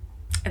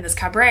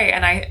cabaret.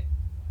 And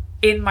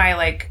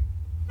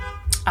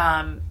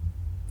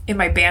in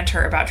my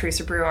banter about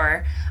Teresa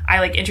Brewer, I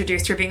like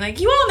introduced her being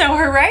like, you all know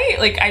her, right?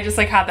 Like, I just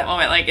like had that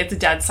moment, like, it's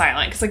dead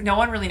silent because like no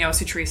one really knows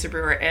who Teresa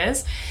Brewer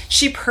is.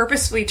 She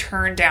purposefully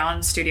turned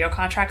down studio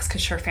contracts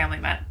because her family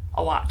meant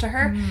a lot to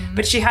her,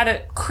 but she had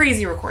a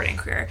crazy recording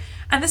career.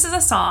 And this is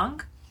a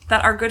song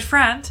that our good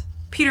friend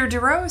Peter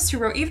DeRose, who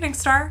wrote Evening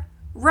Star,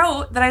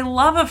 wrote that I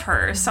love of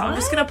hers. So I'm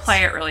just gonna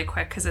play it really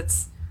quick because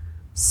it's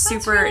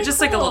super, really just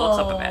cool. Like a little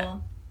clip of it.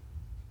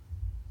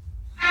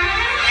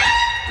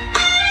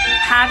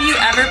 Have you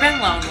ever been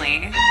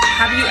lonely?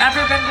 Have you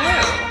ever been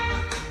blue?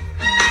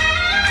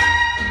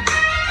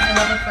 I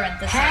love a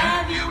parenthesis.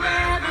 Have you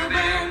ever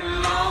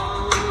been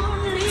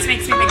lonely? This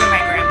makes me think of my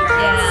grandparents.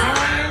 Yeah.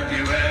 Have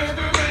you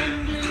ever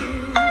been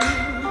blue?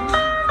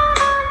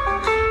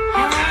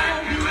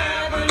 Have you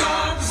ever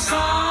loved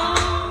someone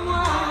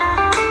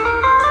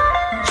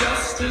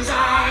just as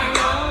I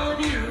love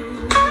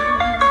you?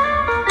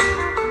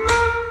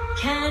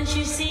 Can't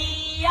you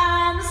see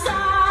I'm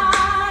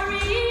sorry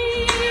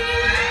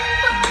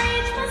for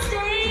each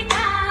mistake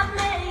I've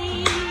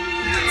made?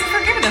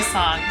 Forgive this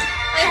song.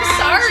 I'm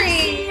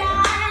sorry.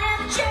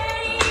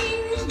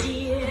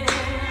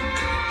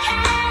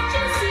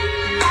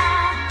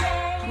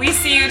 We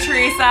see you,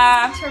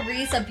 Teresa.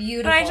 Teresa,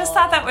 beautiful. But I just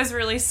thought that was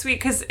really sweet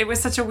because it was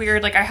such a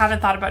weird, like, I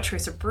haven't thought about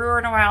Teresa Brewer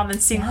in a while, and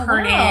then seeing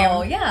her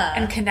name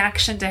and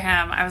connection to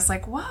him, I was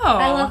like, whoa.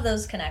 I love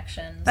those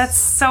connections. That's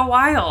so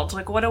wild.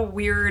 Like, what a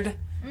weird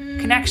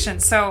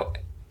connection. So,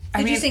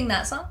 Did you sing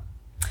that song?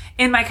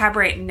 In my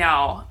cabaret,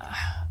 no.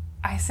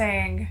 I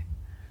sang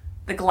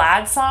the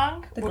Glad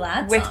song. The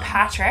Glad with song.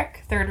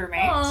 Patrick, third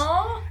roommate.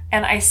 Aww.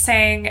 And I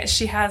sang,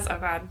 she has, oh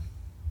God,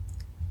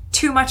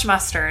 Too Much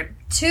Mustard.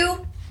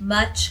 Too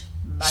Much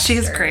Mustard. She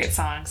has great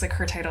songs. Like,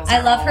 her titles I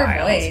are love all her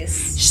wild.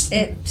 voice.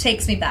 It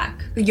takes me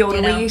back. Yodely.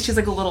 You know? She's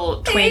like a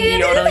little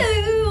twangy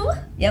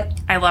yodely. Yep.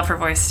 I love her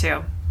voice,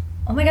 too.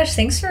 Oh my gosh,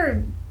 thanks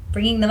for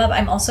bringing them up.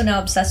 I'm also now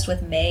obsessed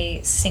with May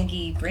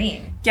Singy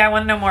Breen. Yeah, I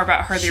want to know more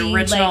about her, the She,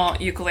 original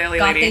ukulele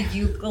got lady. the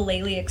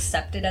ukulele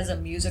accepted as a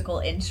musical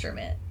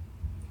instrument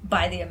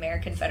by the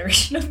American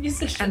Federation of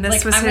Musicians. And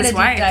this was I'm his gonna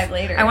wife. Deep dive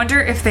later. I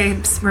wonder if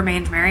they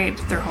remained married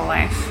their whole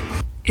life.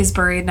 Is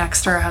buried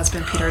next to her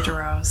husband, Peter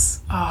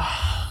DeRose.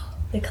 Oh.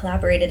 They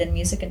collaborated in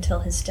music until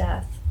his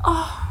death.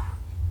 Oh.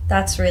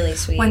 That's really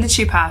sweet. When did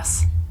she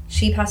pass?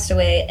 She passed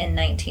away in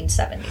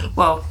 1970.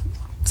 Well,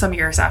 some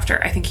years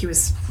after. I think we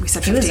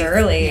said 50. He was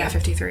early. Yeah,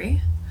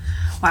 53.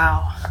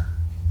 Wow.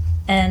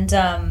 And,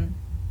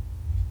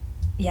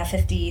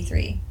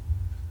 53.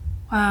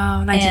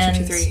 Wow,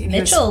 1953. And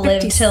Mitchell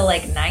lived till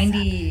like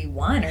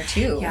 91 or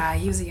 2. Yeah,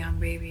 he was a young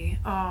baby.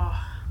 Oh.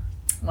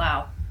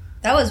 Wow.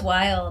 That was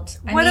wild.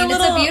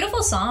 It's a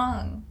beautiful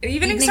song.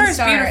 Evening Star is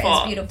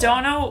beautiful.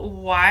 Don't know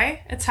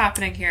why it's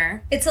happening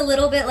here. It's a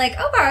little bit like,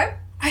 okay.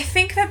 I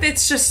think that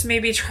it's just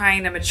maybe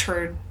trying to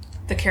mature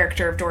the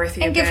character of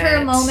Dorothy and a give bit. her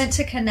a moment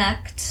to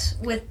connect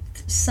with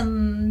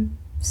some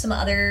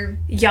other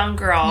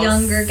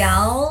younger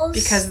gals.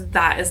 Because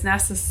that is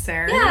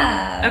necessary.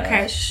 Yeah.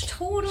 Okay.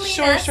 Totally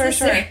Sure.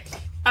 necessary.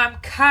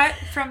 Cut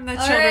from the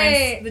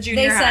children's, the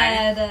junior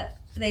high.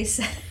 They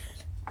said,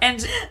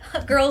 and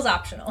girls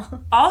optional.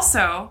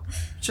 Also,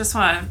 just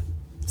want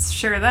to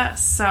share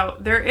this. So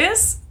there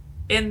is,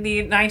 in the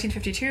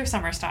 1952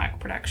 summer stock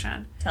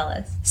production, Tell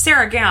us.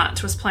 Sarah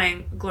Gant was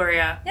playing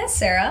Gloria. Yes,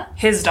 Sarah.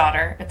 His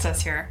daughter, it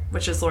says here,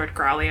 which is Lord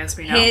Crawley, as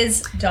we know.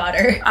 His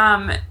daughter.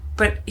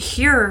 But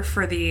here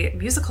for the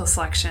musical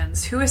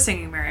selections, who is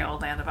singing Merry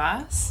Old Land of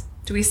Oz?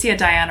 Do we see a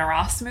Diana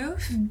Ross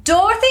move?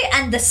 Dorothy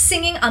and the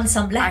Singing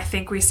Ensemble. I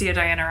think we see a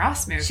Diana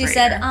Ross move. She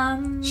said,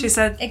 here. She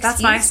said,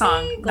 that's my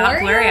song, not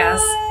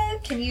Gloria's.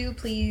 Can you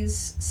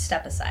please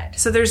step aside?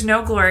 So there's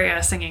no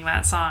Gloria singing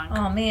that song.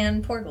 Oh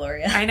man, poor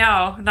Gloria. I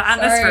know, not on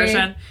this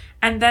version.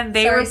 And then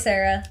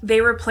Sarah.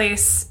 They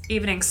replace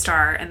Evening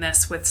Star in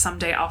this with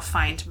Someday I'll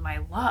Find My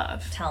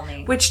Love. Tell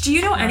me. Which, do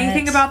you know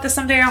anything about the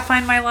Someday I'll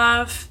Find My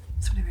Love?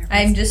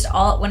 I'm just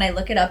when I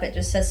look it up, it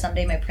just says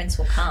Someday My Prince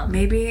Will Come.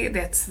 Maybe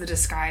that's the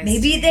disguise.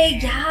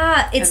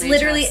 It's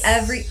literally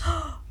every.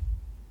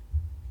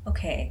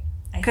 Okay.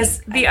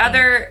 Because the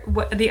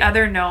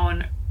other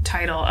known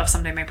title of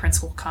Someday My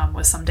Prince Will Come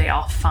was Someday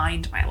I'll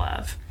Find My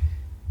Love.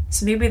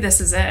 So maybe this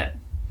is it.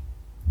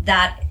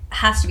 That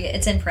Has to be.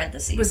 It's in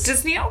parentheses. Was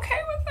Disney okay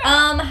with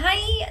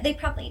that? They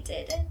probably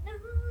didn't.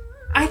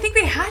 I think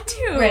they had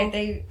to.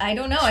 Right. I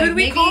don't know. Who do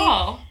we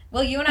call?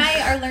 Well, you and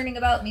I are learning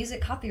about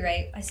music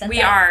copyright. I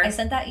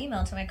sent that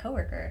email to my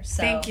coworker.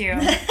 So. Thank you.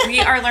 We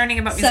are learning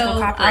about musical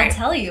copyright. I'll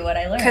tell you what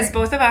I learned. Because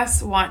both of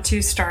us want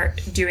to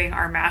start doing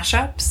our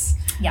mashups.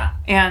 Yeah.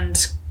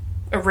 And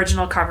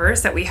original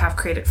covers that we have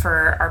created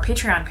for our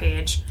Patreon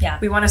page. Yeah.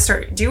 We want to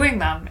start doing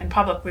them in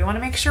public. We want to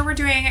make sure we're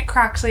doing it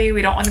correctly.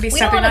 We don't want to be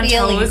stepping on toes.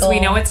 Illegal. We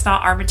know it's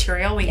not our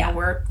material. We know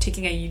we're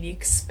taking a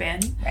unique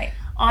spin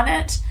on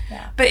it.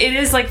 Yeah. But it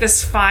is like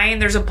this fine,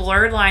 there's a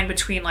blurred line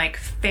between like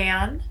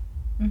fan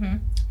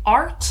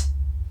art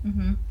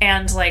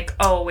and like,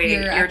 oh wait,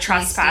 you're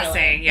trespassing.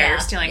 Stealing. Yeah, you're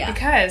stealing. Yeah.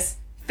 Because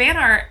fan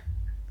art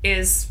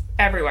is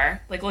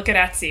everywhere. Like, look at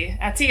Etsy.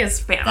 Etsy is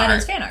fan art. That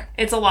is fan art.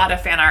 It's a lot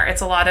of fan art.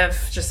 It's a lot of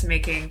just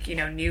making,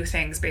 new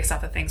things based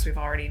off of things we've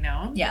already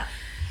known. Yeah.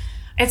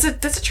 That's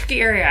a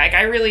tricky area. Like,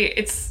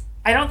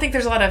 I don't think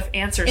there's a lot of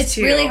answers to. It's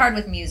really hard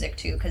with music,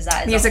 too, because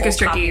that is a whole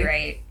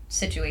copyright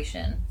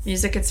situation.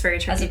 Music, it's very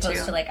tricky, as opposed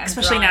too. To, like, I'm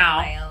especially drawing now.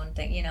 my own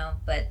thing,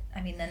 But,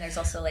 I mean, then there's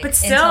also, like,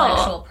 still,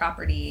 intellectual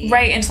property.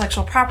 Right,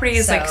 intellectual property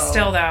is, like,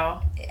 still,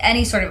 though.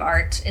 Any sort of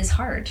art is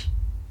hard.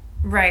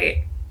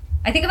 Right.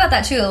 I think about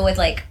that too with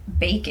like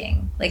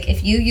baking. Like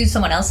if you use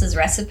someone else's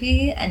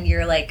recipe and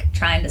you're like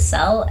trying to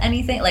sell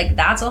anything, like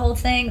that's a whole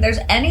thing. There's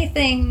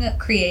anything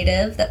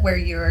creative where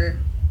you're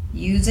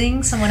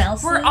using someone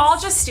else's. We're all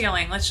just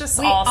stealing. Let's just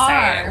all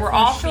say it. We're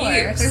all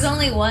thieves. There's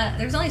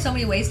only so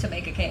many ways to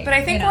make a cake. But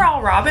I think we're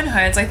all Robin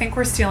Hoods. I think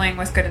we're stealing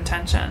with good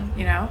intention,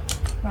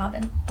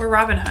 Robin. We're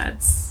Robin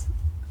Hoods.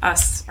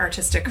 Us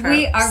artistic folks.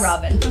 We are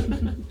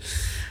Robin.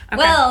 Okay.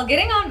 Well,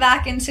 getting on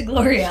back into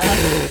Gloria.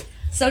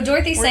 So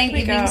Dorothy sang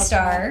Evening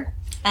Star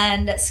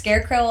and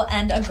Scarecrow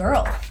and a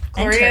Girl.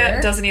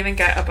 Gloria doesn't even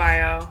get a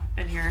bio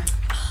in here.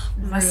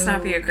 Must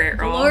not be a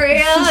great role.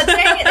 Gloria,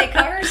 dang it, they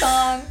cover her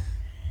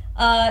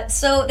song.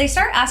 So they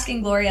start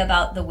asking Gloria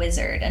about the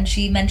wizard, and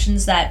she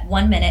mentions that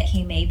 1 minute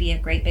he may be a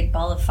great big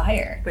ball of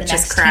fire. Which the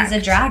next is correct.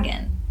 He's a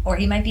dragon. Or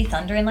he might be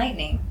thunder and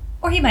lightning.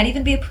 Or he might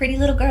even be a pretty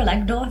little girl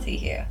like Dorothy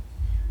here.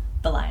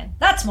 The lion.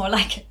 That's more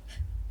like it.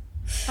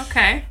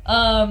 Okay.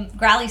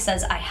 Growly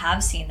says, I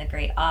have seen the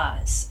Great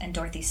Oz. And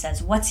Dorothy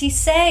says, what's he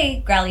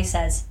say? Growly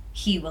says,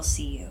 he will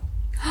see you.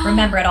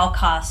 Remember, at all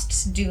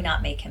costs, do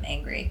not make him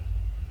angry.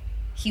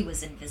 He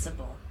was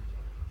invisible.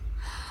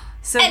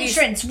 So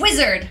Entrance,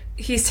 wizard!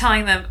 He's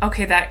telling them,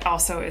 okay, that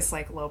also is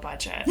like low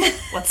budget.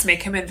 Let's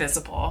make him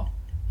invisible.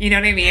 You know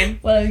what I mean?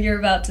 Well, you're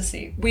about to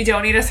see. We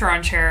don't need a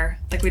throne chair.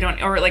 Like, we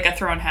don't, or like a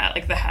throne head,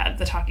 like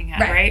the talking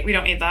head, right? We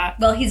don't need that.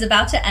 Well, he's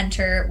about to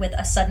enter with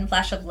a sudden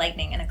flash of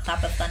lightning and a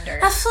clap of thunder.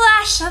 A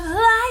flash of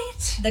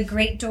light! The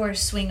great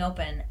doors swing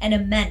open. An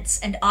immense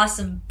and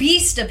awesome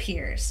beast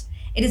appears.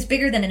 It is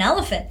bigger than an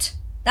elephant.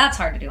 That's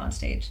hard to do on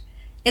stage.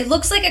 It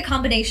looks like a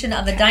combination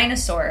of a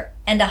dinosaur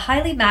and a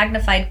highly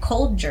magnified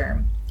cold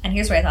germ. And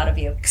here's where I thought of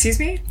you. Excuse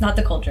me? Not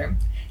the cold germ.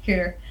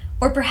 Here.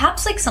 Or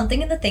perhaps like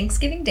something in the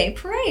Thanksgiving Day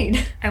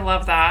Parade. I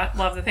love that.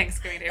 Love the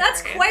Thanksgiving Day Parade.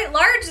 That's quite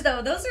large,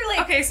 though. Those are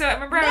like. Okay, so I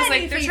remember I was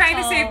like, they're trying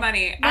to save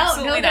money. No,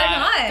 Absolutely they're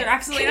not. They're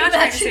absolutely not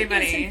trying to save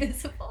money.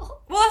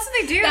 Invisible. Well, that's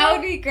what they do. That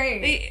would be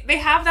great. They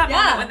have that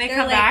moment when they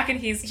come like, back and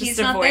he's just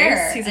a not voice.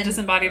 There. He's a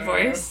disembodied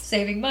voice.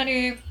 Saving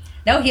money.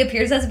 No, he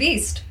appears as a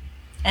beast.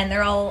 And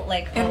they're all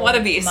like, and what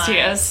a beast he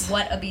is.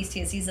 What a beast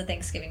he is. He's a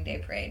Thanksgiving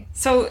Day Parade.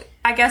 So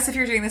I guess if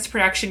you're doing this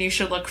production, you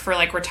should look for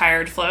like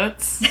retired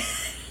floats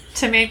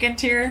to make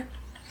into your...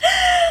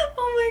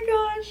 Oh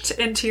my gosh.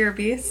 Into your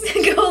beast.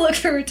 Go look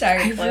for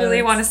retired floats. I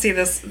really want to see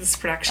this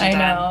production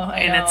done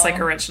in its like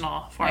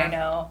original form. I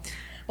know.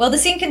 Well, the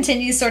scene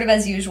continues sort of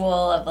as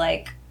usual of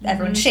like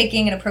everyone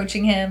shaking and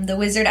approaching him. The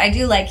wizard, I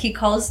do like, he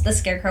calls the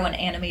Scarecrow an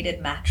animated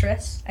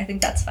mattress. I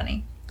think that's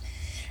funny.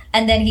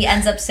 And then he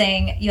ends up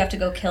saying, you have to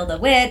go kill the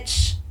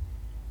witch.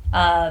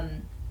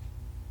 And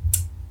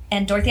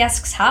Dorothy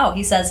asks how.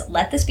 He says,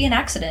 let this be an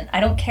accident. I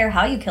don't care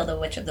how you kill the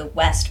Witch of the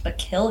West, but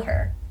kill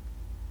her.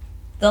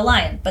 The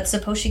lion, but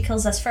suppose she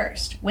kills us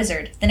first.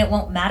 Wizard, then it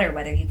won't matter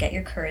whether you get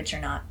your courage or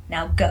not.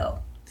 Now go.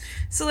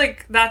 So,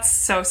 like, that's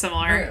so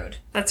similar. Rude.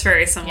 That's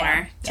very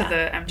similar to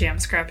the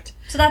MGM script.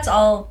 So that's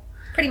all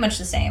pretty much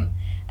the same.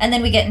 And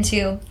then we get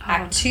into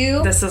Act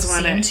 2, this is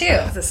when Scene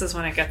 2. This is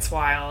when it gets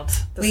wild.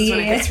 This is when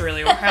it gets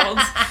really wild.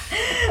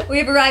 We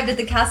have arrived at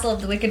the castle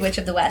of the Wicked Witch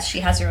of the West.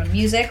 She has her own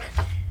music.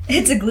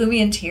 It's a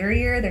gloomy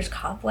interior. There's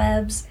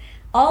cobwebs.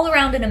 All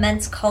around an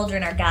immense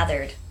cauldron are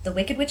gathered the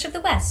Wicked Witch of the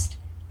West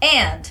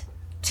and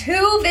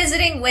 2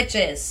 visiting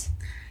witches.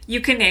 You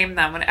can name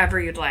them whenever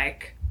you'd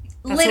like.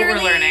 That's Literally,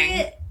 what we're learning.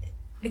 It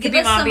could give be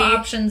us some Mombi.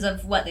 options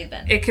of what they've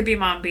been. It could be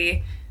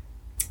Mombi.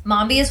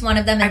 Mombi is one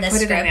of them in this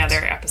script. I put it in the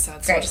other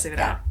episode, so I'll just leave it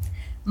out.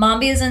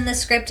 Mombi is in this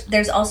script.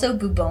 There's also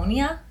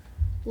Bubonia.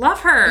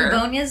 Love her.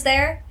 Bubonia's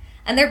there.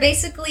 And they're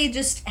basically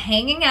just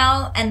hanging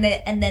out, and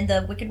then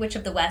the Wicked Witch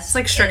of the West. It's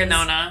like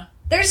Stregonona.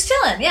 They're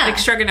chilling, yeah. Like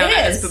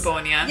Stregonona is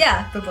Bubonia.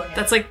 Yeah, Bubonia.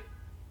 That's like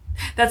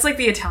That's like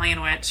the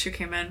Italian witch who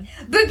came in.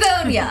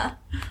 Begonia!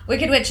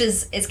 Wicked Witch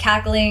is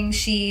cackling.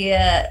 She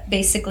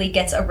basically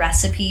gets a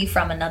recipe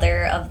from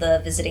another of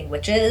the visiting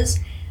witches,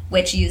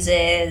 which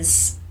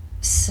uses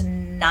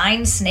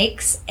 9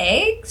 snakes'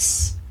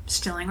 eggs.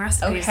 Stealing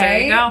recipes. Okay, There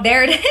you go.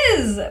 there it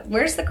is.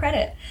 Where's the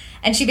credit?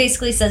 And she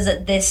basically says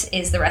that this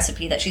is the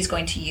recipe that she's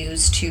going to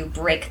use to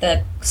break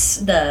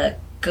the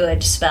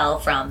good spell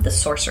from the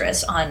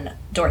sorceress on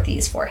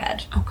Dorothy's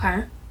forehead.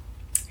 Okay.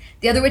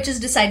 The other witches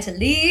decide to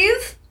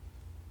leave.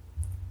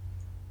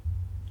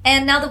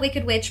 And now the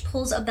Wicked Witch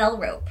pulls a bell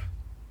rope.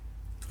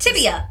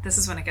 Tibia. This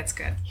is when it gets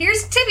good.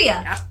 Here's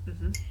Tibia. Yep.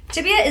 Mm-hmm.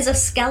 Tibia is a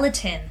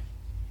skeleton.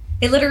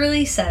 It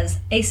literally says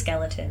a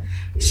skeleton.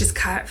 She's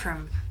cut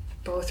from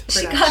both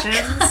She got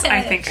productions. cut.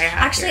 I think I have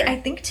Actually, here. I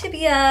think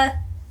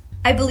Tibia...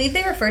 I believe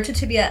they refer to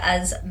Tibia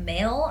as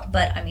male,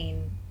 but I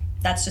mean,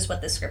 that's just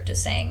what the script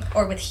is saying.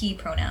 Or with he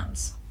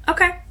pronouns.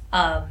 Okay.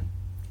 But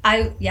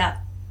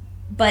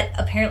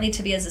apparently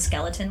Tibia is a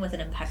skeleton with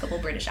an impeccable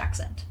British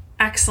accent.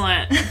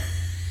 Excellent.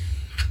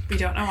 We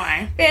don't know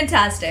why.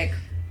 Fantastic.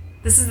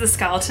 This is the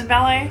skeleton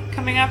ballet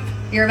coming up.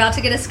 You're about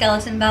to get a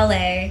skeleton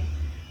ballet.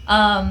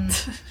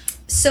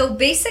 So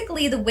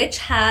basically, the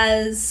witch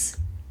asks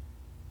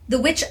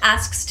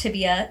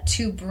Tibia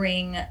to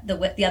bring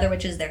the other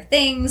witches their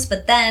things,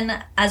 but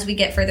then, as we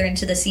get further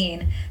into the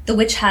scene, the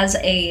witch has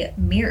a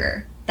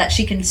mirror that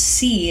she can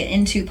see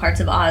into parts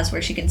of Oz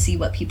where she can see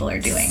what people are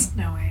doing.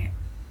 Snow White.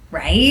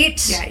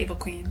 Right? Yeah, Evil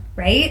Queen.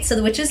 Right? So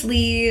the witches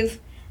leave,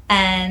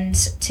 and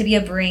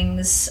Tibia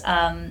brings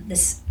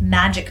this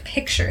magic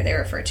picture, they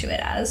refer to it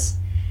as.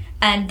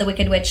 And the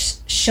Wicked Witch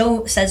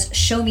says,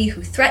 "Show me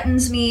who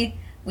threatens me."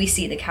 We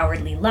see the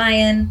Cowardly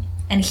Lion.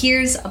 And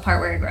here's a part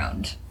where I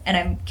groaned, and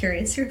I'm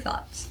curious your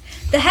thoughts.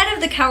 The head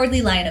of the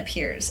Cowardly Lion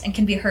appears and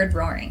can be heard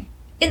roaring.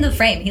 In the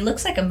frame, he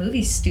looks like a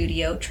movie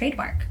studio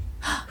trademark.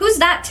 "Who's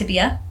that,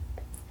 Tibia?"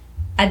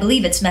 "I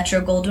believe it's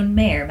Metro Goldwyn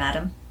Mayer,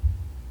 madam."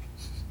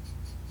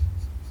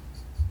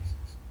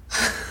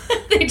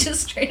 They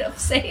just straight up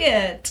say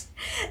it.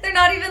 They're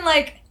not even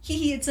like,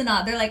 hee, it's a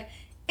nod. They're like,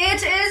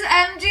 "It is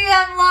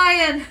MGM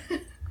Lion."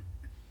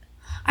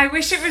 I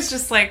wish it was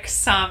just like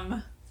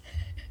some...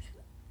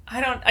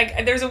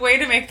 there's a way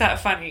to make that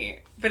funny,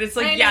 but it's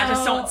like, I yeah, know.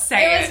 just don't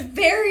say it. It was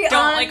very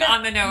Don't like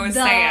on the nose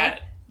say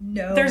it.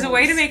 No. There's a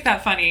way to make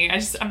that funny.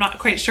 I'm not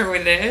quite sure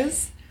what it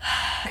is.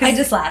 I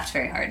just laughed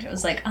very hard. It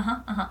was like,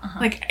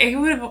 Like I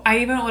even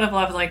would have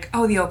loved like,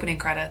 oh, the opening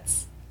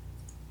credits.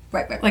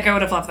 Right. Like I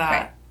would have loved that.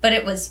 Right. But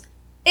it was,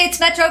 "It's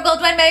Metro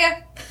Goldwyn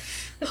Mayer."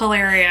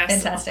 Hilarious.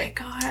 Fantastic.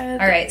 Oh my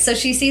god. All right, so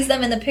she sees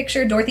them in the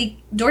picture.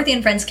 Dorothy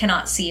and friends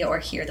cannot see or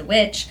hear the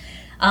witch.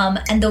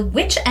 And the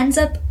witch ends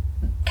up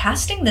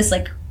casting this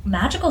like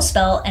magical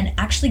spell and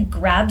actually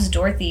grabs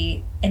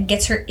Dorothy and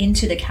gets her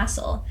into the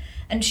castle.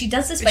 And she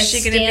does this by Is she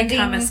standing... going to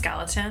become a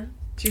skeleton?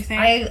 Do you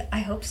think? I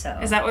hope so.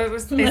 Is that what it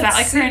was? Is Let's that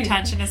like her see.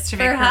 intention? Is to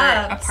make her a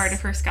Perhaps. part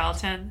of her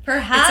skeleton?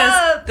 Perhaps. It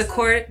says the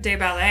corps de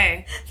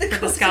ballet The for the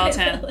corps de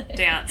skeleton ballet.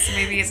 dance. So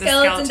maybe it's the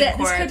Skeleton skeleton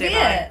This corps could de be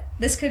ballet. it.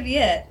 This could be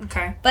it.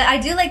 Okay. But I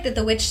do like that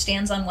the witch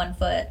stands on one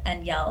foot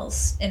and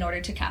yells in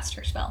order to cast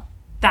her spell.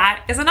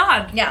 That is a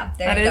nod. Yeah,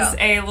 there That you is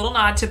go. a little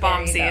nod to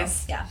There you go.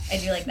 Bombsies. Yeah, I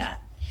do like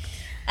that.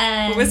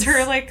 And What was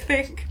her like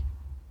thing?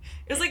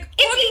 It was like,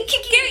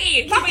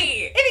 Gimme,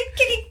 Gimme!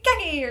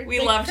 Gimme! We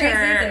loved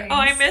her. Oh,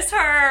 I miss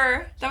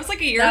her. That was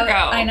like a year ago.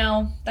 I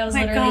know. That was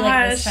My literally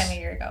like this gosh. time a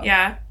year ago.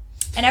 Yeah.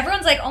 And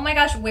everyone's like, "Oh my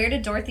gosh, where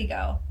did Dorothy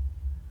go?"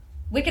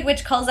 Wicked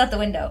Witch calls out the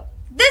window.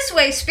 "This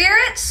way,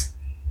 spirits!"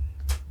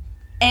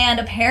 And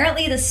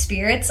apparently the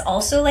spirits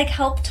also like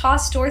help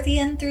toss Dorothy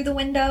in through the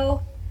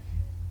window.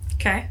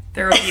 Okay.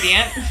 They're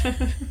obedient.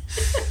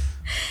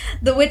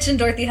 The witch and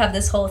Dorothy have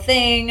this whole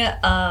thing.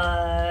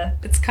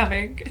 It's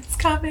coming. It's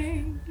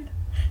coming.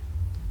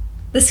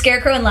 The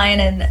Scarecrow and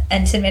Lion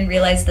and Tin Man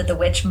realize that the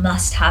witch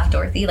must have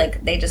Dorothy.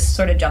 Like, they just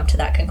sort of jump to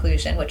that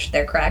conclusion, which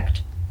they're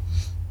correct.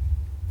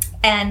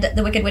 And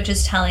the Wicked Witch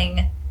is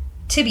telling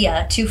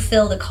Tibia to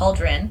fill the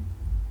cauldron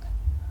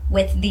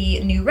with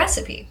the new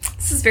recipe.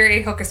 This is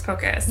very hocus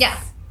pocus. Yeah.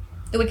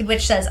 The Wicked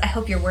Witch says, "I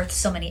hope you're worth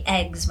so many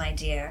eggs, my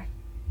dear."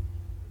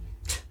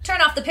 Turn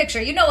off the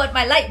picture. You know what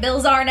my light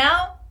bills are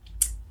now.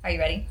 Are you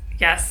ready?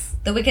 Yes.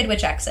 The Wicked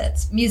Witch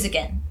exits. Music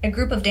in. A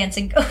group of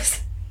dancing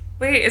ghosts.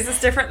 Wait, is this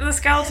different than the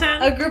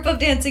skeleton? A group of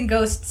dancing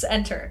ghosts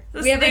enter.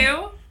 Is this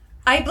new?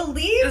 I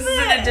believe This is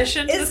an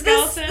addition to the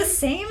skeleton? Is this the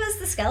same as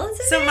the skeleton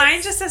So dance?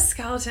 mine just says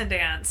skeleton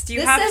dance. Do you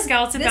This have says-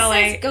 skeleton this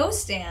ballet? says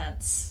ghost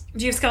dance.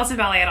 Do you have skeleton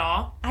ballet at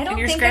all? I don't in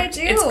your think script?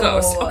 I do. It's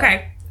ghost.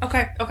 Okay.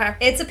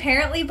 It's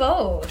apparently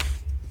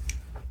both.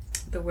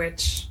 The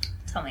witch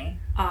Tell me.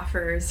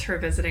 offers her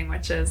visiting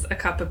witches a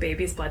cup of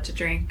baby's blood to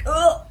drink.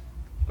 Ugh.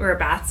 Or a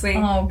bat's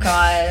wing. Oh,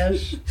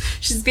 gosh.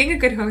 She's being a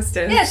good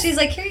hostess. Yeah, she's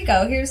like, "Here you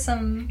go. Here's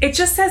some..." It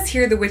just says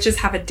here the witches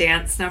have a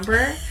dance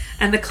number,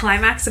 and the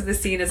climax of the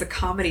scene is a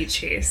comedy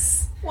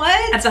chase.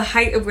 What? At the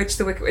height of which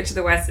the Wicked Witch of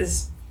the West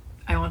is...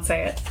 I won't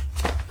say it.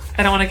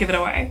 I don't want to give it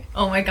away.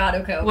 Oh my god,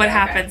 okay. What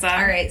happens, All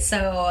right,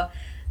 so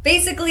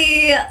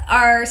Basically,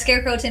 our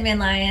Scarecrow, Tin Man,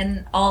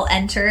 Lion all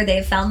enter.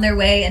 They've found their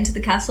way into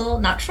the castle.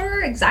 Not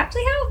sure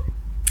exactly how.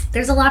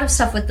 There's a lot of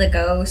stuff with the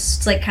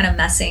ghosts, like kind of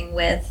messing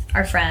with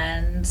our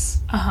friends.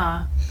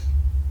 Uh-huh.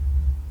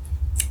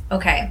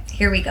 Okay,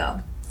 here we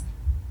go.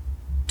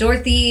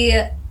 Dorothy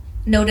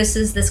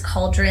notices this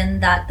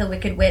cauldron that the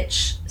Wicked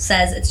Witch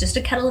says it's just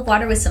a kettle of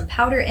water with some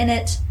powder in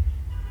it.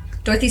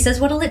 Dorothy says,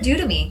 "What'll it do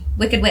to me?"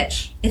 Wicked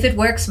Witch, "If it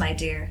works, my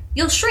dear,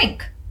 you'll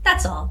shrink.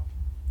 That's all.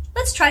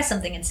 Let's try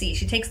something and see."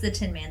 She takes the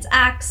Tin Man's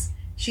axe.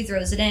 She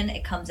throws it in.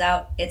 It comes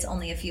out. It's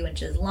only a few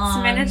inches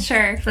long. It's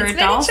miniature for It's a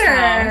doll's miniature.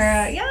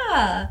 house.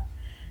 Yeah.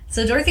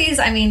 So Dorothy's,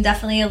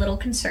 definitely a little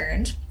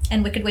concerned.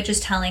 And Wicked Witch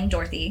is telling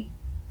Dorothy,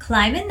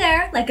 "Climb in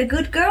there like a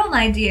good girl,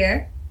 my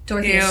dear."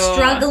 Dorothy is Ew.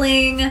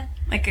 struggling.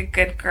 Like a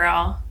good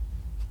girl.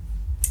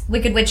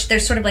 Wicked Witch,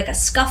 there's sort of like a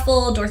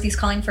scuffle. Dorothy's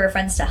calling for her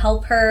friends to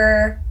help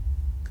her.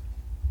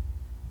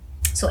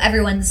 So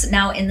everyone's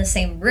now in the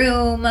same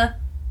room.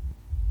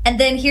 And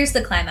then here's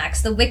the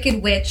climax. The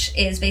Wicked Witch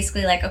is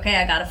basically like, okay,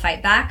 I gotta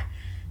fight back.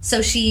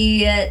 So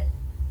she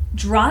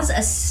draws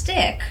a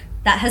stick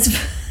that has...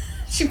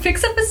 she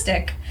picks up a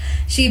stick.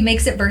 She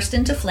makes it burst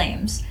into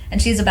flames.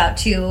 And she's about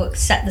to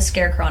set the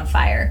Scarecrow on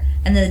fire.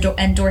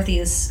 And Dorothy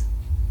is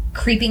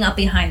creeping up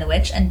behind the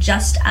witch. And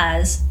just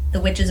as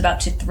the witch is about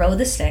to throw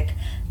the stick,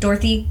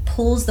 Dorothy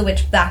pulls the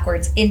witch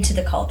backwards into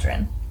the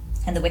cauldron.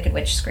 And the Wicked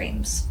Witch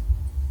screams.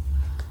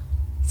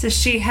 So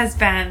she has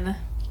been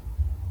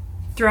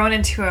thrown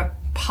into a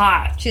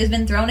pot. She has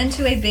been thrown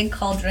into a big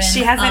cauldron.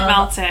 She hasn't of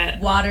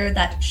melted. Water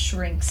that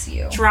shrinks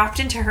you.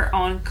 Dropped into her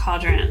own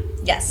cauldron.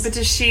 Yes. But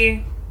does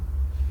she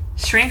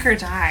shrink or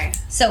die?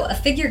 So a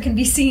figure can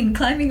be seen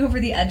climbing over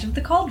the edge of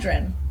the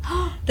cauldron.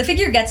 The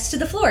figure gets to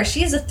the floor.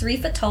 She is a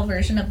 3-foot-tall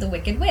version of the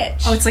Wicked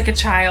Witch. Oh, it's like a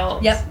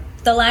child. Yep.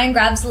 The lion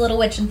grabs the little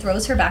witch and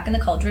throws her back in the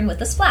cauldron with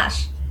a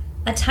splash.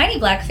 A tiny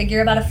black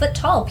figure about a foot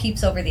tall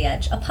peeps over the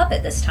edge, a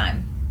puppet this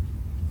time.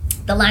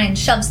 The lion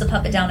shoves the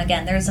puppet down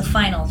again. There is a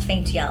final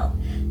faint yell.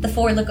 The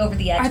four look over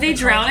the edge. Are of they the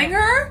drowning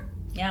cauldron. her?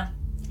 Yeah.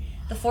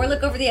 The four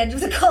look over the edge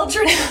of the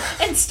cauldron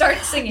and start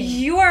singing.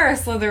 You are a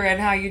Slytherin,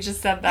 how you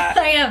just said that.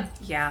 I am.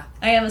 Yeah.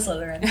 I am a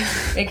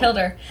Slytherin. They killed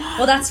her.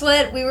 Well, that's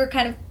what we were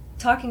kind of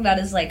talking about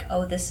is like,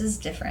 oh, this is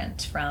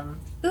different from,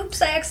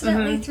 oops, I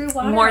accidentally threw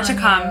water More on to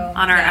come you.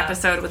 on our Yeah.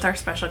 episode with our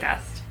special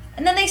guest.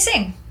 And then they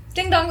sing.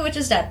 Ding dong, the witch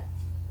is dead.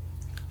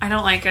 I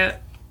don't like it.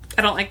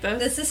 I don't like this.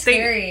 This is They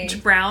scary.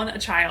 drown a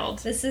child.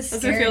 This is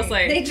That's scary. what it feels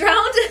like. They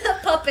drowned a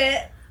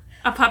puppet.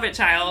 A puppet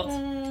child.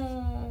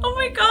 Oh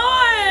my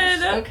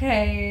god!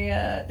 Okay,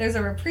 there's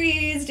a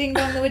reprise, Ding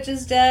Dong the Witch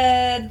is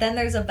Dead. Then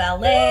there's a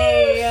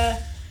ballet,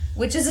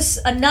 which is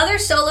another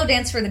solo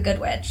dance for the Good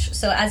Witch.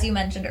 So as you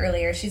mentioned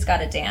earlier, she's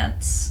got a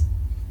dance.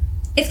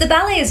 If the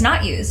ballet is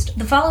not used,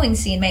 the following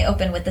scene may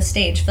open with the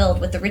stage filled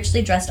with the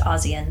richly dressed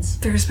Aussians.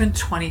 There's been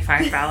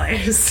 25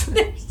 ballets.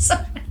 There's so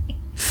many.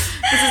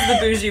 This is the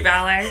bougie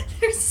ballet.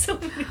 There's so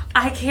many.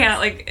 I can't,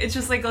 like, it's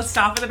just like, let's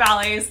stop at the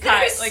ballets. Cut.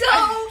 There's Like, so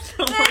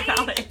no more many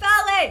ballets.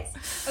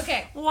 ballets.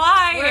 Okay.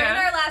 Why? We're in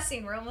our last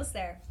scene. We're almost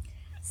there.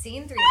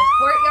 Scene 3, the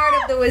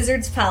courtyard of the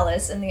Wizard's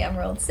Palace in the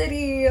Emerald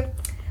City.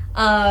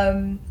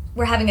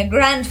 We're having a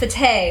grand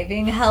fete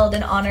being held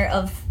in honor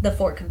of the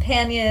 4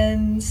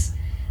 companions.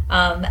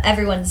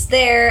 Everyone's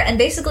there, and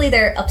basically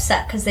they're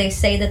upset because they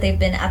say that they've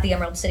been at the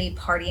Emerald City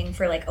partying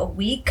for like a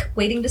week,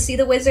 waiting to see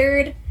the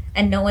wizard,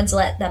 and no one's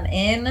let them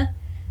in.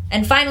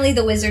 And finally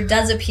the wizard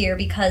does appear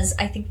because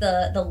I think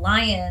the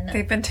lion...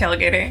 They've been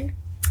tailgating.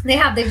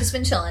 They've just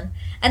been chilling.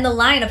 And the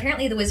lion,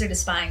 apparently the wizard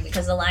is spying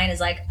because the lion is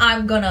like,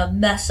 I'm gonna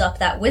mess up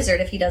that wizard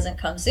if he doesn't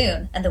come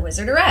soon. And the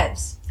wizard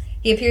arrives.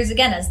 He appears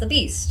again as the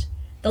beast.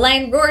 The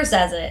lion roars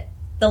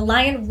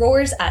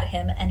at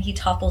him and he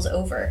topples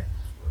over.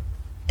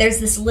 There's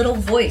this little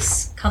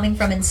voice coming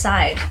from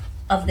inside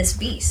of this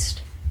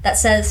beast that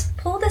says,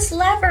 pull this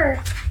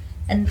lever.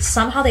 And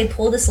somehow they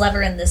pull this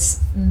lever and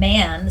this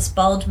man, this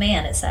bald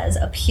man, it says,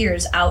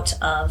 appears out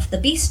of the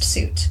beast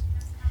suit.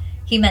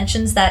 He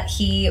mentions that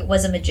he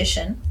was a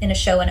magician in a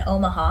show in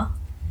Omaha.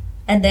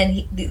 And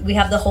then we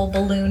have the whole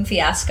balloon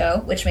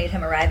fiasco, which made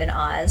him arrive in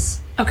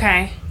Oz.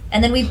 Okay.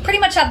 And then we pretty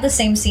much have the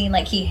same scene,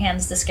 like he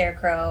hands the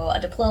Scarecrow a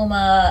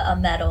diploma, a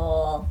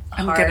medal, a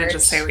I'm heart. gonna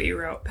just say what you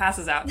wrote.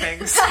 Passes out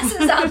things.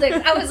 Passes out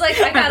things. I was like,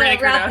 I gotta Ready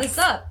for wrap notes. this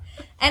up.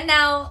 And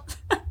now,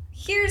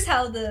 here's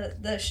how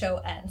the show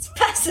ends.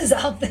 Passes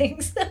out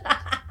things.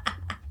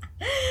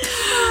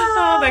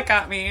 Oh, that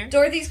got me.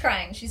 Dorothy's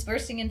crying. She's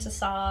bursting into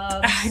sobs.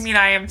 I mean,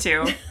 I am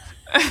too.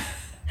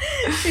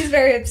 She's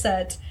very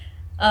upset.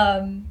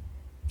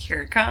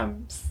 Here it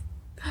comes.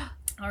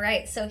 All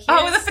right, so here's...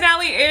 Oh, the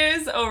finale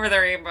is over the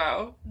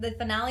rainbow. The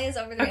finale is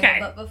over the Okay.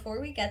 rainbow, but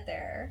before we get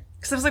there...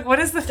 Because I was like, what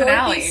is the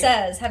finale? Dorothy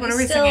says, have What you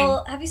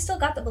are we still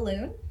got the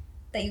balloon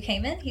that you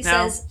came in? He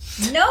No.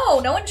 says,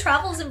 no one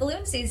travels in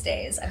balloons these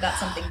days. I've got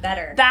something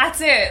better.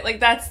 That's it. Like,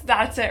 that's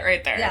it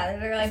right there. Yeah,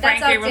 they're like, Frank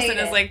that's Gabrielson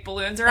outdated. is like,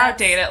 balloons are That's-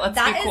 outdated. Let's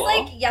that be cool. is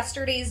like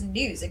yesterday's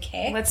news,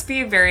 okay? Let's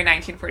be very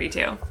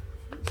 1942.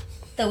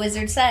 The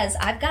wizard says,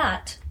 I've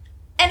got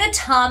an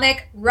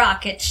atomic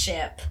rocket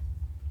ship.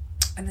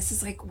 And this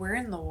is like, we're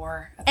in the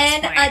war at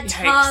An this point.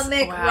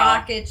 atomic Yikes. Wow.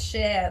 rocket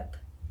ship.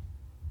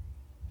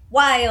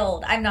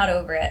 Wild. I'm not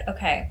over it.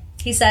 Okay.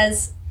 He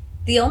says,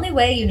 the only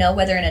way you know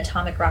whether an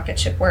atomic rocket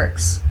ship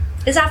works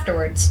is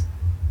afterwards.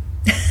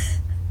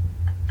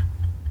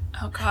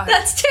 Oh, God.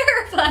 That's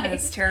terrifying.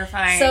 That's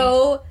terrifying.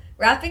 So,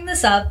 wrapping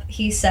this up,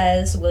 he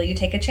says, will you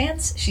take a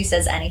chance? She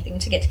says anything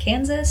to get to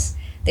Kansas.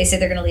 They say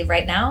they're going to leave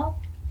right now.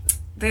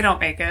 They don't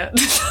make it.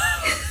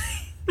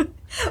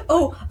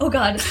 Oh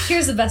God,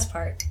 here's the best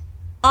part.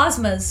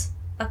 Ozma's,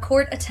 a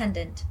court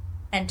attendant,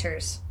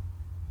 enters.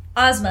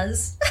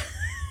 Ozma's.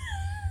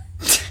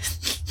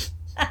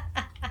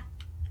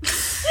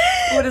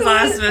 What does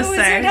Ozma Who say?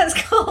 Wizard has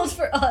called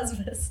for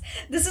Ozma's.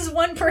 This is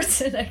one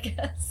person, I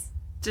guess.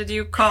 Did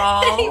you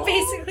call? He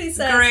basically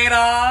says, Great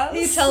Oz?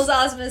 he tells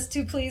Ozma's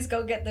to please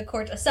go get the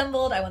court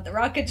assembled. I want the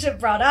rocket ship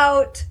brought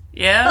out.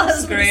 Yes,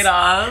 Ozma's- Great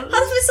Oz.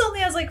 Ozma's only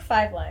has like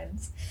 5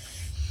 lines.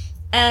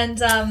 And,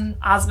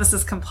 Osmus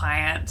is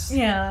compliant.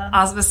 yeah.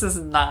 Osmus is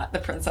not the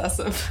princess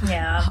of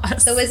Yeah.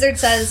 Oz. The wizard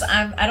says,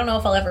 I don't know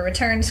if I'll ever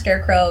return,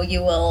 Scarecrow.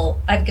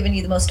 I've given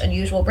you the most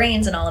unusual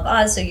brains in all of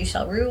Oz, so you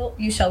shall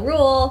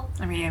rule.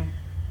 I mean,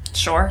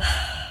 sure.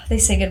 They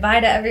say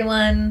goodbye to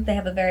everyone. They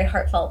have a very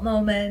heartfelt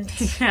moment.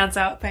 He hands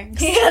out things.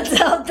 He hands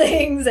out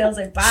things. They'll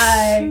say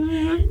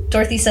bye.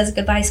 Dorothy says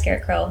goodbye,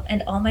 Scarecrow,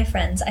 and all my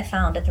friends I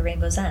found at the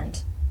Rainbow's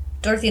End.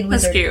 Dorothy and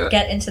That's Wizard cute.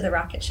 get into the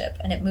rocket ship,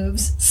 and it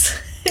moves.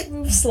 It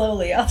moves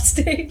slowly off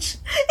stage.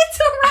 It's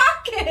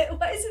a rocket.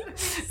 Why is it moving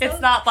so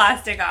It's not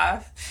blasting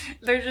off.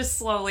 They're just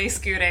slowly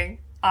scooting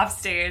off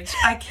stage.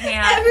 I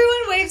can't.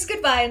 Everyone waves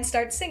goodbye and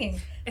starts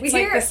singing. It's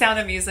like the sound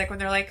of music when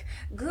they're like,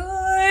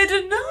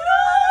 good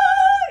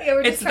night. Yeah,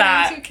 we're just It's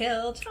trying that. to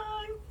kill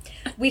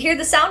time. We hear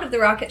the sound of the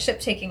rocket ship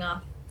taking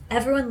off.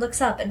 Everyone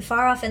looks up, and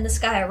far off in the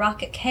sky, a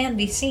rocket can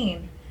be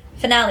seen.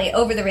 Finale,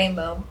 Over the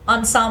Rainbow.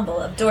 Ensemble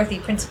of Dorothy,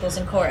 principals,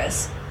 and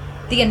chorus.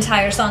 The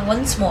entire song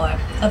once more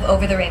of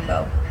Over the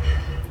Rainbow.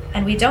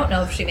 And we don't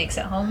know if she makes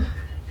it home,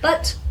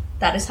 but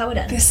that is how it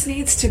ends. This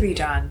needs to be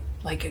done,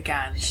 like,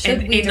 again.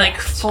 Should we in like,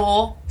 direct?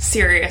 full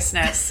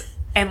seriousness.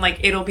 And, like,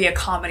 it'll be a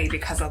comedy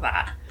because of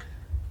that.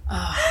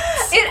 Oh,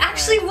 it's It so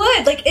actually good.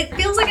 would. Like, it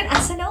feels like an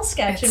SNL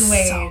sketch It's in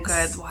ways. so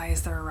good. Why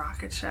is there a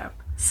rocket ship?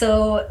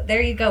 So,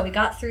 there you go. We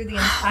got through the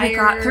entire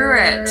got through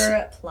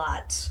it.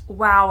 plot.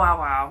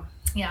 Wow.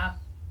 Yeah.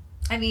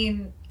 I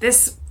mean,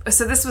 This was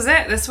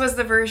it. This was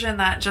the version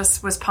that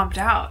just was pumped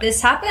out.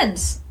 this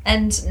happens.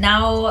 And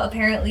now,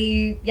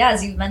 apparently, yeah,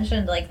 as you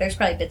mentioned, like, there's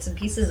probably bits and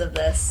pieces of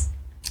this.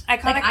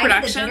 Iconic Like, I did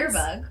the Productions.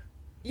 Jitterbug.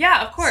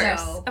 Yeah, of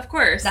course. So, of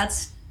course.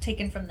 That's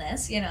taken from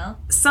this, you know?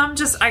 Some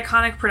just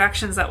iconic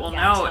productions that we'll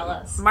Yeah, know. tell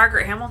us.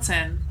 Margaret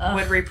Hamilton Ugh.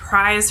 would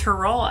reprise her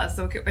role as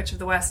the Wicked Witch of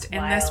the West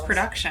in this Wild.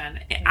 production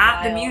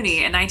at the Wild. Muny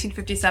in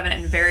 1957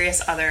 and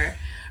various other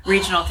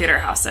regional theater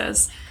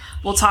houses.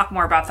 We'll talk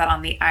more about that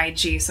on the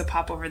IG, so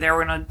pop over there.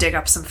 We're going to dig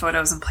up some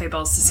photos and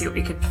playbills to see what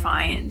we can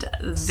find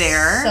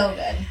there. So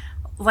good.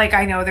 Like,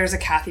 I know there's a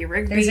Kathy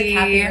Rigby. There's a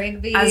Kathy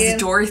Rigby. As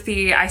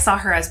Dorothy. I saw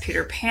her as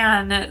Peter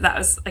Pan. That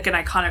was, like, an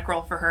iconic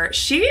role for her.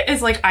 She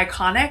is, like,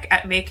 iconic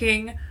at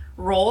making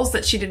roles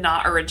that she did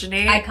not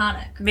originate.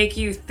 Iconic. Make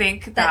you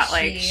think that,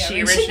 like,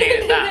 she originated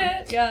originated them.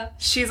 it. Yeah.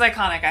 She's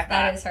iconic at that.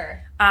 That is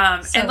her.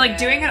 So and, like,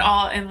 good. doing it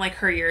all in, like,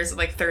 her years of,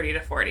 like, 30 to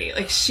 40.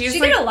 Like, she's,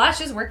 She like... did a lot.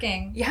 She was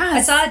working. Yes.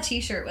 I saw a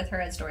t-shirt with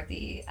her as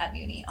Dorothy at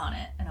Muny on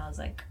it, and I was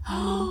like,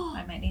 oh,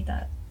 I might need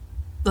that.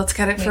 Let's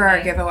get it We for our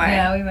might- giveaway.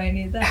 Yeah, we might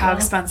need that. How Well,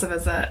 expensive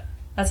is it?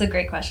 That's a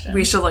great question.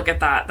 We should look at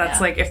that. That's, Yeah.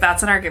 like, if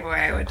that's in our giveaway,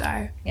 I would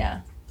die.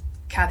 Yeah.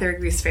 Kathy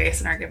Rigby's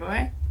face in our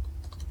giveaway.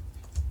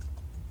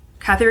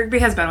 Kathy Rigby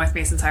has been with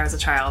me since I was a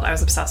child. I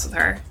was obsessed with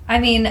her. I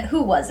mean,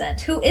 who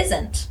wasn't? Who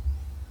isn't?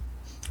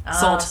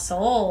 Sold.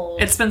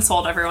 Sold. It's been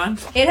sold, everyone.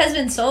 It has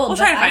been sold. We'll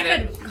try but to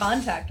find I could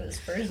contact this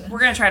person. We're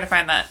going to try to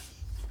find that.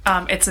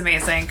 It's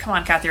amazing. Come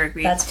on, Kathy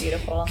Rigby. That's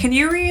beautiful. Can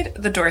you read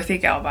the Dorothy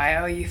Gale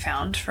bio you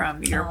found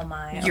from your Oh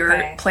my, your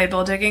okay.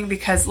 playbill digging?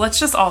 Because let's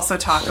just also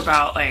talk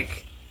about,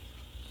 like,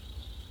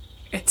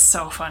 it's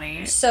so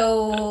funny.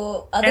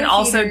 So other And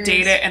also theaters-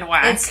 date it and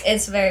whack.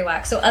 It's very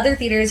whack. So other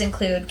theaters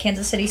include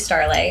Kansas City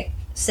Starlight,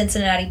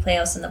 Cincinnati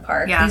Playhouse in the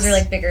Park. Yes. These are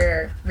like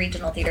bigger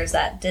regional theaters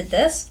that did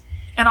this.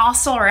 And all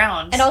still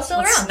around. And all still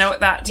Let's around. note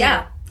that, too.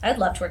 Yeah. I'd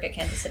love to work at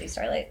Kansas City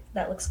Starlight.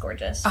 That looks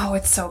gorgeous. Oh,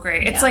 it's so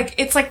great. It's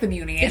Yeah. like the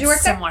Muny. Did you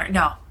work there? similar.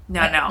 No.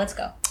 Okay, let's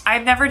go.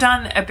 I've never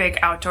done a big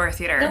outdoor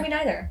theater. No, me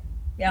neither.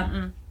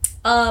 Yeah.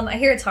 I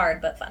hear it's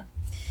hard, but fun.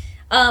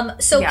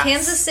 So Yes,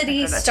 Kansas City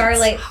I heard that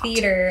Starlight it's hot.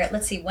 Theater,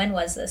 let's see, when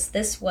was this?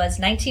 This was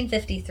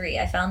 1953.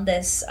 I found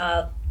this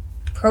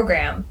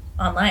program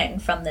online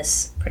from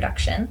this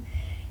production.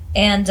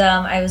 And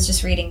I was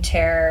just reading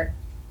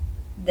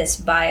this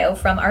bio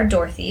from our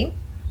Dorothy.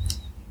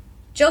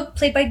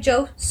 Played by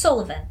Joe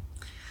Sullivan.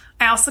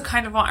 I also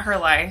kind of want her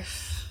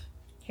life,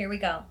 Here we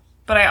go.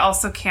 but I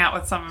also can't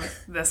with some of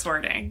this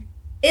wording.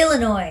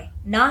 Illinois,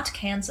 not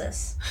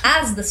Kansas,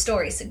 as the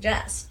story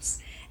suggests,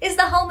 is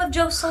the home of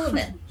Joe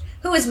Sullivan,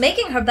 who is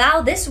making her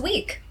bow this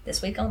week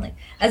only,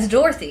 as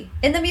Dorothy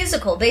in the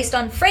musical based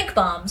on Frank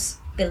Baum's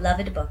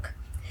beloved book.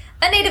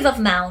 A native of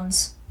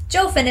Mounds,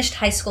 Jo finished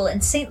high school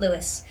in St.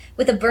 Louis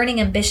with a burning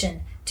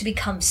ambition to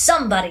become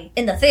somebody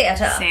in the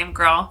theater. Same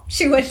girl.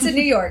 She went to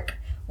New York,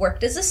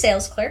 worked as a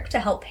sales clerk to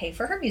help pay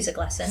for her music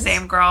lessons.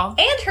 Same girl.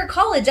 And her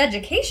college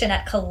education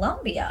at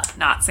Columbia.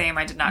 Not same.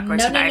 I did not go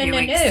to an Ivy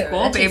League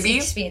school, That's baby.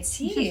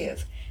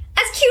 expensive.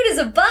 As cute as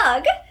a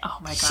bug, Oh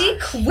my gosh. she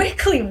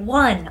quickly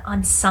won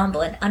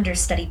ensemble and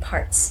understudy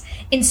parts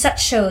in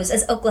such shows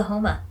as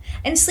Oklahoma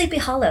and Sleepy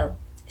Hollow.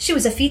 She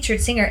was a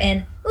featured singer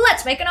in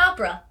Let's Make an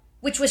Opera,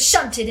 which was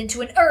shunted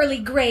into an early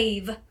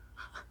grave.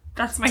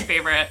 That's my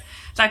favorite.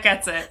 That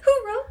gets it.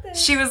 Who wrote this?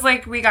 She was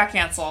like, we got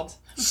canceled.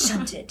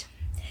 Shunted.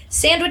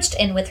 Sandwiched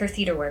in with her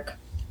theater work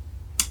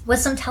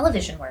was some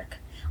television work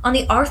on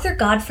the Arthur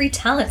Godfrey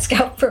Talent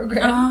Scout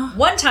program.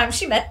 One time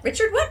she met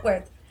Richard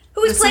Wentworth,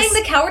 who was playing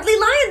the Cowardly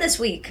Lion this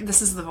week.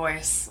 This is the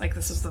voice. Like,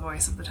 this is the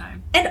voice of the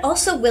time. And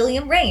also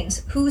William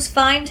Raines, whose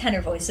fine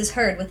tenor voice is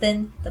heard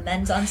within the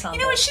men's ensemble.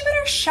 You know what? She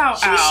better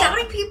shout out. She's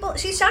shouting people out.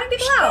 She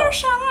better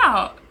shout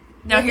out.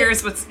 Now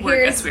here's where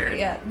it gets weird.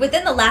 Yeah.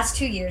 Within the last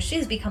 2 years, she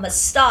has become a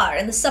star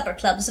in the supper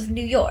clubs of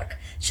New York,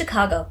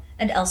 Chicago,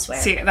 and elsewhere.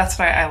 See, that's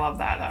why I love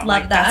that, though.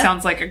 Love that. That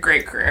sounds like a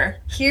great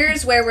career.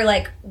 Here's where we're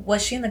like,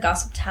 was she in the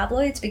gossip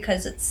tabloids?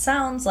 Because it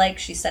sounds like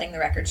she's setting the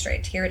record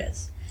straight. Here it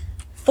is.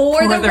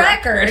 For the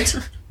record,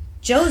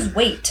 Jo's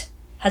weight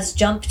has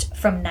jumped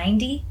from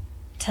 90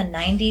 to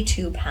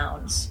 92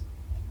 pounds.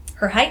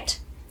 Her height,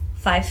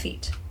 5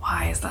 feet.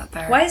 Why is that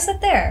there? Why is that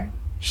there?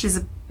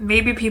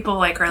 Maybe people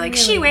like are like,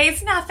 Really? she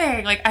weighs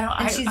nothing. Like, I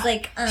don't. And she's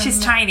like, she's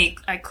tiny.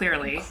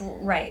 Clearly.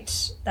 Right.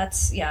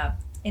 That's, yeah,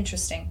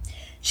 interesting.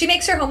 She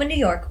makes her home in New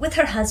York with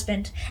her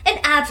husband, an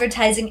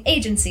advertising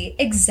agency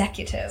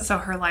executive. So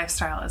her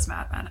lifestyle is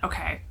Mad Men.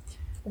 Okay.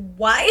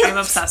 Why? I'm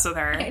obsessed with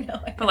her. I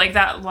know. But like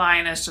that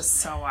line is just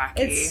so wacky.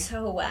 It's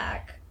so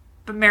whack.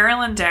 But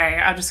Marilyn Day,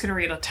 I'm just going to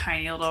read a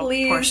tiny little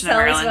Please portion of tell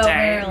us Marilyn about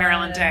Day.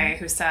 Marilyn. Day,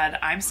 who said,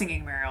 I'm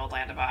singing Merry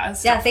Land of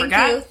Oz. Yeah, Don't thank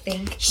forget. you.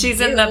 Thank She's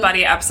you. in the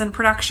Buddy Epson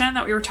production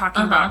that we were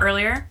talking about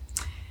earlier.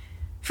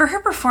 For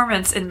her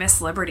performance in Miss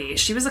Liberty,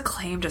 she was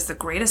acclaimed as the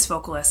greatest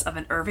vocalist of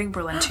an Irving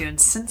Berlin tune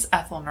since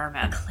Ethel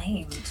Merman.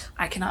 Acclaimed.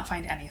 I cannot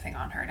find anything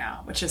on her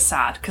now, which is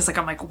sad, because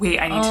I'm like, wait,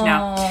 I need to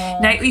know.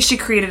 Nightly, she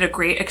created a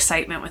great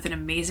excitement with an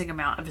amazing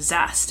amount of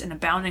zest, an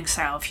abounding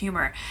style of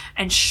humor,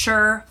 and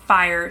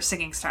surefire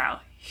singing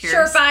style.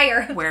 Here's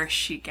Surefire. where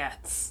she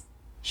goes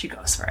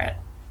for it.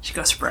 She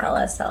goes for Tell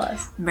broke.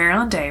 us.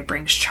 Marilyn Day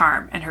brings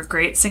charm and her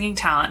great singing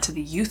talent to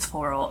the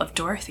youthful role of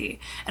Dorothy.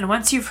 And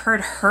once you've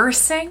heard her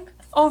sing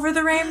Over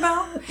the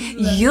Rainbow,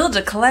 you'll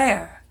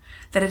declare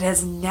that it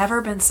has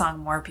never been sung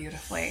more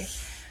beautifully.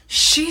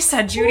 She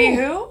said, Judy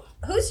who?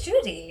 Who's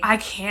Judy? I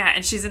can't.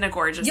 And she's in a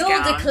gorgeous You'll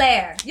gown.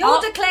 declare.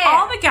 You'll declare.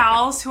 All the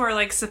gals who are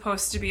like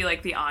supposed to be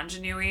like the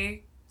ingenue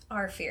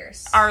are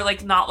fierce. are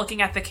like not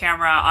looking at the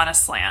camera on a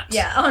slant.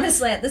 Yeah,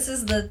 honestly, this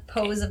is the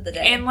pose of the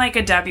day. In like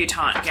a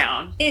debutante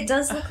gown. It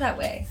does look that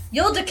way.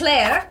 You'll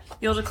declare.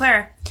 You'll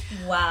declare.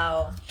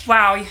 Wow.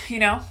 Wow,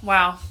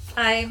 wow.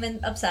 I'm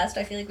obsessed.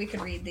 I feel like we could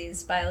read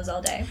these bios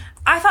all day.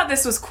 I thought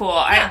this was cool.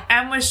 Yeah.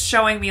 Em was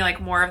showing me like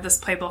more of this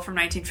playbill from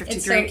 1953.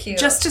 It's so cute.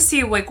 Just to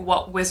see like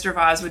what Wizard of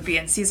Oz would be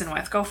in season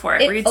with. Go for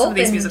it. Read some of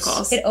these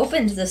musicals. It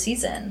opened the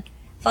season.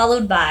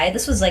 Followed by,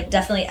 this was like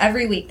definitely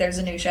every week there's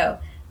a new show.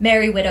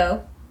 Merry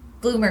Widow,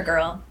 Bloomer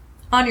Girl,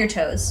 On Your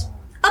Toes,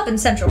 Up in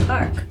Central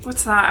Park.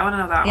 What's that? I want to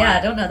know that one. Yeah,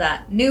 I don't know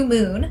that. New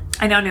Moon,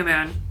 I know New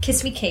Moon.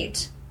 Kiss Me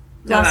Kate,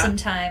 Know that. Blossom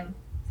Time,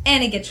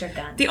 Annie Get Your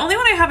Gun. The only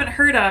one I haven't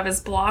heard of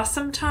is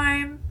Blossom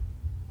Time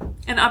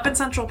and Up in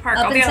Central Park.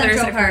 Up All in the others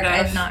Central I've Park, heard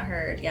of. I've not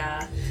heard,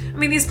 yeah. I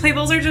mean, these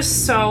playbills are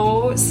just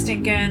so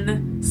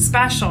stinking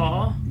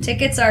special.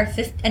 Tickets are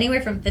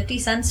anywhere from 50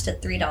 cents to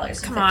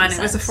 $3.50. Come on, it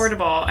was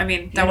affordable. I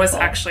mean, that was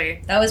Beautiful.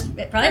 actually... That was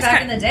probably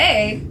back in the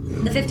day.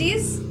 In the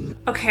 50s?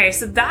 Okay,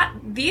 so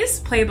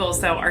these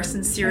playbills, though, are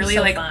sincerely,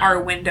 They're so like, fun.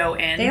 our window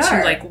They into,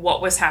 are. like, what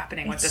was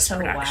happening with It's this so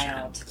production.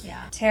 wild.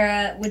 Yeah.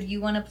 Tara, would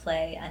you want to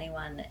play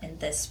anyone in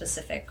this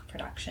specific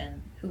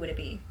production? Who would it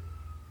be?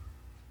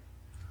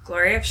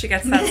 Gloria, if she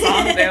gets that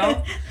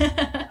song,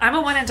 too. I'm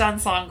a one-and-done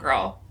song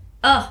girl.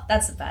 Oh,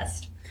 that's the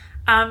best.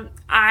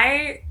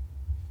 I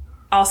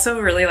also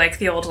really like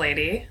The Old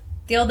Lady,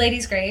 The Old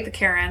Lady's great. the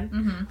Karen.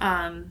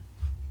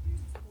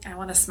 Mm-hmm. I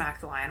want to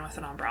smack the lion with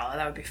an umbrella.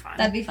 That would be fun.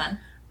 That'd be fun.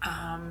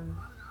 Um,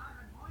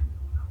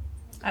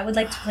 I would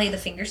like to play the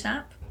finger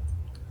snap.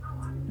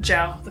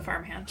 Joe, the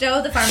farmhand.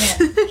 Joe the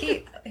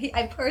farmhand.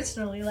 I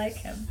personally like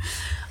him.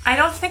 I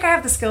don't think I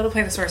have the skill to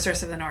play the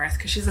Sorceress of the North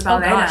because she's a Oh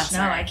ballet gosh, dancer.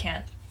 no, I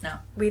can't. No.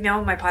 We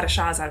know my pot of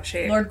Shaw's out of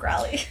shape. Lord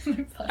Growly.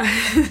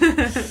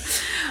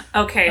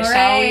 Okay, All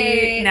shall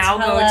we right, now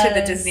tell go to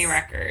the us. Disney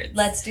records?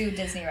 Let's do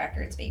Disney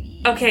records,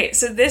 baby. Okay,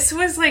 so this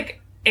was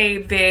like a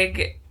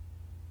big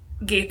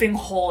gaping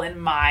hole in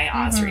my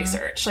Oz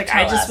research. Like,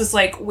 I Tell just us. was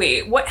like,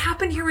 wait, what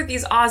happened here with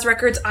these Oz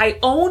records? I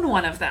own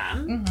one of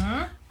them.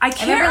 I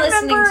can't remember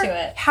listening remember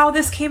to it. how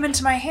this came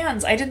into my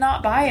hands. I did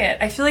not buy it.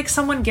 I feel like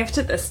someone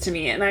gifted this to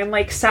me, and I'm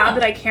like sad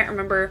that I can't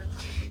remember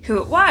who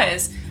it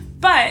was.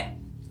 But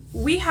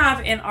we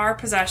have in our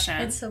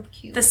possession It's so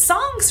cute. the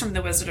songs from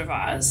The Wizard of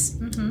Oz,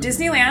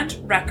 Disneyland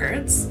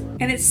Records,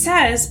 and it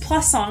says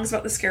plus songs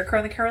about the Scarecrow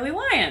and the Cowardly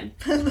Lion.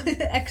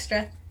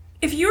 Extra.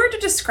 If you were to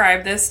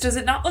describe this, does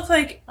it not look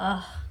like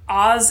Ugh.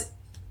 Oz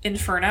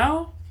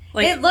Inferno?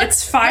 Like, It looks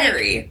it's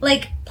fiery.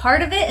 Like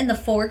part of it in the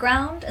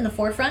foreground, in the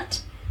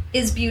forefront,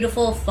 is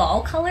beautiful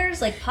fall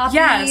colors, like poppies.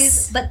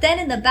 Yes. But then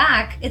in the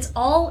back, it's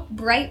all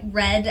bright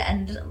red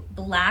and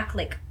black,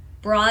 like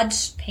broad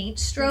paint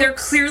strokes. They're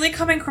clearly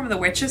coming from the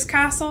witch's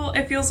castle,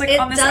 it feels like, It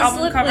on this does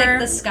album look cover. like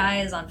the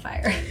sky is on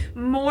fire.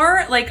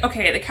 More like,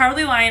 okay, the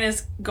Cowardly Lion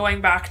is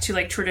going back to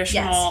like Yes,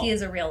 traditional he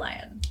is a real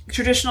lion.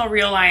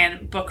 Real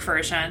Lion book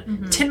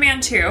version. Tin Man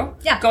 2,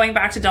 Yeah. going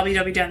back to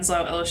W.W.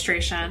 Denslow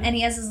illustration. And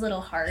he has his little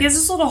heart. He has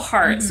this little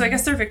heart, so I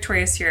guess they're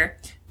victorious here.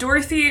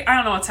 Dorothy, I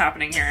don't know what's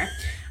happening here.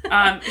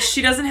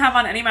 She doesn't have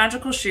on any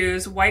magical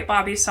shoes, white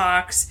bobby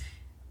socks.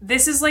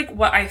 This is like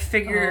what I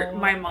figure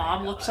my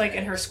mom looked like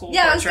in her school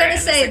Yeah, I was portrait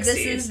going to in the say, 60s.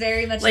 this is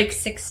very much like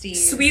 60s.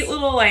 Sweet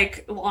little,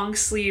 like,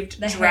 long-sleeved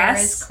The dress.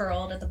 hair is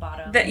curled at the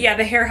bottom. The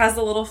hair has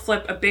a little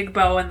flip, a big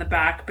bow in the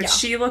back, but Yeah.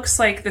 she looks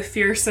like the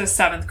fiercest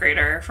 7th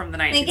grader from the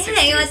 1960s. like,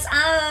 hey, what's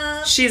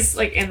up? She's,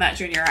 like, in that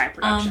junior high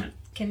production.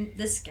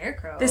 The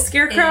Scarecrow. The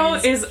Scarecrow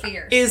is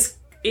fierce.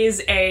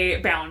 is a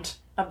bound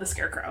of the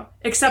Scarecrow.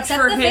 Except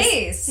for the his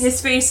face.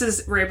 His face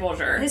is Ray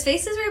Bolger. His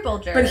face is Ray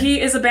Bolger. But he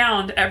is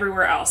abound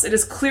everywhere else. It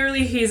is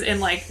clearly he's in,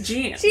 like,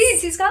 jeans. Jeez,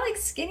 he's got like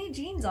skinny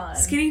jeans on.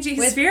 Skinny jeans. He's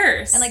With-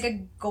 fierce. And like a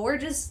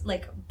gorgeous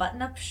like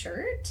button-up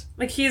shirt.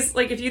 Like, he's,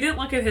 like, if you didn't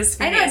look at his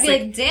face, I know, I'd be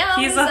like, damn,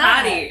 he's who's a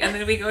that? hottie. And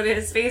then we go to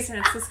his face and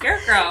it's the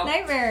Scarecrow.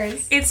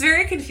 Nightmares. It's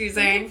very I'm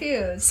confusing.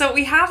 confused. So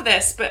we have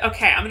this, but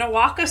okay, I'm going to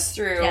walk us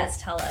through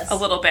Yes, tell us. a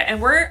little bit.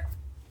 And we're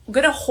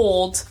going to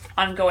hold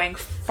on going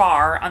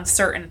far on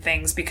certain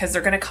things because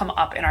they're going to come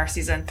up in our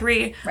season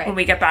 3 Right. when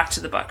we get back to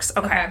the books.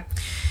 Okay. Okay.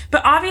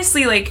 But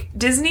obviously, like,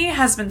 Disney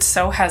has been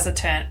so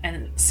hesitant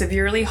and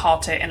severely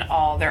halted in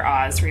all their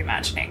Oz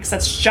reimaginings.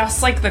 That's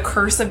just like the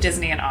curse of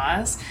Disney and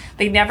Oz.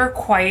 They never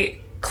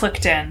quite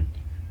clicked in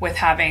with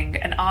having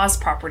an Oz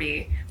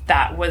property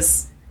that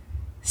was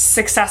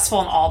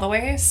successful in all the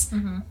ways.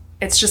 Mm-hmm.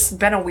 It's just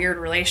been a weird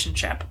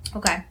relationship.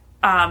 Okay.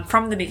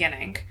 From the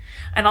beginning.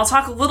 And I'll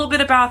talk a little bit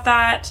about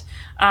that.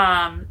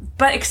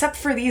 But except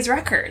for these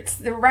records.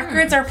 The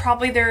records are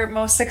probably their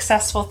most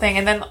successful thing.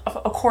 And then,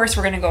 of course,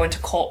 we're going to go into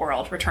Cult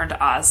World, Return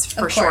to Oz,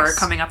 for sure,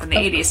 coming up in the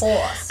 80s.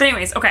 Course. But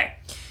anyways, okay.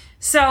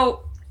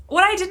 So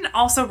what I didn't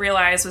also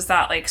realize was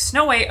that, like,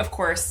 Snow White, of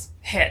course,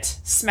 hit,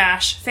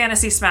 smash,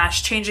 fantasy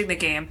smash, changing the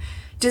game.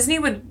 Disney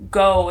would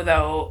go,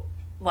 though,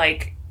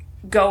 like,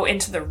 go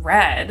into the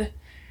red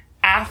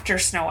after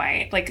Snow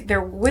White. Like,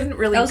 there wouldn't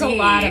really be... That was a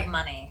lot of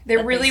money.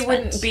 There really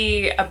wouldn't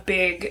be a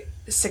big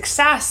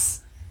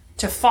success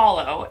to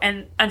follow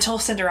and until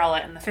Cinderella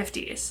in the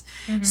 50s.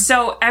 Mm-hmm.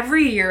 So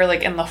every year,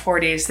 like in the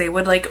 40s, they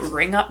would like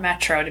ring up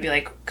Metro to be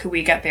like, could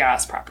we get the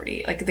Oz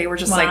property? Like they were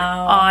just like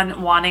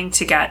on wanting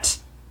to get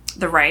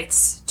the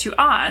rights to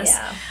Oz.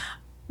 Yeah.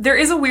 There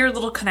is a weird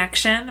little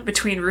connection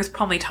between Ruth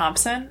Plumly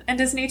Thompson and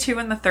Disney too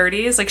in the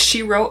 30s. Like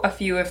she wrote a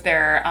few of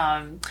their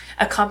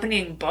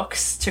accompanying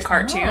books to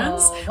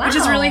cartoons, which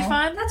is really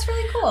fun. That's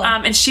really cool.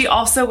 And she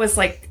also was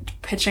like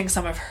pitching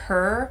some of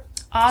her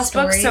Oz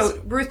books.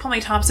 So Ruth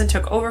Plumly Thompson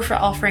took over for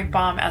L. Frank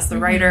Baum as the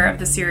writer of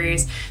the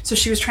series. So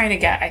she was trying to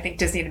get, I think,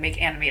 Disney to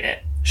make animated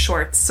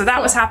shorts. So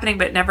that was happening,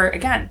 but never,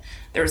 again,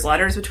 there was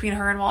letters between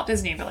her and Walt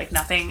Disney, but like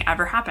nothing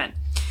ever happened.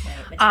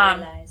 Right,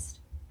 materialized.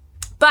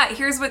 But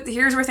here's where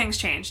things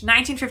changed.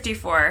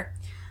 1954,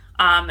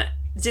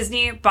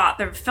 Disney bought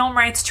the film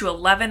rights to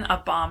 11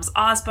 of Baum's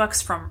Oz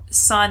books from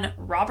son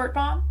Robert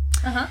Baum.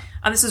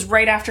 This was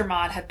right after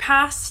Maude had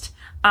passed.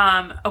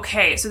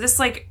 Okay, so this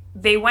like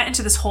they went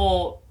into this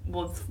whole.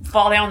 We'll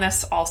fall down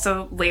this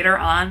also later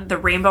on. The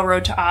Rainbow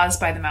Road to Oz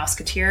by the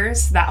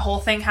Mouseketeers. That whole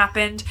thing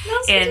happened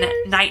in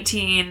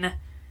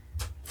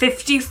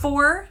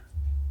 1954.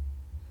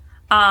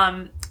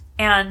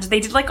 And they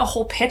did like a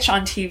whole pitch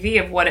on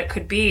TV of what it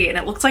could be, and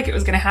it looked like it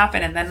was going to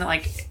happen, and then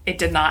like it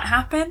did not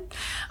happen.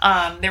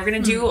 They were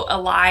going to do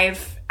a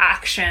live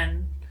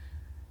action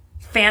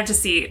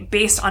fantasy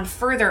based on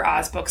further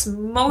Oz books,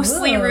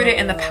 mostly rooted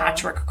in the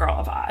Patchwork Girl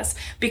of Oz,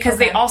 because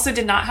they also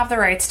did not have the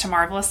rights to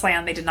Marvelous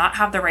Land. They did not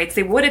have the rights.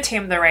 They would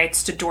attain the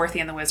rights to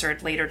Dorothy and the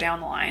Wizard later down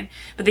the line,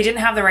 but they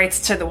didn't have the rights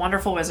to The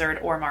Wonderful Wizard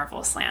or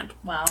Marvelous Land.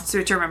 Wow. So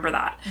you have to remember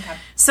that. Okay.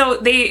 So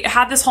they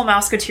had this whole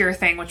Mouseketeer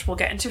thing, which we'll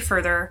get into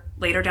further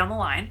later down the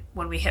line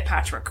when we hit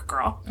Patchwork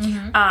Girl.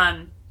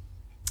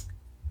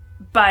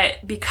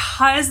 But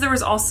because there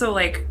was also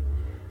like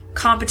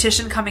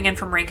competition coming in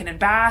from Rankin and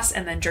Bass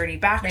and then Journey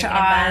Back to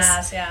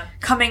Oz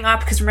coming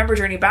up, because remember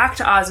Journey Back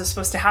to Oz was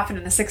supposed to happen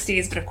in the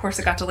 60s, but of course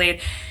it got delayed.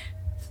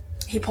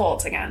 He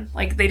pulled again.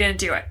 Like they didn't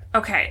do it.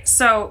 Okay,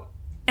 so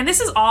And this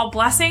is all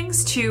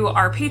blessings to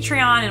our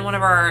Patreon and one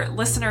of our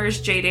listeners,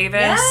 Jay Davis.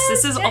 Yes,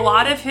 this is Jay. a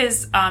lot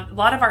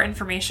of our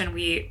information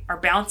we are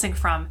bouncing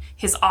from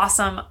his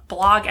awesome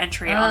blog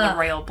entry on the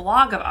Royal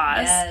Blog of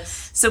Oz.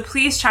 Yes. So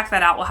please check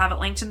that out. We'll have it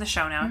linked in the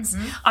show notes.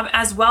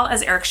 As well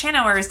as Eric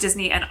Shanauer's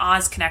Disney and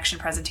Oz Connection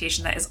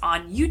presentation that is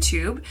on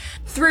YouTube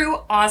through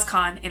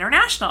OzCon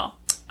International.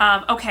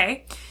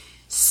 Okay,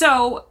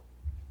 so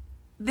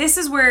this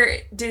is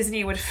where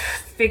Disney would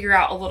figure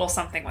out a little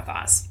something with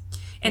Oz.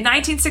 In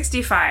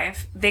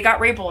 1965, they got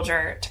Ray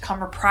Bolger to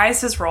come reprise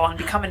his role and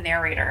become a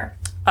narrator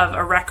of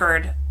a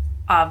record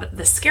of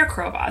The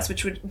Scarecrow of Oz,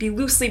 which would be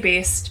loosely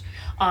based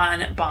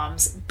on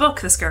Baum's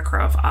book, The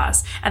Scarecrow of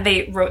Oz. And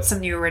they wrote some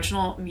new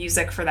original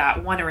music for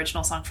that, one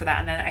original song for that,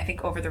 and then I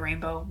think Over the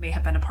Rainbow may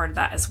have been a part of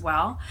that as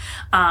well.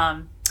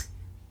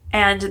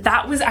 And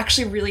that was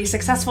actually really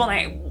successful, and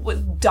I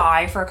would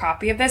die for a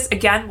copy of this.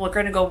 Again, we're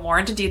going to go more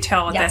into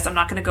detail with this. I'm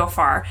not going to go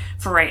far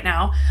for right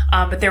now.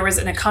 But there was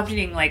an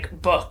accompanying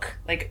book,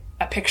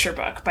 a picture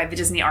book by the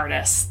Disney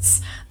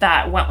artists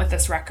that went with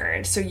this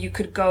record. So you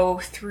could go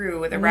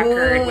through the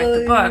record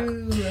with the book.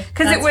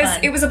 Because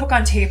it was a book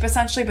on tape,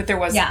 essentially, but there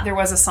was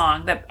a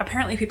song that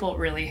apparently people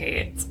really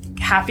hate.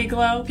 Happy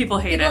Glow? People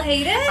hate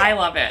it. I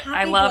love it.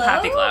 I love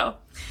Happy Glow.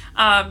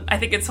 I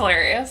think it's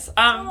hilarious.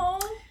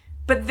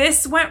 But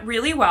this went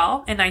really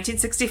well in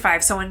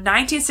 1965. So in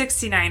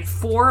 1969,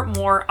 4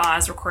 more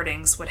Oz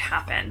recordings would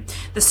happen.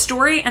 The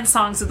story and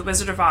songs of The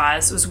Wizard of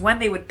Oz was when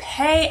they would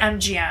pay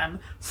MGM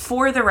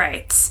for the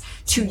rights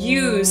to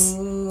use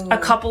a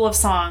couple of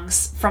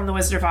songs from The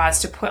Wizard of Oz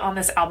to put on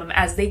this album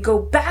as they go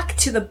back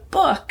to the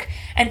book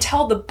and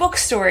tell the book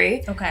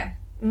story. Okay.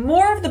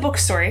 More of the book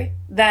story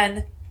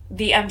than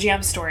the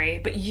MGM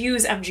story, but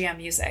use MGM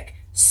music.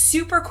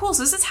 Super cool.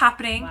 So this is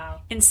happening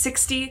in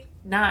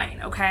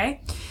 69,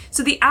 okay?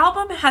 So the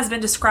album has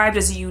been described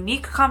as a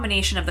unique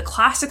combination of the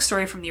classic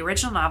story from the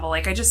original novel,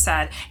 like I just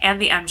said,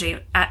 and the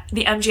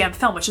MGM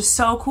film, which is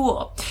so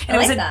cool. And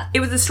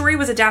the story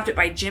was adapted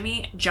by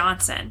Jimmy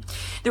Johnson.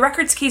 The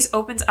record's case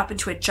opens up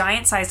into a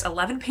giant-sized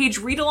 11-page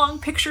read-along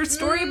picture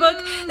storybook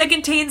that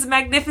contains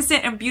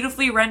magnificent and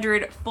beautifully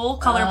rendered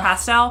full-color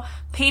pastel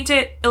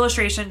painted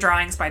illustration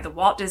drawings by the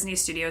Walt Disney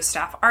Studios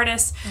staff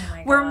artists,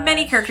 where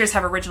many characters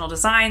have original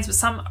designs, but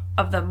some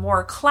of the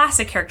more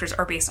classic characters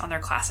are based on their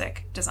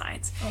classic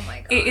designs. Oh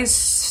my god. It is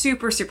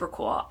super, super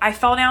cool. I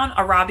fell down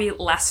a Robbie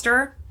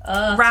Lester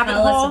rabbit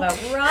hole,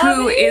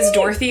 who is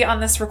Dorothy on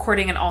this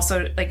recording and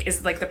also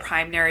is the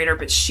prime narrator,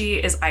 but she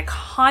is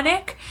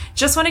iconic.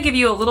 Just want to give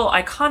you a little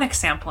iconic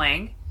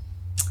sampling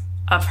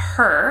of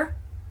her.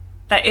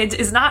 That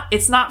it's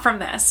not from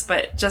this,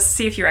 but just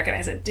see if you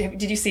recognize it.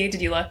 Did you see?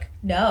 Did you look?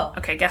 No.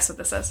 Okay, guess what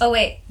this is. Oh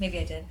wait, maybe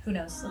I did. Who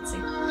knows? Let's see.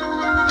 All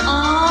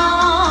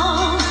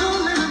the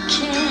little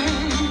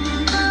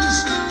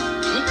cares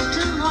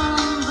picked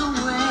along the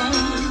way.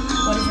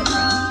 What is it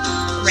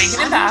from?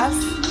 Rankin and Bass.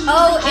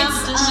 Oh,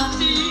 it's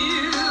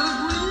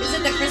is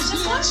it the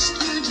Christmas one?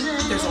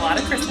 There's a lot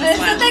of Christmas Is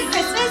ones. it the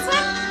Christmas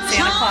one?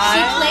 Santa Claus.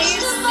 She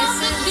plays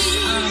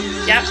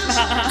Mrs. Yep.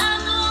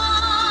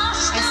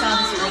 I saw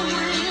this earlier.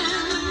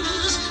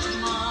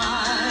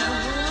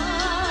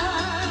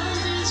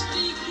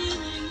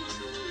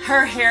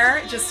 Her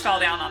hair just fell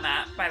down on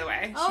that, by the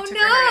way. Oh, took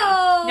her hair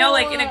down. no.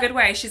 No, in a good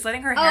way. She's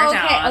letting her hair Okay.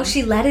 down. Oh,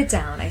 she let it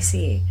down. I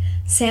see.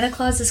 Santa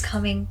Claus is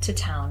coming to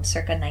town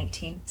circa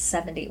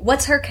 1970.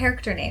 What's her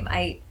character name?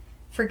 I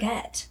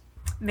forget.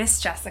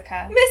 Miss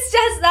Jessica. Miss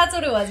Jess, that's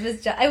what it was.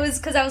 Miss Jess. I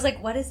was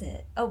like, what is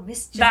it? Oh,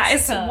 Miss Jessica. That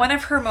is one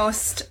of her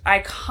most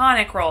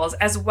iconic roles,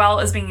 as well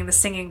as being the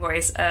singing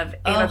voice of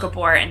Ava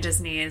Gabor in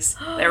Disney's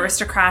The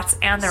Aristocrats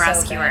and The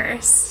Rescuers.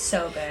 Good.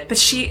 So good. But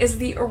she is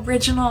the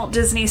original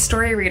Disney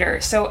story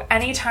reader. So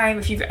anytime,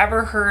 if you've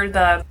ever heard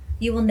the...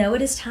 You will know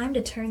it is time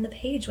to turn the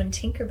page when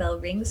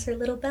Tinkerbell rings her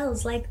little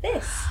bells like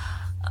this.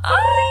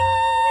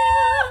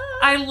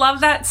 I love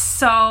that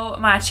so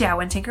much. Yeah,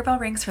 when Tinkerbell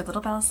rings her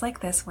little bells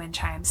like this, wind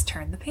chimes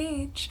turn the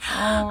page.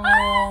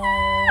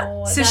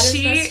 Oh, so that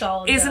she is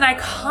an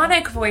nostalgia.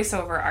 iconic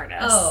voiceover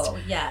artist. Oh,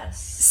 yes.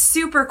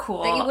 Super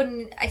cool. That you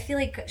wouldn't. I feel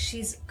like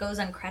she goes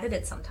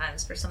uncredited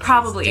sometimes for some of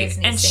Probably. these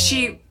Disney And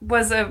singing. she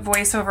was a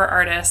voiceover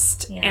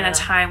artist in Yeah. a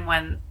time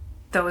when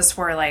those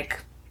were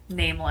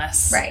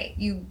nameless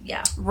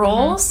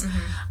roles.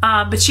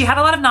 But she had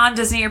a lot of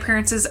non-Disney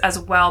appearances as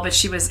well, but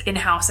she was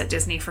in-house at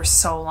Disney for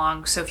so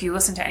long. So if you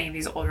listen to any of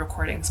these old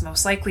recordings,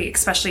 most likely,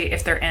 especially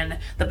if they're in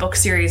the book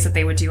series that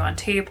they would do on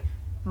tape,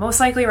 most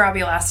likely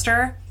Robbie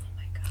Lester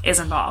is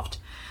involved.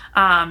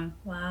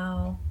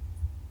 Wow.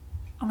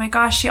 Oh my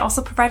gosh, she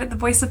also provided the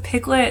voice of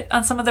Piglet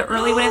on some of the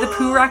early Winnie the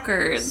Pooh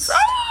records.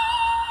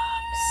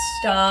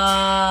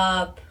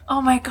 Stop. Oh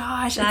my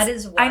gosh. That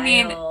is wild. I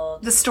mean,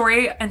 the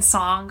story and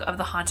song of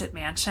the Haunted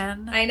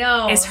Mansion. I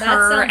know. Is that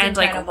her sounds and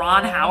incredible.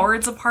 Ron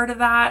Howard's a part of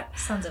that.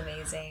 Sounds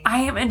amazing.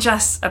 I am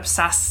just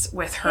obsessed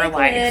with her Piglet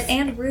life.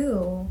 and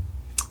Rue.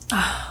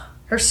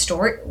 Her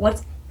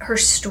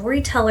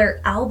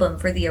storyteller album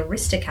for the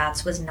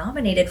Aristocats was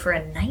nominated for a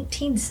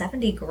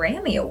 1970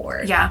 Grammy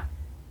Award. Yeah.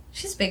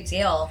 She's a big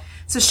deal.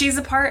 So she's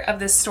a part of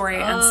this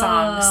story and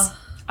songs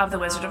of The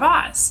Wizard of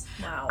Oz.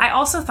 Wow. I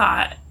also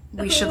thought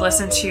we should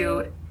listen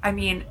to, I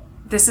mean,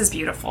 this is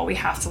beautiful. We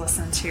have to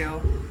listen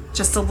to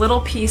just a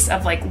little piece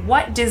of like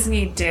what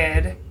Disney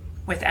did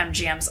with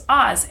MGM's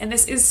Oz. And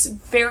this is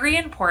very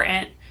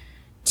important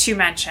to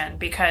mention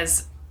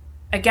because,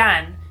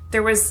 again,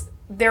 there was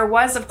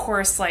of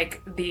course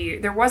like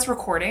there was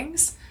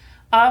recordings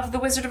of The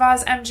Wizard of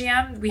Oz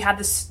MGM. We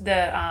had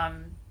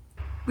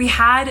we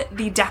had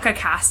the Decca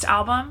Cast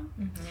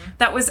album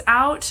that was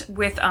out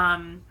with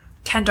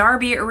Ken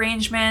Darby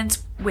arrangement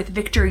with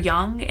Victor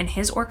Young and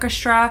his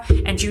orchestra,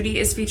 and Judy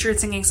is featured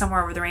singing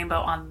Somewhere Over the Rainbow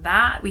on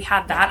that. We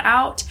had that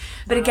out.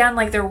 But again,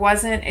 like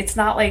it's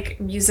not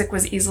like music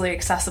was easily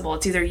accessible.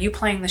 It's either you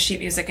playing the sheet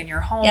music in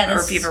your home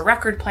or if you have a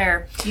record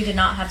player. You did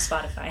not have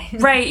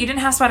Spotify. Right, you didn't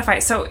have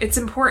Spotify. So it's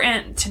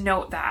important to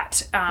note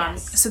that.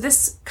 Yes. So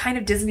this kind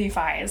of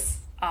Disney-fies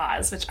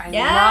Oz, which I love.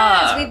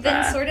 Yes, we've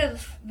been sort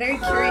of very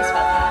curious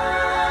about that.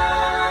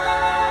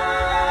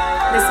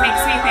 This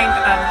makes me think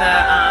of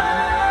the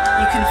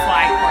You Can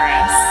Fly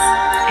chorus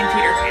in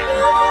Peter Pan.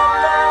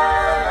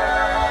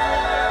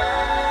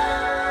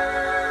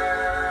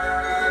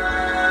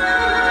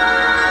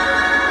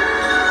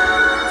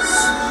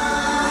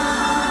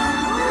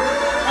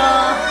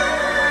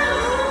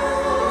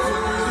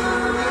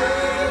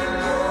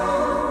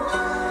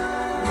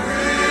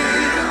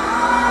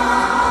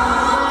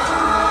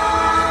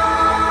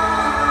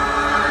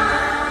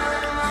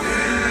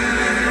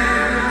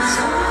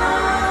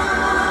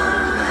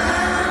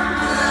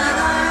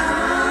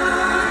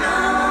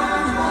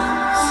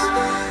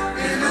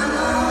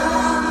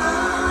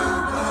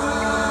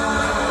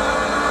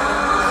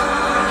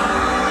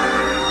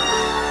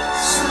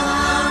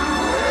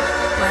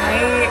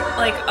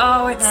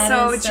 It's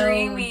so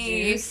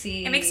dreamy.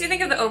 Juicy. It makes me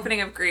think of the opening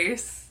of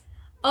Grease.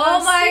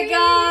 Oh my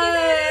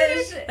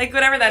gosh! Like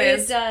whatever that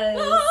is. It does.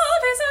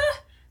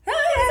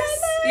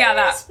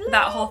 Yeah,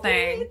 that whole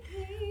thing.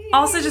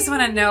 Also, just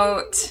want to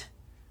note,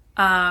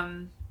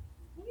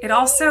 it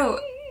also,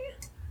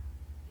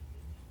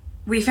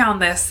 we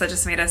found this that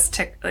just made us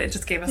tick. It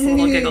just gave us a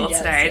little giggle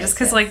today, just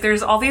because like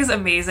there's all these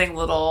amazing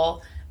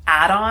little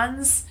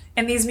add-ons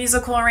in these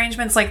musical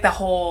arrangements, like the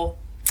whole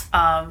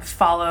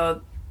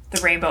follow the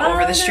rainbow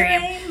over the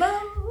stream.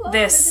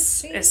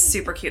 This is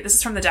super cute. This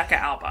is from the Decca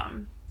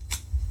album.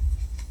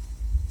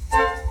 Oh,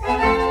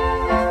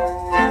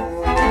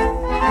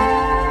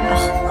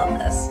 love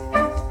this.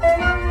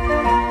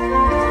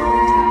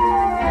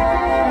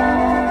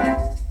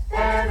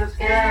 And a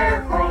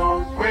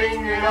scarecrow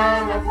swinging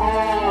on the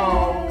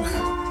pole,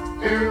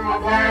 to a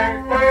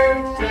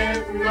blackbird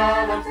sitting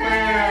on a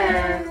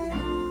fence.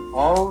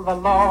 Oh, the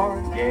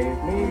Lord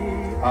gave me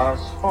a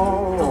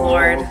soul. The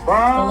Lord.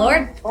 The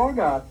Lord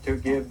Forgot to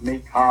give me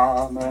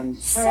common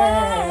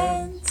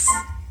sense.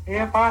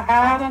 If I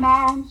had an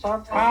ounce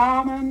of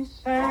common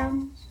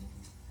sense,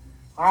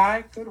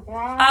 I could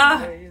while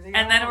away the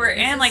and then we're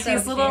in like so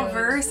these little cute.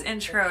 verse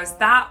intros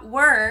that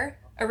were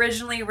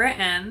originally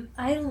written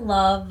I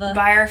love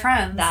by our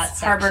friends that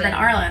Harburg and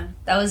section. Arlen.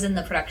 That was in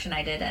the production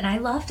I did, and I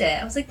loved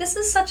it. I was like, this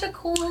is such a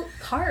cool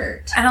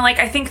part. And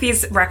I think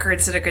these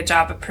records did a good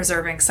job of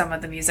preserving some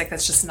of the music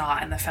that's just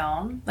not in the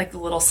film, like the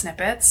little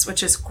snippets,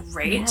 which is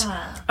great.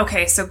 Yeah.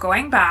 Okay, so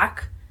going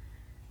back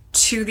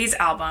to these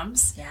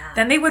albums, Yeah.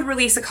 then they would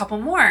release a couple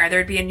more.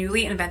 There'd be a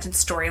newly invented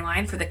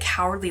storyline for the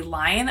Cowardly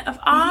Lion of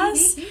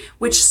Oz,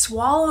 which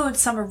swallowed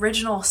some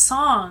original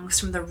songs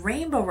from the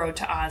Rainbow Road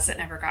to Oz that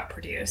never got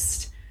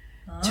produced.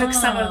 Took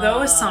some of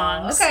those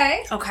songs.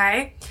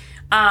 Okay.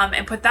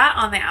 And put that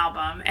on the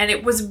album. And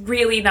it was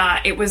really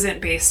not, it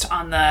wasn't based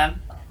on the...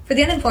 For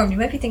the uninformed, you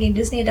might be thinking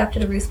Disney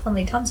adapted a Ruth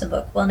Plumley Thompson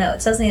book. Well, no,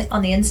 it says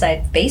on the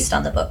inside, based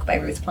on the book by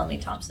Ruth Plumley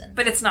Thompson.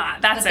 But it's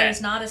not. That's But it.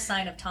 there's not a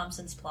sign of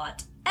Thompson's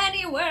plot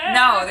anywhere.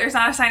 No, there's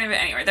not a sign of it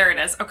anywhere. There it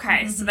is.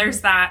 Okay, so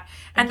there's that.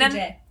 And Thank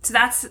then, you, Jay.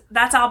 so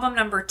that's album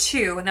number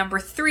 2. Number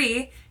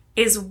 3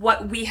 is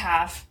what we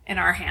have in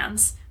our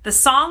hands. The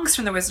songs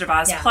from The Wizard of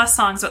Oz, plus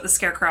songs about the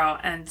Scarecrow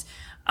and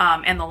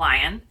the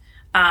Lion.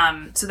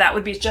 So that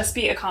would just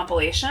be a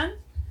compilation,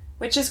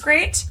 which is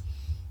great.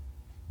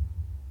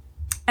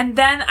 And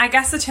then I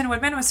guess the Tin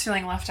Woodman was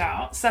feeling left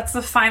out. So that's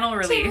the final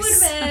release.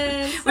 Tin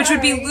Woodman, which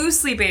would be sorry.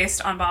 loosely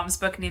based on Baum's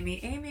book,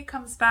 Namely Amy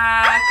Comes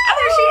Back.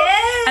 There she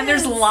is! And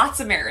there's lots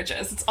of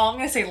marriages. It's all I'm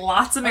going to say,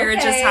 lots of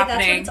marriages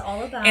happening that's what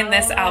it's all about. in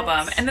this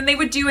album. And then they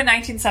would do in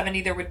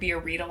 1970, there would be a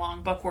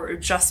read-along book where it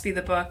would just be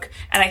the book.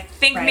 And I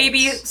think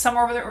maybe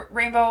Somewhere Over the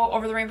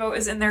Rainbow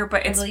is in there,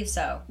 but it's I believe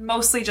so.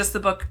 mostly just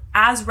the book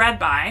as read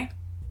by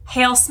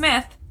Hale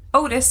Smith,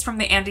 Otis from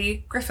the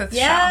Andy Griffith Show.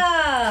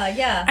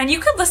 Yeah. And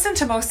you could listen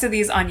to most of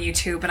these on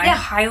YouTube, and I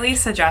highly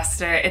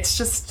suggest it. It's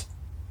just,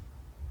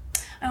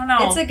 I don't know.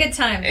 It's a good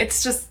time.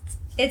 It's just...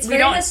 It's we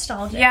very don't-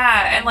 nostalgic.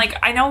 Yeah, and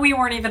I know we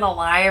weren't even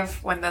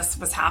alive when this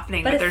was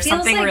happening, but But there's it feels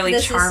something like really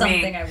this charming.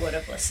 is something I would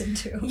have listened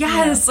to.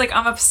 Yes,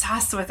 I'm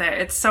obsessed with it.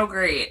 It's so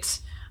great.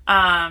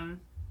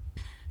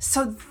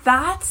 So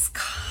that's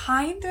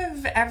kind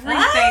of everything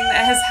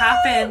that has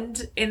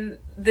happened in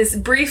this,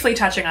 briefly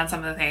touching on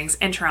some of the things.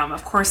 Interim.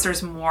 Of course,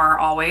 there's more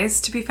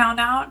always to be found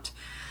out.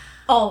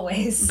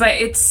 Always. But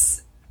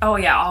it's, oh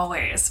yeah,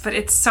 always. But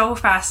it's so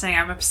fascinating.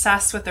 I'm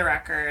obsessed with the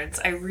records.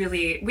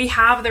 We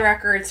have the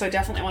records, so I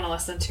definitely want to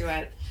listen to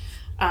it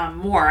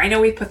more. I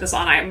know we put this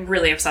on. I'm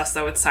really obsessed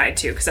though with side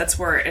 2 because that's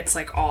where it's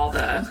like all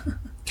the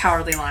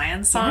Cowardly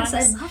Lion songs.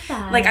 Yes, I love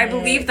that. Like I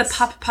believe the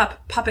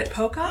Puppet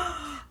Polka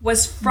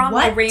was from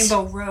the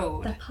Rainbow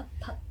Road. The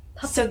puppet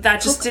so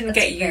that just polka. didn't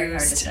That's get very hard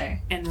to used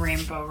say. in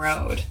Rainbow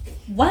Road.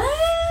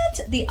 What?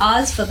 The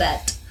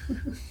Ozphabet.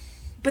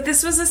 But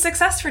this was a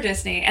success for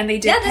Disney, and they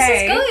did Yeah, pay.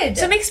 this is good.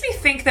 So it makes me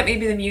think that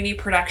maybe the Muny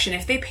production,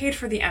 if they paid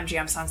for the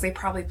MGM songs, they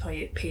probably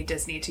paid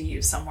Disney to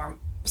use somewhere.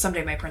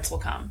 Someday My Prince Will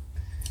Come.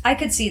 I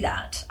could see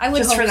that. I would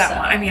Just hope for that so.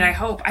 one. I mean, I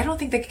hope. I don't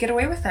think they could get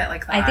away with it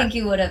like that. I think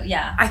you would have,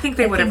 yeah. I think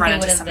they would have run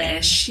into would have some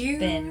issues.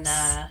 been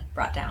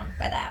brought down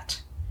by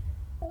that.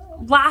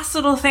 Last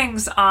little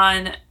things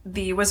on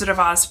the Wizard of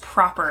Oz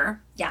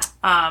proper. Yeah.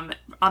 On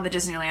the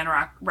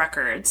Disneyland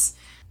records.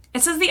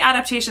 It says the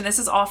adaptation, this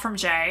is all from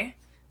Jay.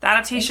 The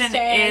adaptation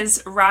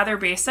is rather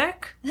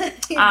basic.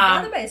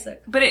 Rather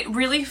basic. But it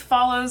really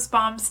follows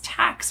Baum's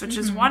text, which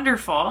is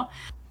wonderful.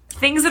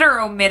 Things that are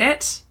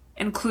omitted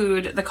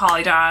include the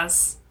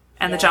Kalidas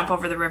and the jump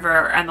over the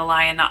river and the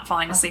lion not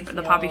falling asleep in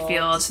the poppy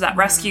field. So that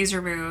rescue is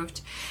removed.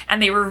 And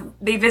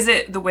they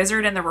visit the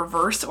wizard in the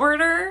reverse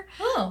order.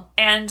 Oh.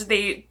 And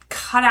they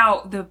cut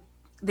out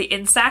the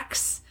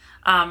insects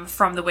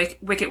from the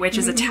Wicked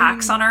Witch's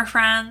attacks on our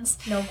friends.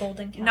 No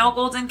golden cap. No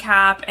golden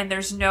cap, and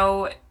there's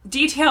no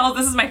details.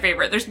 This is my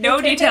favorite. There's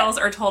no details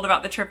are told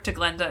about the trip to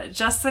Glinda,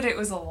 just that it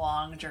was a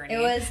long journey. It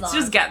was long. So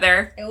just get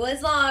there. It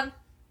was long.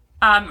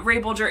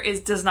 Ray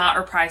Bolger does not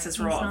reprise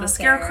his role of the not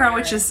Scarecrow, there.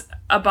 which is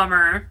a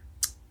bummer.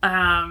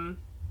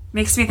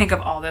 Makes me think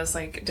of all those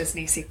like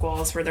Disney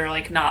sequels where they're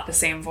like not the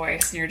same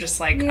voice, and you're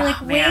just like, You're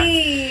like, man.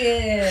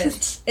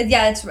 wait.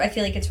 Yeah, I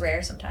feel like it's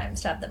rare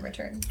sometimes to have them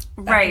return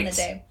back in the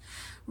day.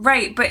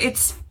 Right, but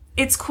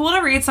it's cool to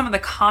read some of the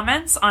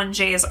comments on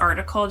Jay's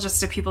article just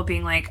to people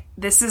being like,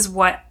 this is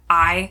what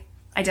I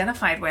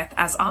identified with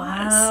as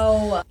Oz.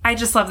 Wow. I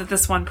just love that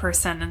this one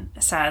person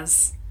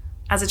says,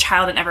 as a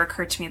child, it never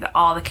occurred to me that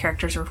all the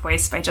characters were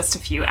voiced by just a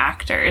few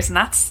actors. And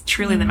that's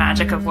truly the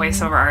magic of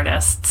voiceover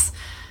artists.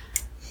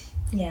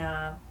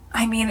 Yeah.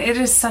 I mean, it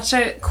is such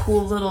a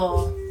cool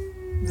little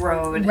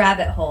road.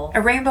 Rabbit hole.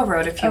 A rainbow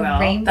road, if you will.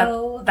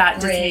 Rainbow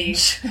that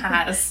bridge. Disney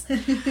has.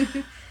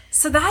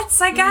 So that's,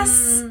 I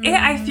guess, it.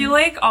 I feel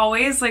like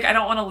always, like, I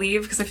don't want to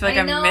leave because I feel like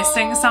I'm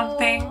missing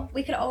something.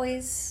 We could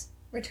always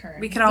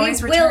return. We will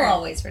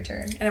always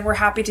return. And we're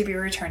happy to be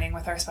returning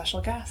with our special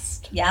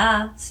guest.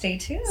 Yeah, stay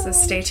tuned. So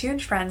stay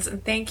tuned, friends,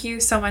 and thank you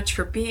so much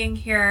for being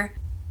here.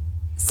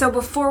 So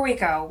before we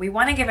go, we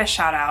want to give a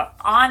shout out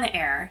on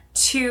air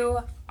to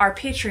our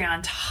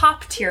Patreon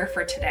top tier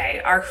for today,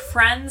 our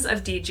friends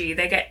of DG.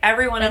 They get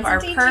every one of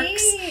our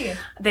perks.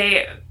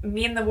 They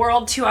mean the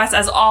world to us,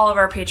 as all of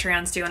our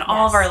Patreons do and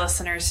all of our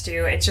listeners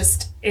do. It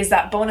just is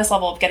that bonus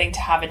level of getting to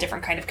have a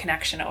different kind of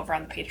connection over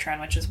on the Patreon,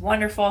 which is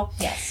wonderful.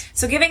 Yes.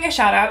 So giving a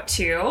shout out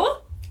to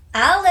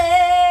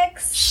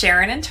Alex,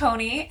 Sharon and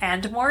Tony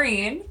and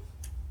Maureen,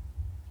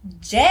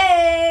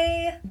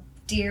 Jay,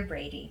 Dear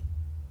Brady,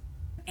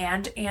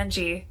 and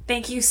Angie.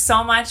 Thank you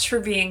so much for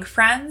being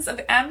friends of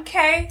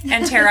MK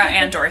and Tara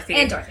and Dorothy.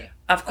 And Dorothy.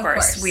 Of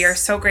course. We are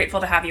so grateful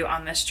to have you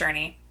on this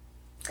journey.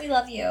 We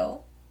love you.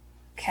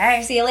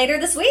 Okay. See you later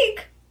this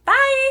week.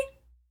 Bye.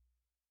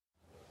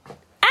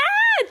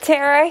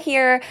 Tara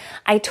here.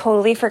 I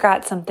totally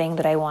forgot something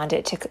that I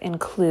wanted to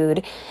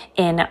include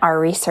in our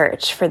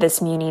research for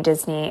this Muny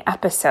Disney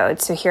episode.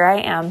 So here I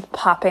am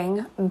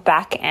popping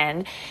back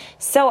in.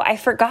 So I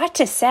forgot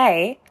to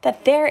say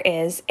that there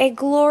is a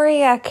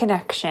Gloria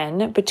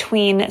connection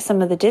between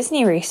some of the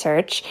Disney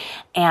research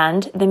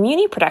and the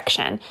Muny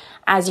production.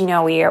 As you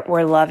know,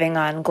 we're loving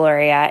on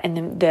Gloria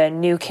and the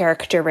new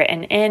character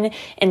written in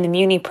the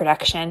Muny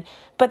production.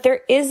 But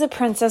there is a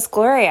Princess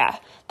Gloria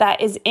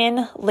that is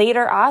in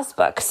later Oz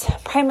books,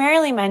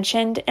 primarily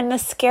mentioned in The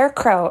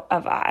Scarecrow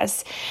of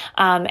Oz.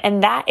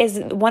 And that is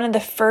the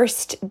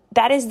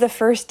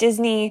first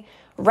Disney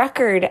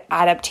record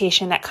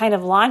adaptation that kind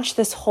of launched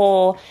this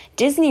whole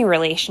Disney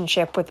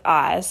relationship with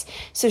Oz.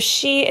 So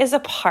she is a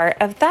part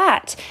of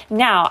that.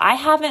 Now, I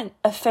haven't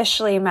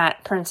officially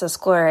met Princess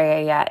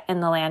Gloria yet in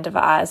the Land of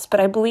Oz,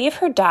 but I believe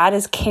her dad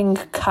is King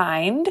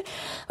Kind,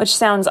 which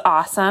sounds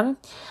awesome.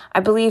 I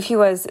believe he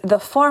was the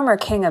former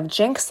king of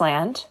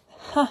Jinxland.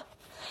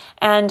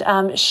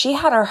 And she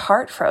had her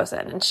heart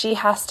frozen, and she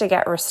has to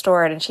get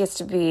restored, and she has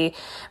to be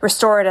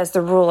restored as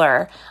the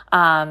ruler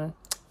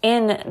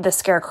in the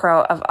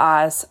Scarecrow of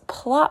Oz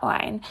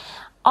plotline.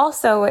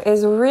 Also, what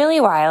is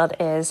really wild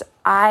is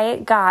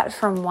I got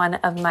from one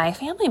of my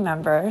family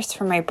members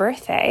for my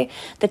birthday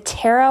the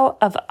Tarot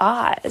of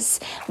Oz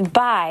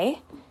by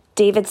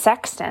David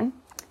Sexton,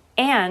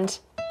 and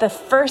the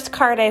first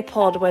card I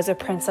pulled was a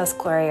Princess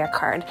Gloria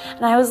card.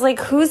 And I was like,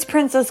 who's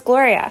Princess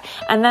Gloria?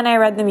 And then I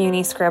read the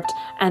Muny script,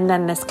 and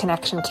then this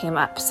connection came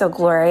up. So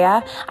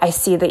Gloria, I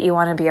see that you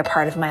want to be a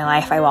part of my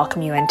life. I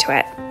welcome you into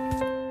it.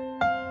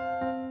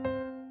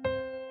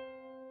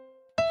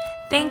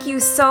 Thank you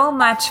so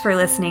much for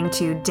listening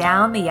to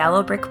Down the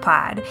Yellow Brick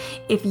Pod.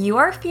 If you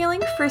are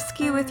feeling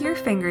frisky with your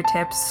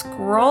fingertips,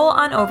 scroll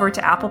on over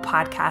to Apple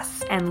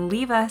Podcasts and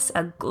leave us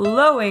a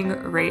glowing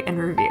rate and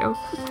review.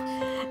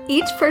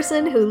 Each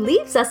person who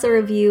leaves us a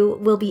review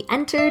will be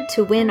entered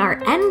to win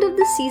our end of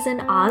the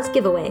season Oz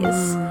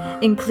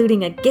giveaways,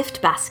 including a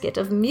gift basket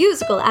of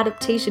musical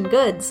adaptation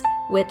goods,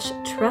 which,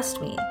 trust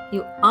me,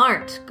 you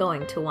aren't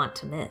going to want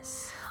to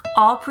miss.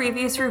 All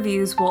previous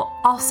reviews will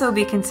also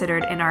be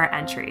considered in our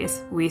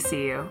entries. We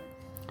see you.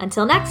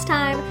 Until next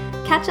time,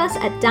 catch us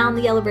at Down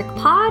the Yellow Brick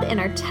Pod in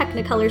our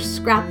Technicolor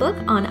scrapbook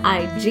on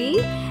IG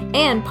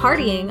and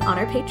partying on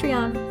our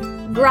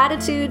Patreon.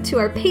 Gratitude to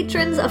our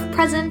patrons of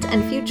present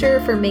and future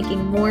for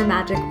making more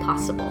magic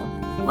possible.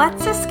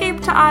 Let's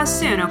escape to Oz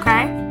soon,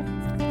 okay?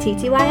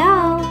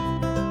 TTYL!